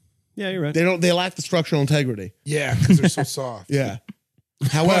 Yeah. Yeah, you're right. They lack the structural integrity. Yeah, because they're so soft. Yeah. But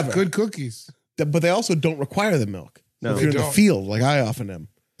However, good cookies. but they also don't require the milk. No. If They you're in the don't. field, like I often am,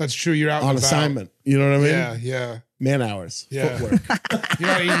 That's true. You're out on and about. assignment. You know what I mean? Yeah, yeah. Man hours. Yeah. Footwork. You're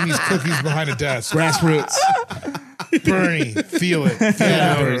not eating these cookies behind a desk. Grassroots. Bernie, feel it. Feel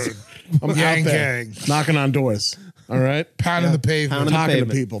hours. it. I'm Yang out there. gang. Knocking on doors. All right? Pounding the pavement. Pounding the Talking to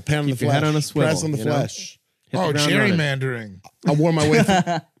pavement. people. Pounding Keep the your flesh. head on a swivel, Press on the you know? flesh. Hit the Oh, ground running. gerrymandering. I wore my way through.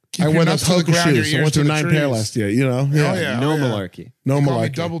 Keep I your wore nuts those to the Hoka ground, your shoes. I ears went to through the 9 pair trees. last year, you know? Oh, yeah. No oh, yeah. malarkey. No They call me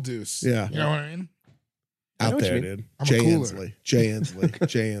malarkey. Double Deuce. Yeah. You know what I mean? Out what you there, mean. dude. I'm a Jay cooler. Inslee. Jay Inslee.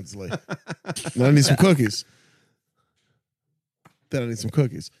 Jay Inslee. Then I need some cookies. Then I need some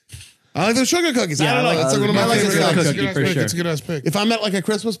cookies. I like those sugar cookies. Yeah, I don't I know. like- That's like one of I my like a favorite sugar cookies. cookie for sure. It's a good ass pick. If I'm at like a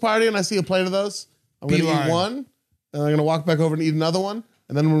Christmas party and I see a plate of those, I'm going to Beeline. eat one, and I'm going to walk back over and eat another one,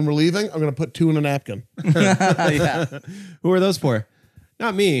 And then when we're leaving, I'm going to put 2 in a napkin. Yeah. Who are those for?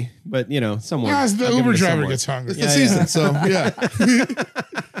 Not me, but someone. As the I'll give Uber it to driver someone. gets hungry. It's the season, so yeah.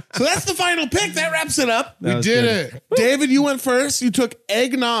 So that's the final pick. That wraps it up. We was did good. it. David, you went first. You took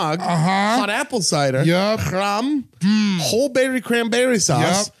eggnog, hot apple cider, Yup. crumb, whole berry cranberry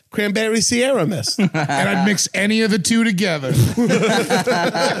sauce, Yup. cranberry Sierra mist. And I'd mix any of the two together.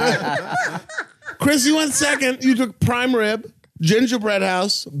 Chris, you went second. You took prime rib, gingerbread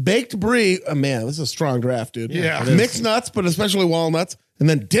house, baked brie. Oh, man, this is a strong draft, dude. Yeah. It is. Mixed nuts, but especially walnuts, and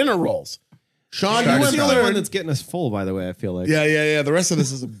then dinner rolls. Sean, you That's went the only one third. that's getting us full, by the way, I feel like. Yeah. The rest of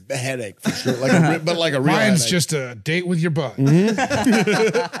this is a headache for sure. But like a real Mine's headache. just a date with your butt.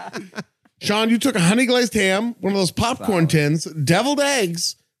 Sean, you took a honey glazed ham, one of those popcorn tins, deviled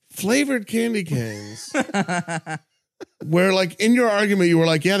eggs, flavored candy canes. Where, like, in your argument, you were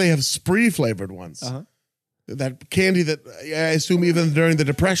like, yeah, they have spree flavored ones. That candy that I assume even during the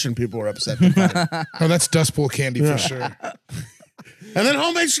Depression, people were upset to find. Oh, that's Dust Bowl candy for sure. And then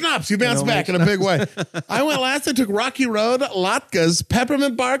homemade schnapps. You bounced back in a big way. I went last. I took Rocky Road, Latkes,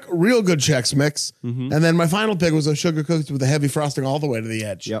 Peppermint Bark, Real Good Chex Mix. And then my final pick was a sugar cookies with a heavy frosting all the way to the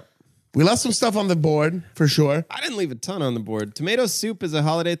edge. Yep. We left some stuff on the board for sure. I didn't leave a ton on the board. Tomato soup is a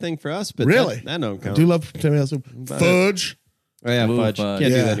holiday thing for us, but Really? that don't I count. do love tomato soup. Fudge. Oh, yeah, Ooh, fudge. fudge.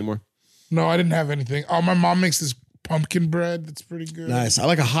 Can't do Yeah. that anymore. No, I didn't have anything. Oh, my mom makes this pumpkin bread that's pretty good. Nice. I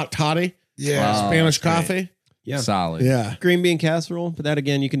like a hot toddy. Yeah. Wow. Spanish that's great. coffee. Yeah. Solid. Yeah. Green bean casserole, but that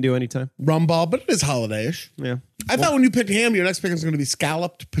again, you can do anytime. Rum ball, but it is holiday-ish. Yeah. I thought when you picked ham, your next pick was going to be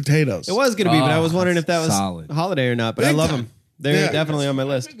scalloped potatoes. It was going to be, but I was wondering if that was solid. a holiday or not, but I Big love time. them. They're Yeah. definitely on my I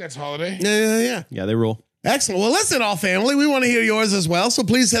list. think that's holiday. Yeah. Yeah, they rule. Excellent. Well, listen, all family, we want to hear yours as well. So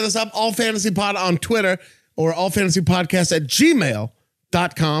please hit us up, All Fantasy Pod on Twitter or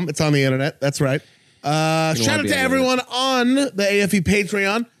allfantasypodcast@gmail.com. It's on the internet. That's right. Shout out be to on the everyone on the AFE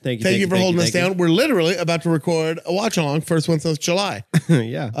Patreon. Thank you you, for holding us thank you. down. We're literally about to record a watch along, first one since July.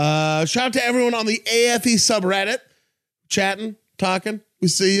 Yeah. Shout out to everyone on the AFE subreddit, chatting, talking. We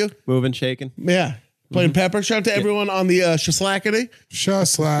see you. Moving, shaking. Yeah. Playing Pepper. Shout out to everyone on the Shaslackity.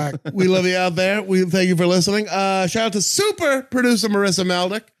 Slack. We love you out there. We thank you for listening. Shout out to super producer Marissa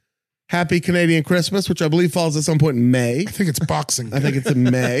Meldick. Happy Canadian Christmas, which I believe falls at some point in May. I think it's boxing. I think it's in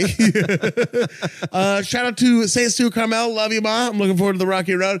May. Shout out to Say Stu Carmel. Love you, Ma. I'm looking forward to the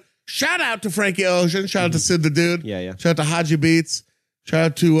Rocky Road. Shout out to Frankie Ocean. Shout out to Sid the Dude. Yeah. Shout out to Haji Beats. Shout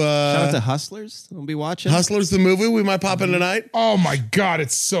out to, Shout out to Hustlers. We'll be watching. Hustlers, the movie. We might pop in tonight. Oh my God,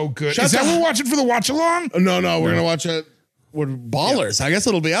 it's so good. Shout Is that out to- what we're watching for the watch along? No, we're going to watch it. We're Ballers. I guess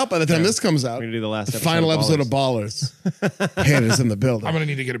it'll be out by the time this comes out. We're going to do the last Final episode of Ballers. Haters in the building. I'm gonna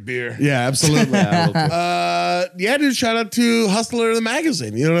need to get a beer. Yeah, absolutely. Yeah, Yeah, dude, shout out to Hustler the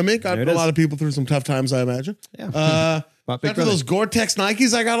magazine. You know what I mean? Got There it a is. lot of people through some tough times, I imagine. Yeah. Bought Big After Brother. those Gore-Tex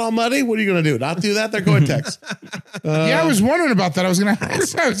Nikes I got all muddy, what are you going to do? Not do that? They're Gore-Tex. Yeah, I was wondering about that. I was gonna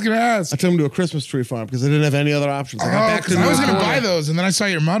ask. I took them to a Christmas tree farm because I didn't have any other options. I got backed into I was a gonna corner. buy those, and then I saw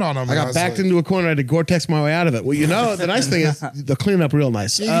your mud on them. I got backed into a corner. I had to Gore-Tex my way out of it. Well, you know, the nice thing is they'll clean up real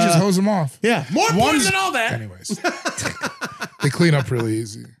nice. You can just hose them off. Yeah. More important One's- than all that. Anyways, they clean up really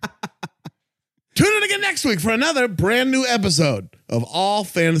easy. Tune in again next week for another brand new episode of All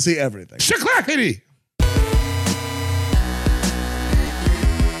Fantasy Everything. Shaklackety.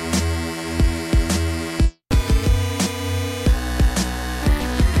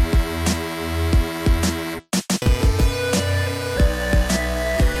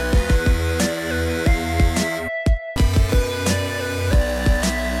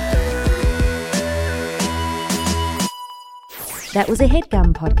 That was a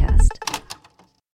headgum podcast.